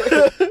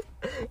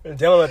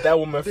 Don't let that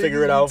woman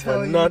figure it out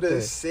for nothing. You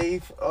to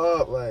safe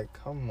up. Like,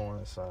 come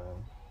on,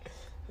 son.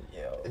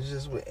 Yo. It's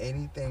just with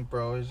anything,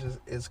 bro.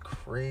 It's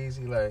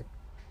crazy. Like,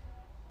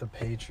 the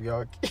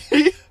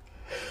patriarchy.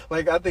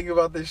 Like, I think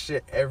about this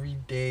shit every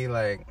day.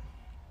 Like,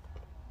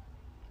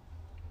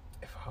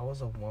 if I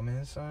was a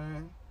woman,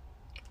 son,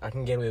 I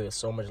can get away with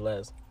so much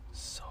less.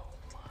 So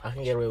much. I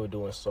can get away with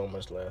doing so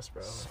much less,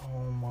 bro. So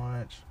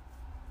much.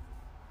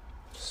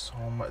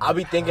 I'll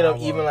be thinking of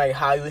even like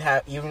how you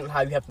have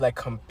to like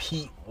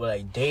compete with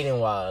like dating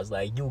wise.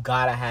 Like, you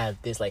gotta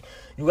have this. Like,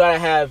 you gotta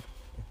have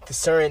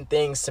certain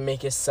things to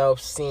make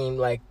yourself seem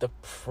like the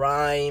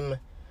prime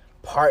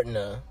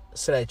partner,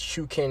 so that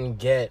you can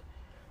get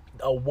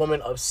a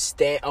woman of a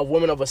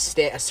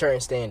certain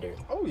standard.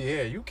 Oh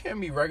yeah, you can't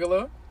be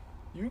regular.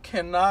 You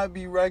cannot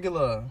be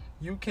regular.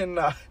 You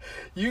cannot.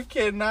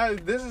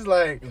 This is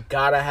like, you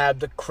gotta have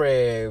the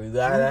crib. You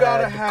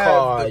gotta have the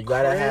car. You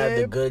gotta have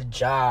the good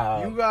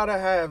job. You gotta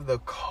have the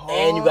car.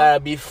 And you gotta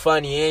be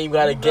funny. And you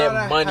gotta get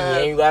money.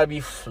 And you gotta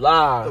be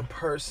fly. The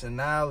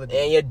personality.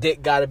 And your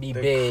dick gotta be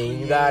big.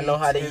 You gotta know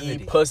how to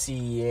eat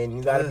pussy. And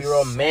you gotta be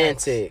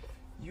romantic.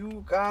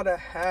 You gotta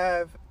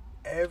have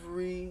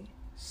every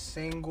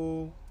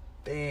single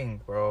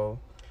thing, bro.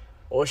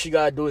 All she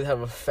gotta do is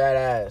have a fat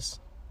ass,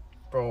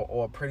 bro,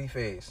 or a pretty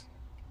face,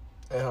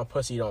 and her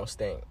pussy don't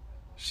stink.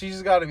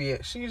 She's gotta be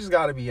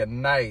a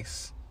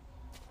nice.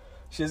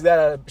 She's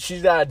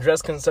gotta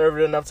dress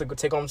conservative enough to go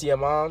take home to your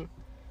mom,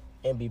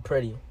 and be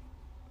pretty.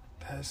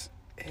 That's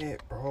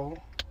it, bro.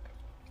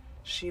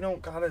 She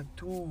don't gotta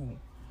do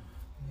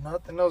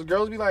nothing else.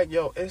 Girls be like,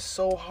 yo, it's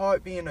so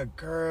hard being a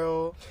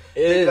girl.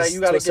 It is, like,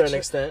 you gotta to a certain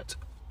extent.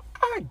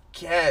 I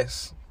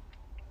guess,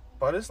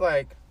 but it's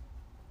like,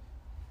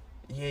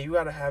 yeah, you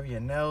gotta have your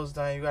nails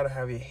done. You gotta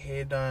have your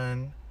hair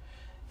done.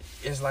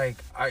 It's like,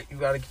 you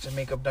gotta get your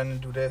makeup done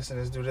and do this and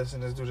let's do this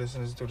and let's do this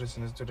and let's do this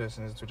and let's do this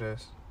and let's do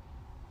this.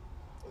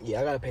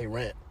 Yeah, I gotta pay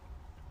rent.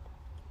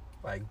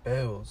 Like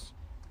bills.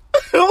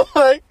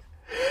 like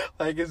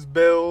it's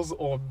bills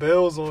on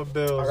bills on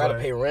bills. I gotta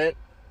pay rent,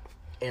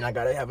 and I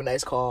gotta have a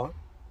nice car,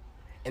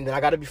 and then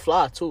I gotta be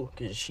fly too,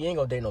 cause she ain't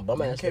gonna date no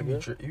bum ass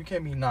nigga. You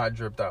can't be not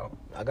dripped out.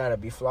 I gotta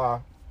be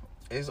fly.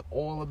 It's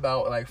all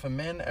about, like, for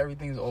men,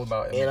 everything's all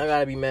about image. And I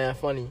gotta be mad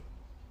funny.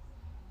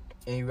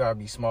 And you gotta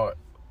be smart.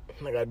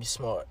 I gotta be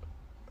smart.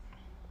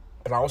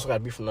 But I also gotta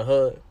be from the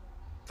hood.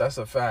 That's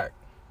a fact.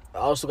 I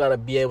also gotta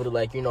be able to,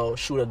 like, you know,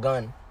 shoot a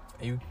gun.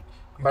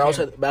 But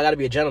I gotta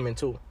be a gentleman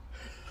too.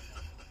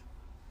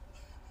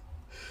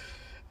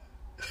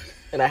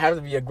 And I have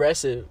to be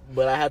aggressive,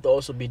 but I have to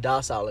also be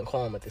docile and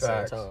calm at the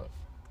same time.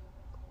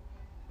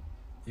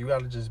 You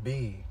gotta just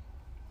be.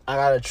 I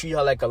gotta treat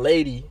her like a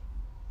lady,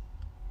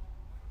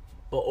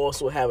 but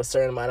also have a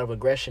certain amount of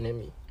aggression in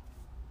me.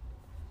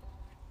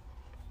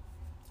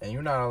 And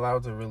you're not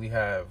allowed to really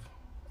have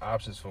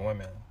options for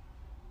women.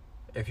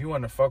 If you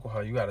want to fuck with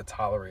her, you gotta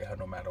tolerate her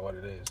no matter what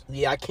it is.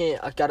 Yeah, I can't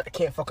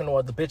fucking know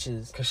other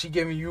bitches. Cause she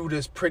giving you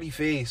this pretty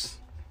face.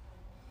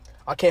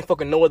 I can't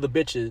fucking know other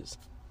bitches.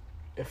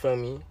 You feel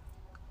me?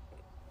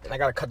 And I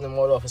gotta cut them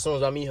all off as soon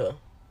as I meet her.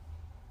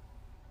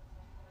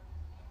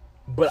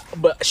 But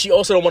she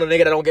also don't want a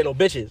nigga that don't get no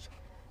bitches.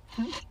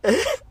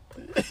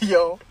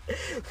 Yo.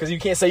 Cause you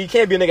can't be a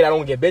nigga that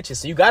don't get bitches.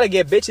 So you gotta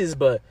get bitches,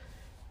 but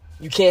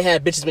you can't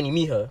have bitches when you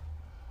meet her.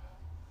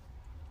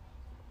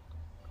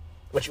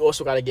 But you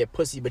also gotta get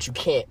pussy, but you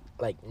can't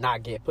like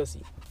not get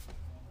pussy.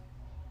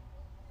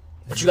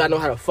 But you gotta know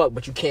how to fuck,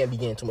 but you can't be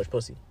getting too much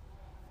pussy.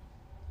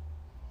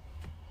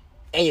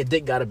 And your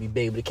dick gotta be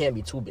big, but it can't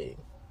be too big.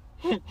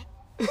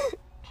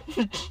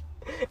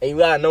 And you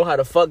gotta know how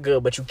to fuck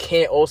good, but you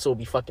can't also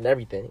be fucking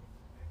everything.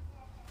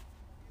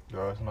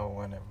 There's no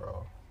winning,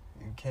 bro.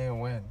 You can't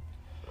win.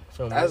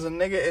 So, as a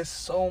nigga, it's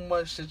so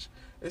much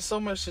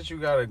shit you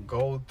gotta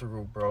go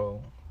through,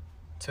 bro,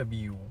 to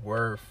be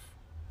worth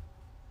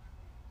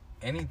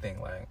anything.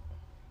 Like,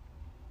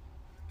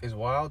 it's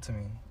wild to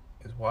me.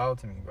 It's wild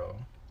to me, bro.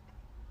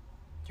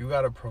 You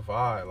gotta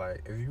provide.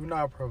 Like, if you're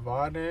not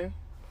providing,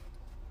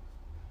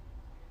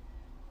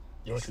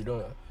 you know what you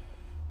doing?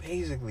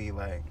 Basically,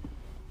 like.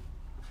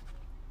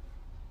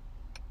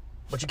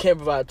 But you can't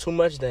provide too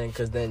much then,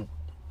 because then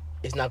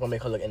it's not gonna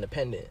make her look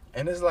independent.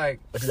 And it's like,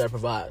 but you gotta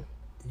provide.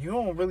 You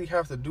don't really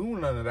have to do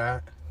none of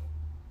that.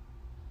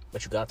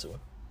 But you got to.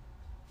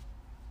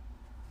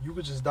 You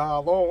could just die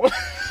alone.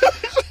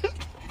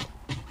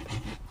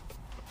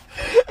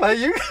 Like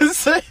you can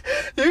say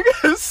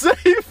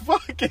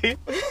fuck it.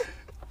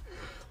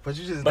 But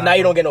you just. But now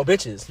you don't get no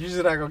bitches. You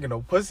just not gonna get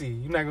no pussy.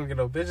 You're not gonna get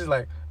no bitches.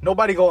 Like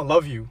nobody gonna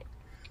love you.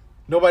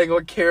 Nobody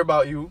gonna care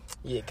about you.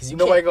 Yeah, cause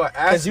nobody gonna ask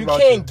about you. Cause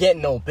you can't get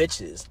no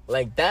bitches.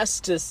 Like that's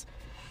just.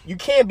 You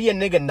can't be a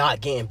nigga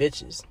not getting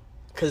bitches.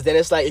 Cause then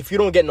it's like if you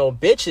don't get no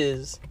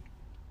bitches,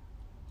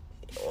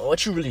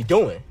 what you really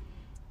doing?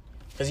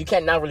 Cause you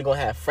can't not really gonna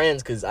have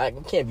friends. Cause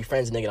you can't be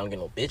friends with a nigga that don't get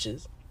no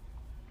bitches.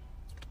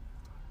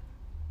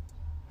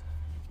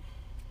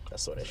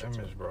 That's what that shit.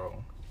 Image,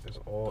 bro. It's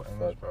all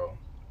image, bro.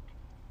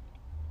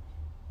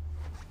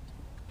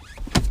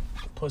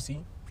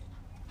 Pussy.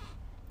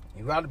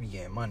 You gotta be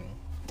getting money.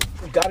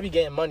 You gotta be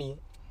getting money.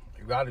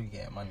 You gotta be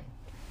getting money.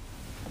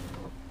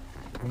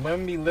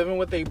 Women be living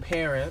with their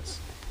parents.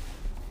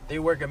 They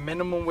work a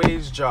minimum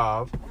wage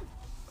job.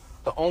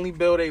 The only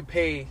bill they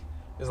pay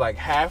is like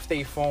half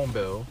their phone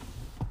bill.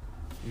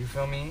 You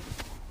feel me?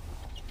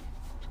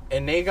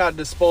 And they got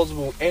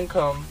disposable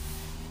income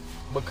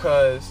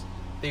because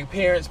their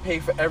parents pay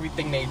for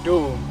everything they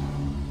do.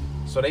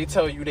 So they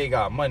tell you they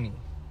got money.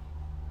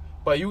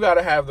 But you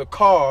gotta have the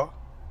car,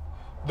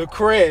 the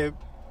crib,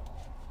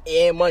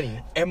 and money.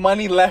 And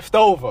money left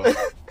over.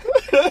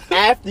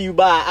 After you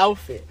buy an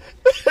outfit.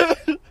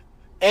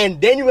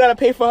 And then you gotta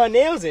pay for her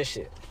nails and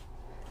shit.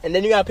 And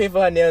then you gotta pay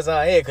for her nails on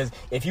her hair. Cause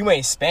if you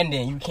ain't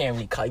spending, you can't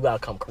really cut. You gotta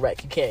come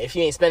correct. You can't. If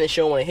you ain't spending,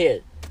 she don't wanna hear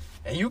it.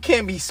 And you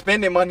can't be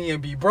spending money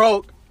and be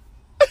broke.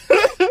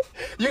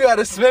 You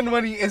gotta spend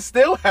money and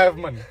still have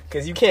money.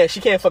 Cause you can't. She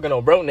can't fucking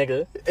no broke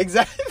nigga.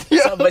 Exactly.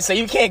 So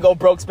you can't go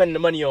broke spending the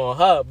money on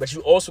her. But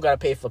you also gotta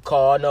pay for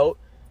car note,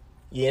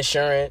 your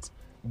insurance.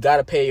 You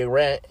gotta pay your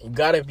rent. You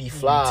gotta be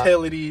fly.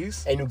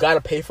 Utilities. And you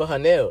gotta pay for her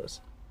nails.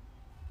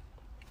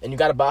 And you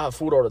gotta buy her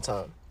food all the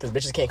time. Cause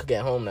bitches can't cook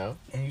at home now.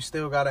 And you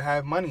still gotta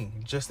have money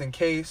just in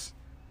case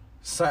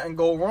something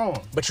go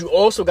wrong. But you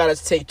also gotta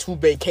take 2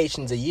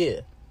 vacations a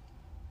year.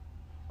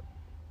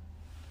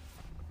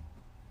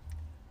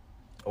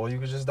 Or you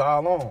could just die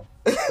alone.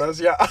 That's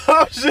your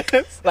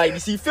options. Like, you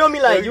see, feel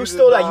me? Like, you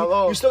still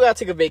like you still gotta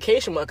take a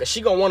vacation, cause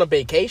she gonna want a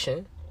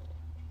vacation.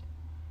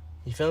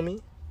 You feel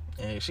me?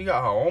 And she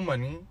got her own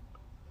money,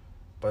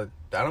 but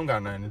that don't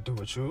got nothing to do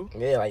with you.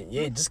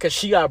 Yeah, just cause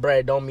she got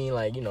bread don't mean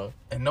like, you know.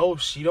 And no,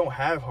 she don't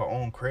have her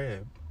own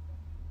crib.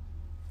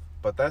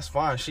 But that's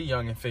fine. She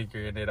young and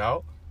figuring it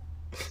out.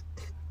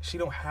 She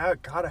don't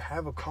gotta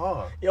have a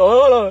car. Yo,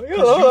 hold on.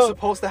 You're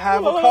supposed to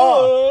have a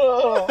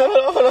car.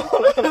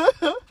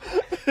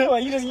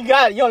 You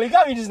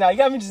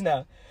got me just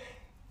now.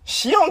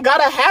 She don't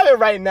gotta have it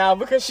right now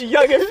because she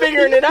young and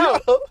figuring it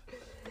out.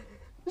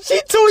 She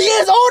 2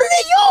 years older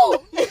than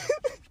you.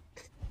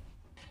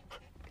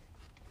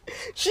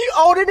 She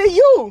older than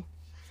you.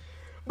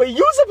 But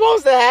you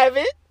supposed to have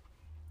it.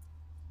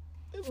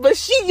 But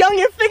she young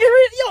and figuring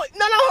it. Yo,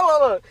 no,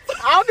 hold on.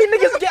 I don't think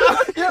niggas get.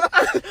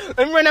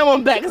 Let me run that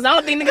one back, cause I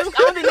don't think niggas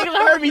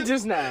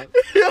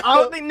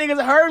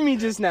heard me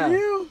just now.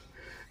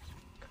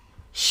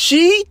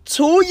 She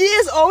 2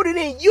 years older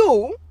than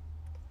you,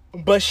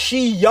 but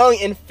she young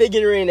and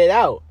figuring it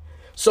out.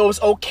 So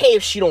it's okay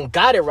if she don't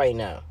got it right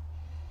now.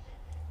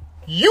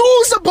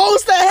 You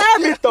supposed to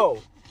have it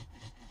though.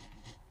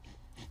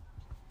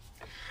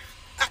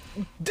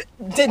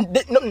 Did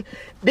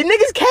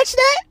niggas catch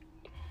that?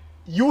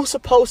 You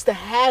supposed to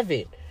have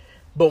it.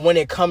 But when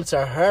it comes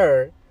to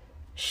her,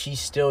 she's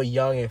still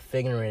young and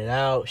figuring it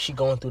out. She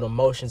going through the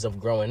motions of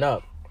growing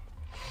up.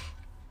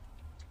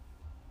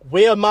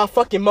 Where are my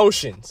fucking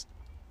motions?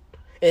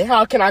 And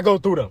how can I go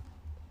through them?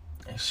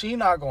 And she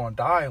not gonna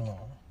die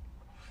alone.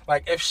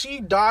 Like, if she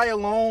die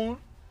alone,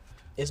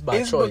 It's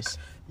by choice.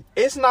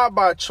 It's not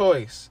by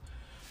choice.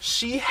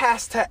 She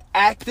has to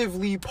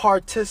actively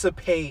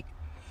participate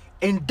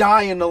in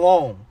dying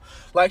alone.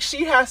 Like,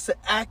 she has to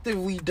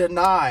actively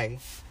deny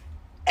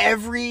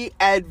every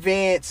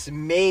advance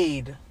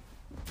made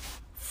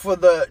for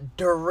the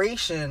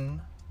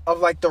duration of,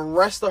 like, the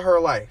rest of her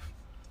life.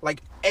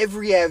 Like,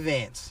 every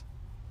advance.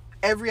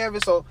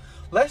 So,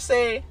 let's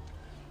say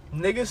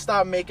niggas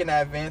stop making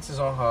advances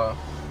on her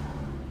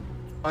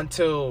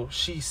until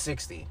she's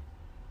 60.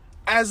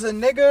 As a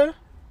nigga,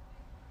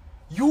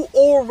 you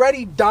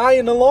already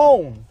dying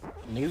alone.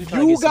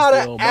 You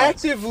gotta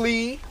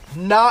actively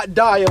not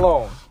die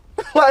alone.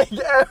 Like,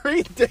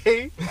 every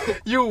day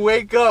you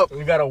wake up,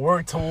 you gotta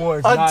work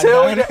towards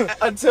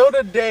until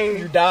the day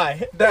you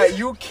die that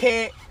you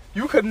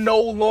could no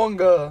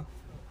longer,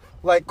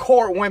 like,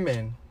 court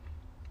women.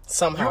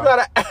 Somehow You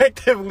gotta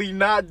actively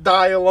not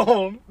die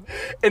alone.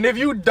 And if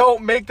you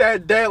don't make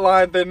that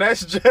deadline, then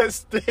that's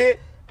just it.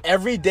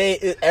 Every day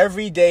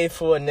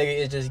for a nigga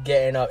is just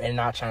getting up and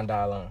not trying to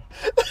die alone.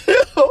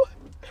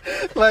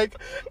 Like,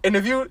 and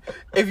if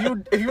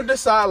you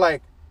decide,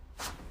 like,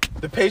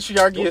 the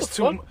patriarchy is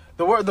too,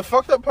 the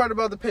fucked up part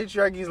about the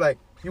patriarchy is, like,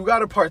 you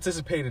gotta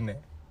participate in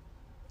it.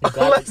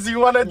 Unless you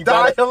want to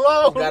die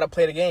alone. You gotta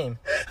play the game.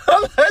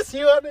 Unless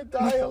you want to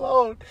die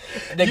alone.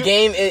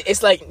 Game,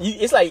 it's like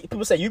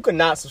people say you could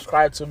not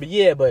subscribe to it, but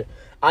yeah, but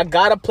I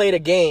gotta play the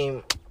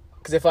game,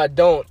 because if I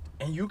don't,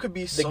 and you could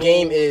be the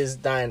game is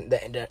dying.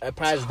 The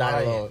prize is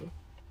dying alone.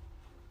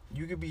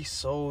 You could be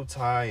so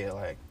tired,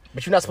 like.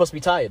 But you're not supposed to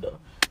be tired though.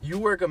 You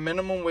work a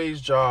minimum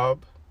wage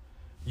job,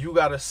 you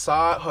got a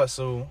side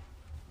hustle,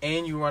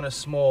 and you run a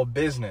small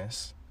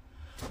business.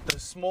 The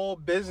small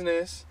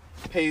business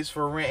pays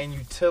for rent and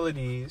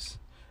utilities,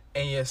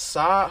 and your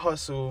side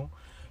hustle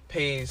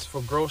pays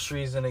for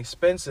groceries and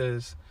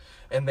expenses,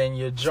 and then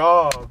your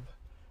job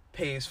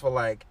pays for,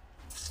 like,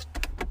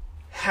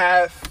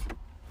 half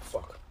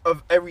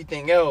of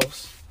everything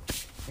else.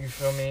 You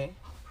feel me?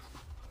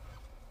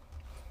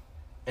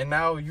 And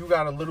now you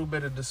got a little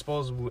bit of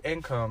disposable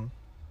income,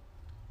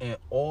 and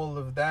all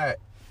of that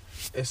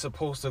is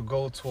supposed to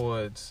go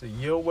towards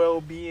your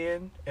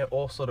well-being and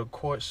also the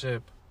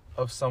courtship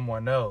of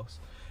someone else.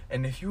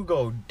 And if you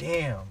go,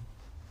 damn,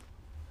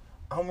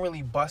 I'm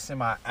really busting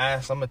my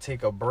ass, I'm gonna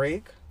take a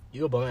break.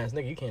 You a bum ass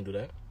nigga, you can't do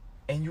that.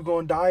 And you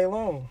gonna die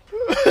alone.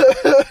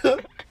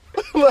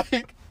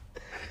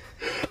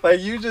 Like,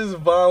 you just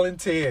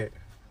volunteered.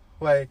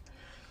 Like,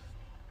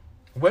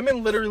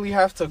 women literally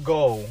have to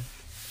go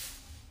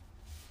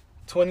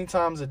 20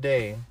 times a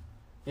day.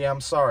 Yeah,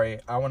 I'm sorry,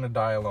 I want to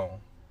die alone.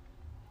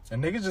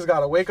 And niggas just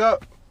gotta wake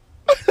up.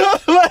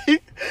 Like,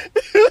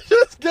 you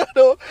just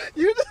gotta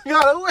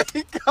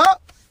wake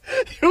up.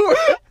 You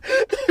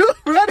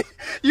ready?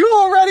 You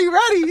already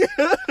ready.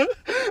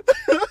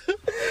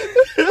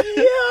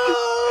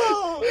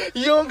 Yo,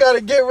 you don't gotta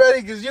get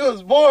ready because you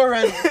was born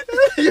ready.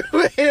 You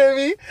hear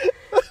me?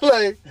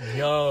 Like,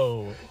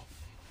 yo,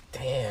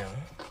 damn.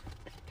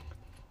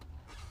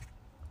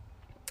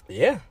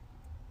 Yeah.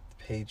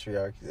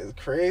 Patriarchy is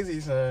crazy,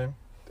 son.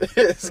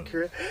 It's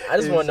crazy. I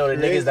just want to know the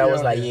niggas that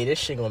was like, yeah, this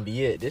shit gonna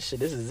be it. This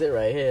is it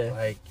right here.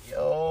 Like,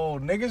 yo,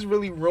 niggas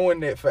really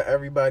ruined it for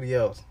everybody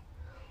else.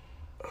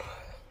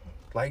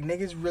 Like,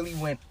 niggas really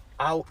went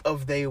out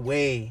of their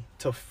way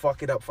to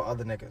fuck it up for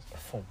other niggas.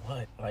 For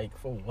what? Like,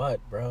 for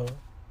what, bro?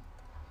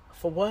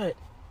 For what?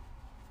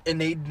 And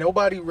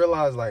nobody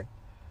realized, like,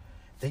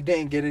 they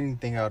didn't get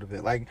anything out of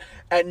it. Like,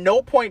 at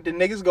no point did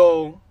niggas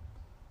go,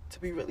 to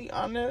be really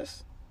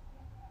honest,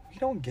 we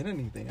don't get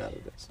anything out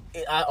of this.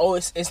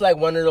 It's like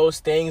one of those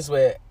things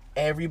where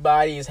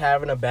everybody is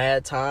having a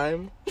bad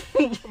time,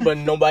 but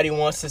nobody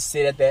wants to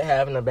say that they're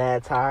having a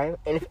bad time.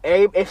 And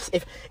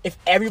if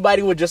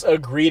everybody would just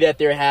agree that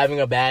they're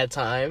having a bad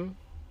time,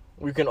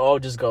 we can all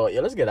just go,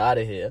 yeah, let's get out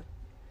of here.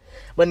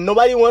 But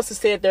nobody wants to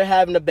say that they're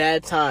having a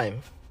bad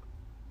time.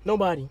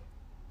 Nobody.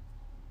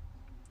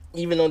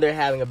 Even though they're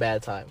having a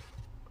bad time.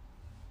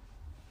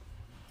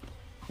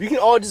 We can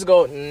all just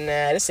go,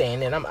 nah, this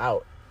ain't it, I'm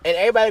out. And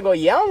everybody go,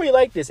 yeah, I don't really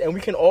like this. And we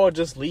can all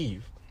just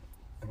leave.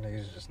 And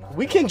niggas just not.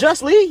 We can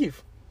just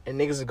leave. And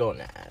niggas will go,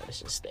 nah,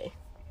 let's just stay.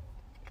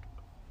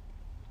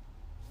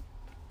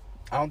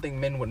 I don't think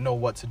men would know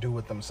what to do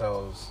with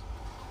themselves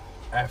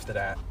after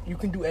that. You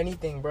can do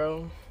anything,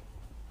 bro.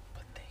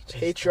 But they just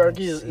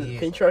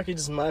Patriarchy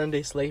is modern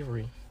day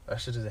slavery. That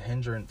shit is a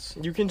hindrance.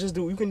 You can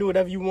do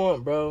whatever you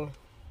want, bro.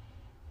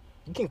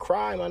 You can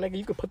cry, my nigga.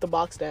 You can put the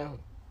box down.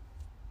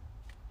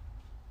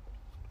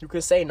 You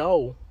can say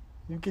no.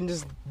 You can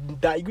just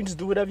die. You can just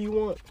do whatever you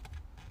want.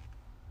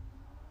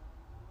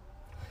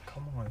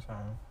 Come on, son.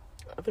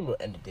 I think we'll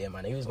end it there,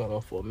 man. He was going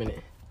on for a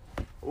minute.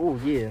 Oh,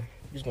 yeah.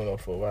 He was going on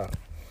for a while.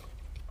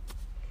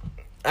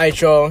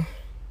 Alright, y'all.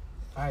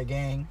 Alright,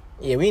 gang.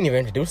 Yeah, we didn't even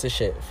introduce this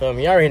shit. Feel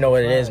me? You already know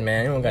what it is,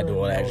 man. You don't gotta do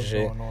all that extra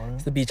shit.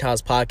 It's the Beach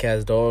House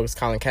Podcast, dog. It's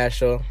Colin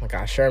Castro. My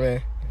guy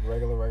Sherman.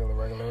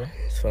 Regular.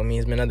 Feel me?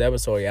 It's been another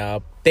episode,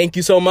 y'all. Thank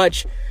you so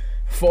much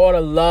for all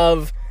the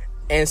love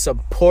and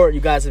support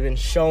you guys have been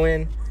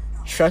showing.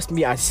 Trust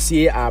me, I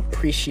see it. I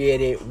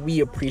appreciate it. We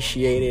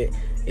appreciate it.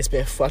 It's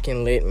been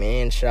fucking lit,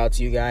 man. Shout out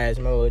to you guys.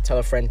 Remember, tell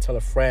a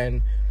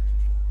friend.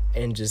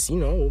 And just, you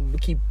know, we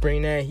keep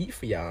bringing that heat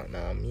for y'all.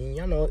 Nah, I mean,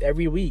 y'all know,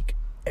 every week.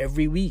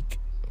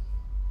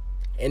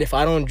 And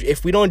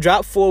if we don't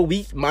drop for a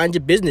week, mind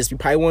your business. We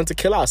probably want to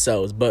kill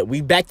ourselves. But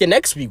we back the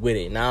next week with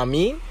it. Nah, I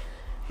mean,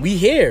 we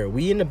here.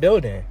 We in the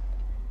building.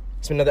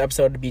 It's been another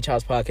episode of the Beach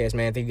House Podcast,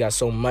 man. Thank you guys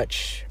so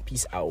much.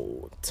 Peace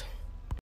out.